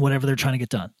step in whatever they're trying to get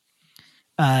done.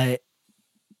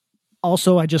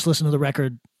 Also, I just listened to the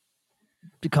record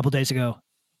a couple days ago.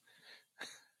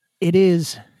 It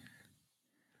is.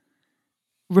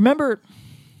 Remember,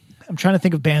 I'm trying to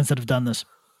think of bands that have done this.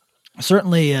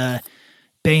 Certainly,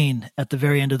 Bane at the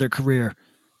very end of their career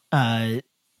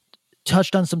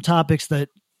touched on some topics that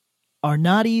are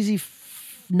not easy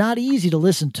to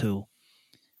listen to,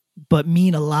 but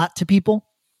mean a lot to people.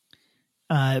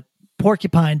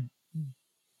 Porcupine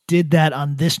did that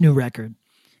on this new record,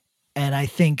 and I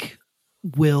think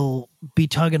will be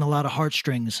tugging a lot of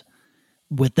heartstrings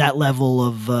with that level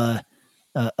of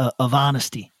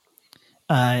honesty.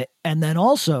 And then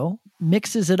also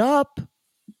mixes it up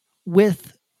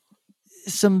with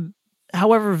some,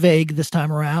 however vague this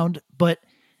time around, but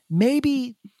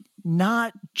maybe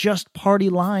not just party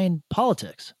line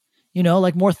politics,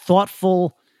 like more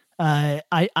thoughtful,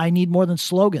 I need more than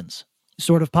slogans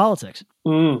sort of politics.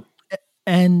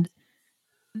 And,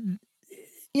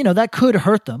 that could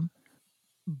hurt them.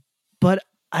 But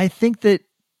I think that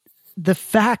the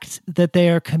fact that they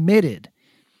are committed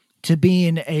to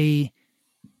being a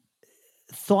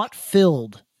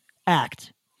thought-filled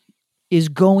act is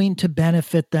going to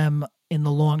benefit them in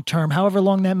the long term, however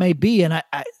long that may be. And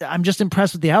I'm just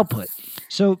impressed with the output.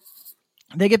 So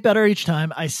they get better each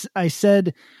time. I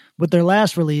said with their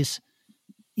last release,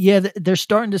 they're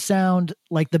starting to sound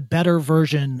like the better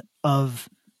version of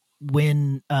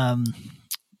when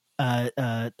do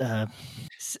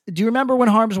you remember when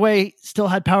Harm's Way still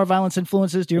had Power Violence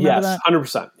influences? Do you remember that?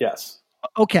 100%. Yes.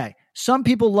 Okay. Some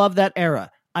people love that era.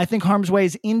 I think Harm's Way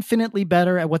is infinitely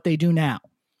better at what they do now.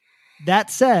 That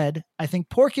said, I think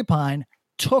Porcupine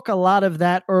took a lot of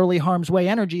that early Harm's Way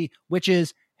energy, which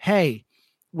is, hey,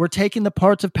 we're taking the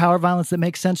parts of Power Violence that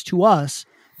make sense to us,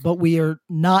 but we are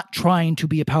not trying to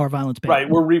be a Power Violence band. Right.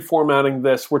 We're reformatting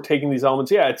this. We're taking these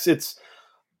elements. Yeah, it's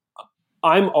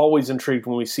I'm always intrigued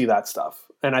when we see that stuff.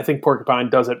 And I think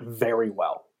Porcupine does it very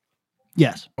well.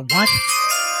 Yes. What?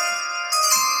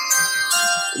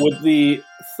 With the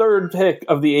third pick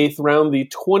of the 8th round, the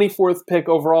 24th pick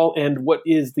overall, and what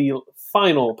is the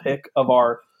final pick of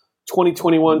our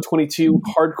 2021-22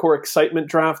 Hardcore Excitement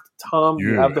Draft. Tom,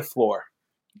 you have the floor.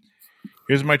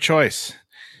 Here's my choice.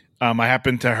 I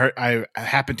happen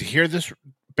to hear this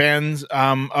band's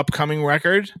upcoming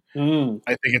record. I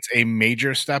think it's a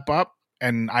major step up.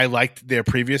 And I liked their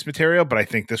previous material, but I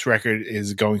think this record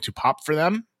is going to pop for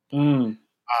them.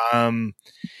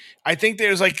 I think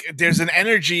there's an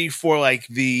energy for like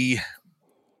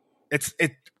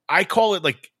I call it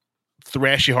like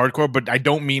thrashy hardcore, but I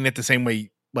don't mean it the same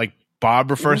way like Bob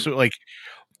refers to it.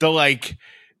 Like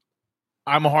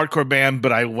I'm a hardcore band,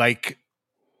 but I like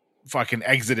fucking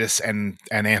Exodus and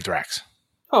Anthrax.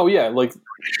 Oh yeah, like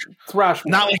thrash,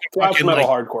 not like thrash metal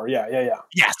hardcore. Yeah.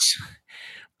 Yes.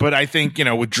 But I think,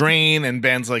 with Drain and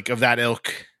bands like of that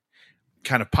ilk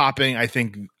kind of popping, I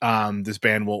think this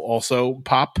band will also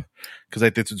pop because I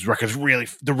think this record's really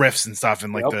the riffs and stuff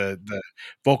and like the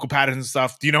vocal patterns and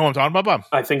stuff. Do you know what I'm talking about, Bob?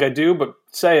 I think I do, but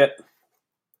say it.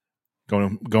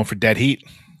 Going for Dead Heat.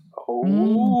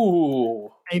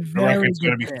 Oh, the record's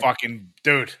going to be fucking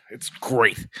dude. It's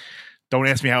great. Don't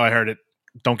ask me how I heard it.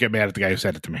 Don't get mad at the guy who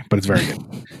said it to me, but it's very good.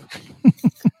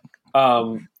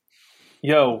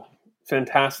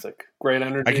 Fantastic. Great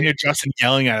energy. I can hear Justin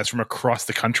yelling at us from across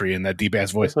the country in that deep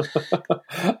ass voice.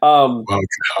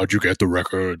 How'd you get the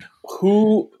record?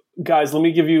 Guys, let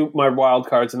me give you my wild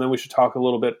cards and then we should talk a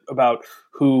little bit about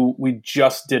who we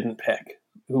just didn't pick,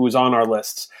 who was on our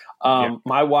lists.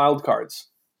 My wild cards.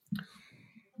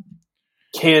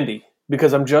 Candy,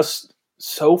 because I'm just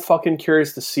so fucking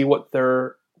curious to see what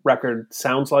their record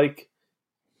sounds like.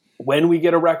 When we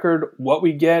get a record, what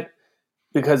we get.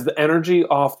 Because the energy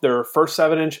off their first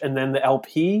 7-inch and then the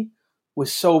LP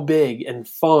was so big and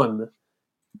fun.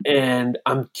 And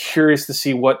I'm curious to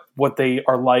see what they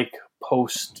are like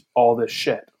post all this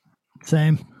shit.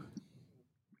 Same.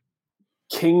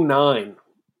 King 9.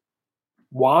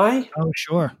 Why? Oh,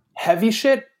 sure. Heavy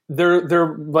shit,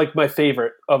 they're like my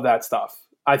favorite of that stuff.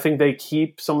 I think they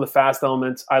keep some of the fast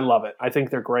elements. I love it. I think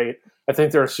they're great. I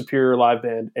think they're a superior live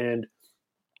band. And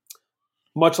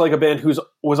much like a band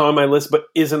was on my list but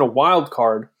isn't a wild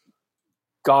card,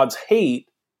 God's Hate.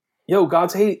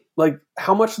 God's Hate, like,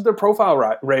 how much did their profile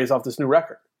raise off this new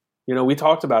record? We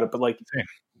talked about it, but like,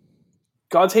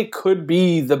 God's Hate could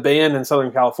be the band in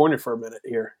Southern California for a minute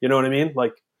here. You know what I mean?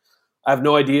 Like, I have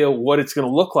no idea what it's going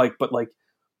to look like, but like,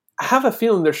 I have a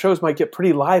feeling their shows might get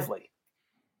pretty lively.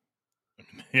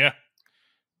 Yeah.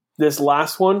 This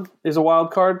last one is a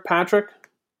wild card, Patrick.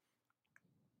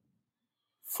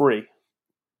 Free.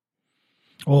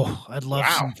 Oh, I'd love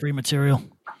some Free material.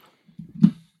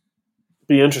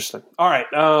 Be interesting. All right.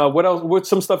 What else? What's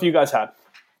some stuff you guys had?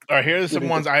 All right, here's some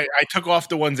ones. I took off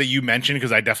the ones that you mentioned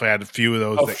because I definitely had a few of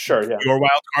those. Oh, sure, yeah. Your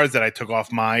wild cards that I took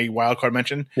off my wild card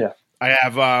mention. Yeah. I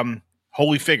have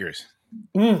Holy Figures.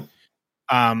 I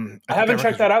haven't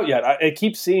checked that out yet. I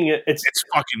keep seeing it. It's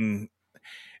fucking.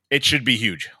 It should be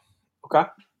huge. Okay.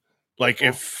 Like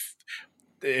if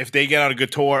they get on a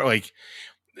good tour, like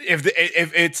if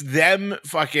it's them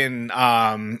fucking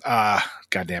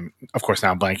goddamn. Of course,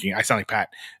 now I'm blanking. I sound like Pat.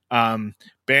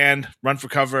 Band Run for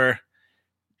Cover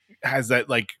has that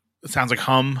like. It sounds like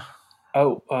Hum.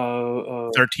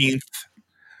 13th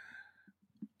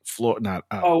floor. Not.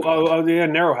 Yeah,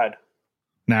 Narrowhead.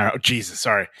 Jesus,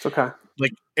 sorry. It's okay.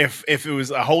 Like if it was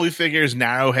a Holy Figures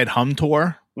Narrowhead Hum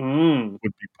tour,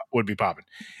 would be popping.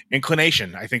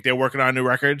 Inclination. I think they're working on a new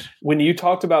record. When you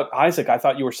talked about Isaac, I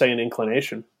thought you were saying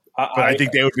Inclination. I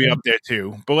think they would be up there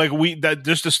too. But like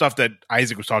just the stuff that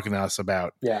Isaac was talking to us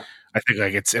about. Yeah. I think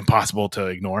like it's impossible to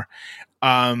ignore.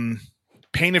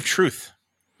 Pain of Truth.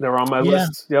 They're on my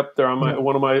list. Yep, they're on my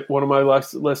one of my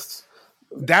lists.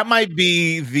 That might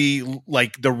be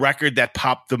the record that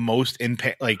popped the most in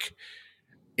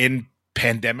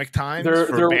pandemic times.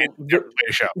 For a band to play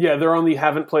a show. Yeah, they're on the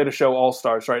haven't played a show all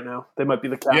stars right now. They might be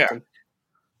the captain.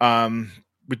 Yeah.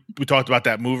 We talked about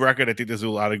that Move record. I think there's a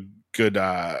lot of good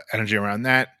energy around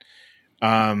that.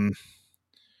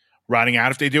 Riding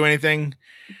Out, if they do anything.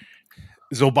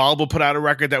 Zobal put out a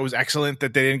record that was excellent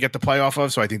that they didn't get the play off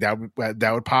of, so I think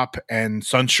that would pop. And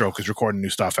Sunstroke is recording new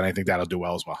stuff, and I think that'll do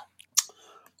well as well.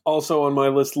 Also on my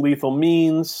list, Lethal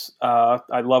Means.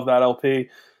 I love that LP.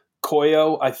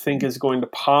 Koyo, I think, is going to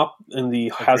pop in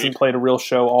the hasn't played a real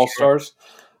show All Stars.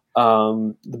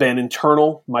 The band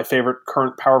Internal, my favorite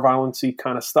current power violence-y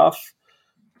kind of stuff.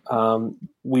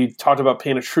 We talked about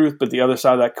Pain of Truth, but the other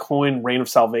side of that coin, Reign of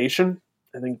Salvation.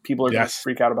 I think people are going to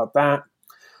freak out about that.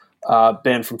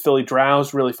 Band from Philly,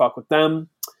 Drowse, really fuck with them.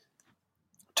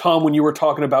 Tom, when you were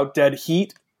talking about Dead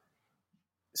Heat,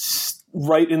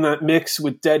 right in that mix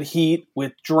with Dead Heat,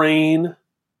 with Drain,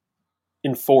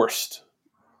 Enforced.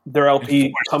 Their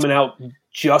LP coming out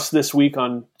just this week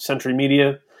on Century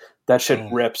Media. That shit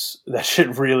rips. That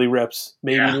shit really rips.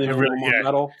 Maybe a little more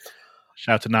metal.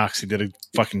 Shout out to Knox. He did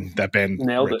that band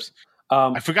nailed rips. it.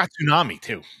 I forgot Tsunami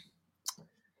too.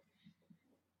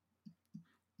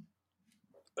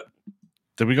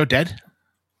 Did we go dead?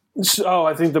 Oh,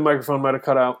 I think the microphone might have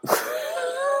cut out.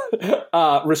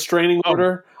 Restraining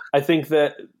Order. I think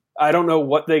that I don't know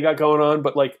what they got going on,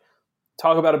 but like,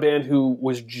 talk about a band who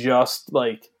was just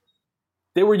like,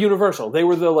 they were universal. They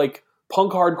were the like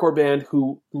punk hardcore band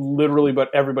who literally, but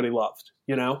everybody loved,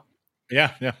 you know?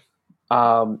 Yeah, yeah.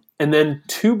 And then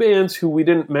two bands who we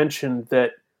didn't mention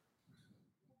that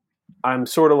I'm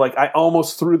sort of like, I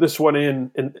almost threw this one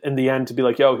in the end to be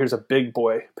like, yo, here's a big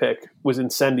boy pick, was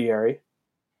Incendiary.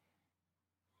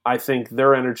 I think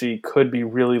their energy could be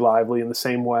really lively in the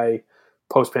same way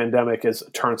post-pandemic as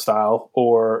Turnstile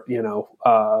or, you know,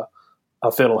 a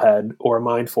Fiddlehead or a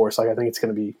Mind Force. Like, I think it's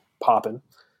going to be popping.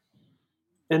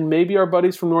 And maybe our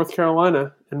buddies from North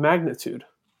Carolina and Magnitude.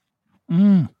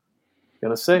 Gonna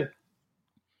see.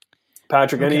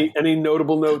 Patrick, any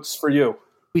notable notes for you?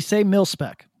 We say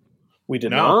Mil-Spec. We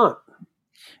did not.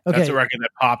 Okay. That's a record that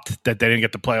popped that they didn't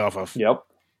get the playoff of. Yep.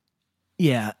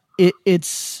 Yeah.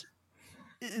 It's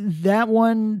that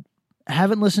one.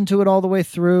 Haven't listened to it all the way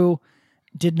through.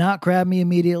 Did not grab me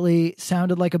immediately.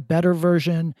 Sounded like a better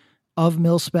version of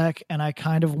Mil-Spec, and I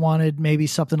kind of wanted maybe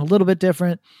something a little bit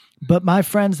different. But my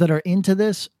friends that are into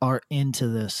this are into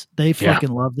this. They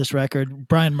fucking love this record.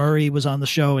 Brian Murray was on the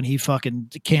show, and he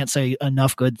fucking can't say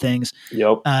enough good things.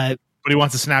 Yep. But he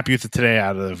wants to snap Youth of Today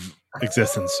out of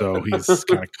existence, so he's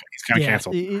kind of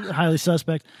canceled. Highly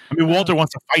suspect. I mean, Walter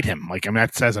wants to fight him. Like, I mean,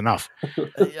 that says enough.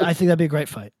 I think that'd be a great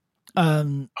fight.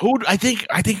 Who? I think.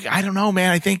 I don't know,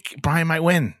 man. I think Brian might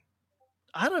win.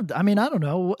 I don't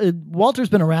know. Walter's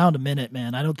been around a minute,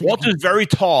 man. I don't think Walter's very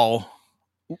tall.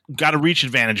 Got a reach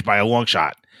advantage by a long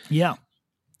shot. Yeah.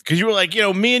 Because you were like, you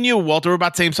know, me and you, Walter, were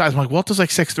about the same size. I'm like, Walter's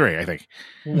like 6'3", I think.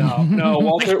 No,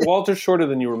 Walter's shorter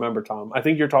than you remember, Tom. I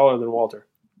think you're taller than Walter.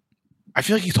 I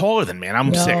feel like he's taller than me, and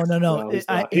I'm 6. No. He's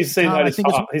the same height as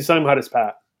Tom. He's the same height as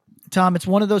Pat. Tom, it's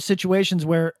one of those situations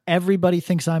where everybody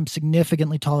thinks I'm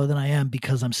significantly taller than I am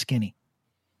because I'm skinny.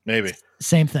 Maybe.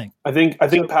 Same thing. I think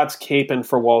Pat's caping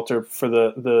for Walter for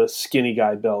the skinny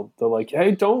guy build. They're like,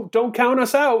 hey, don't count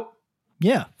us out.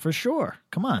 Yeah, for sure.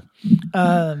 Come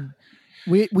on.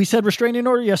 We said Restraining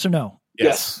Order, yes or no?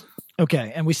 Yes.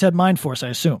 Okay, and we said Mind Force, I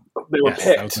assume. They were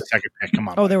picked. That was the second pick. Come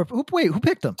on. Oh, they were. Who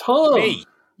picked them? Tom. Me.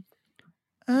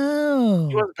 Oh.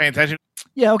 He wasn't paying attention.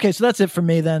 Yeah. Okay, so that's it for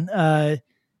me then.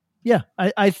 Yeah,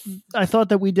 I thought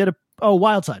that we did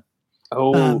Wildside.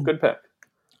 Oh, good pick.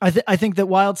 I think that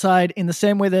Wildside, in the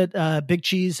same way that Big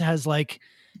Cheese has like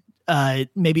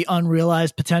maybe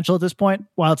unrealized potential at this point.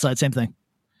 Wildside, same thing.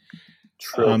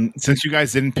 True. Since you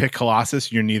guys didn't pick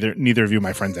Colossus, you're neither of you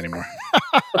my friends anymore.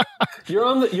 You're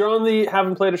on the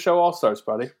haven't played a show All-Stars,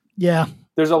 buddy. Yeah.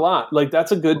 There's a lot. Like,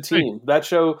 that's a good team. That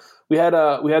show, we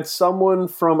had someone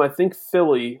from, I think,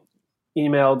 Philly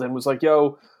emailed and was like,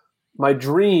 yo, my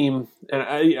dream, and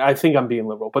I think I'm being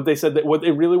liberal, but they said that what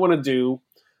they really want to do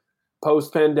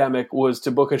post-pandemic was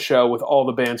to book a show with all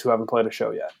the bands who haven't played a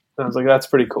show yet. And I was like, that's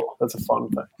pretty cool. That's a fun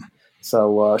thing.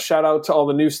 So shout out to all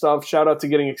the new stuff. Shout out to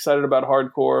getting excited about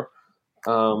hardcore.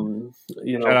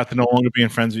 Shout out to no longer being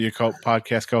friends with your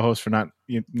podcast co-host for not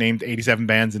named 87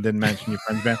 bands and didn't mention your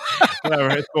friend's band.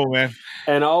 Whatever, it's cool, man.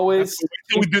 And always,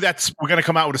 until we do that, we're gonna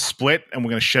come out with a split and we're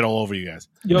gonna shit all over you guys.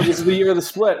 This is the year of the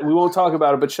split. We won't talk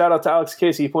about it, but shout out to Alex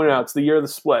Casey. He pointed out it's the year of the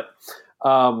split.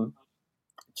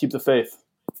 Keep the faith.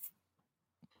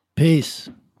 Peace.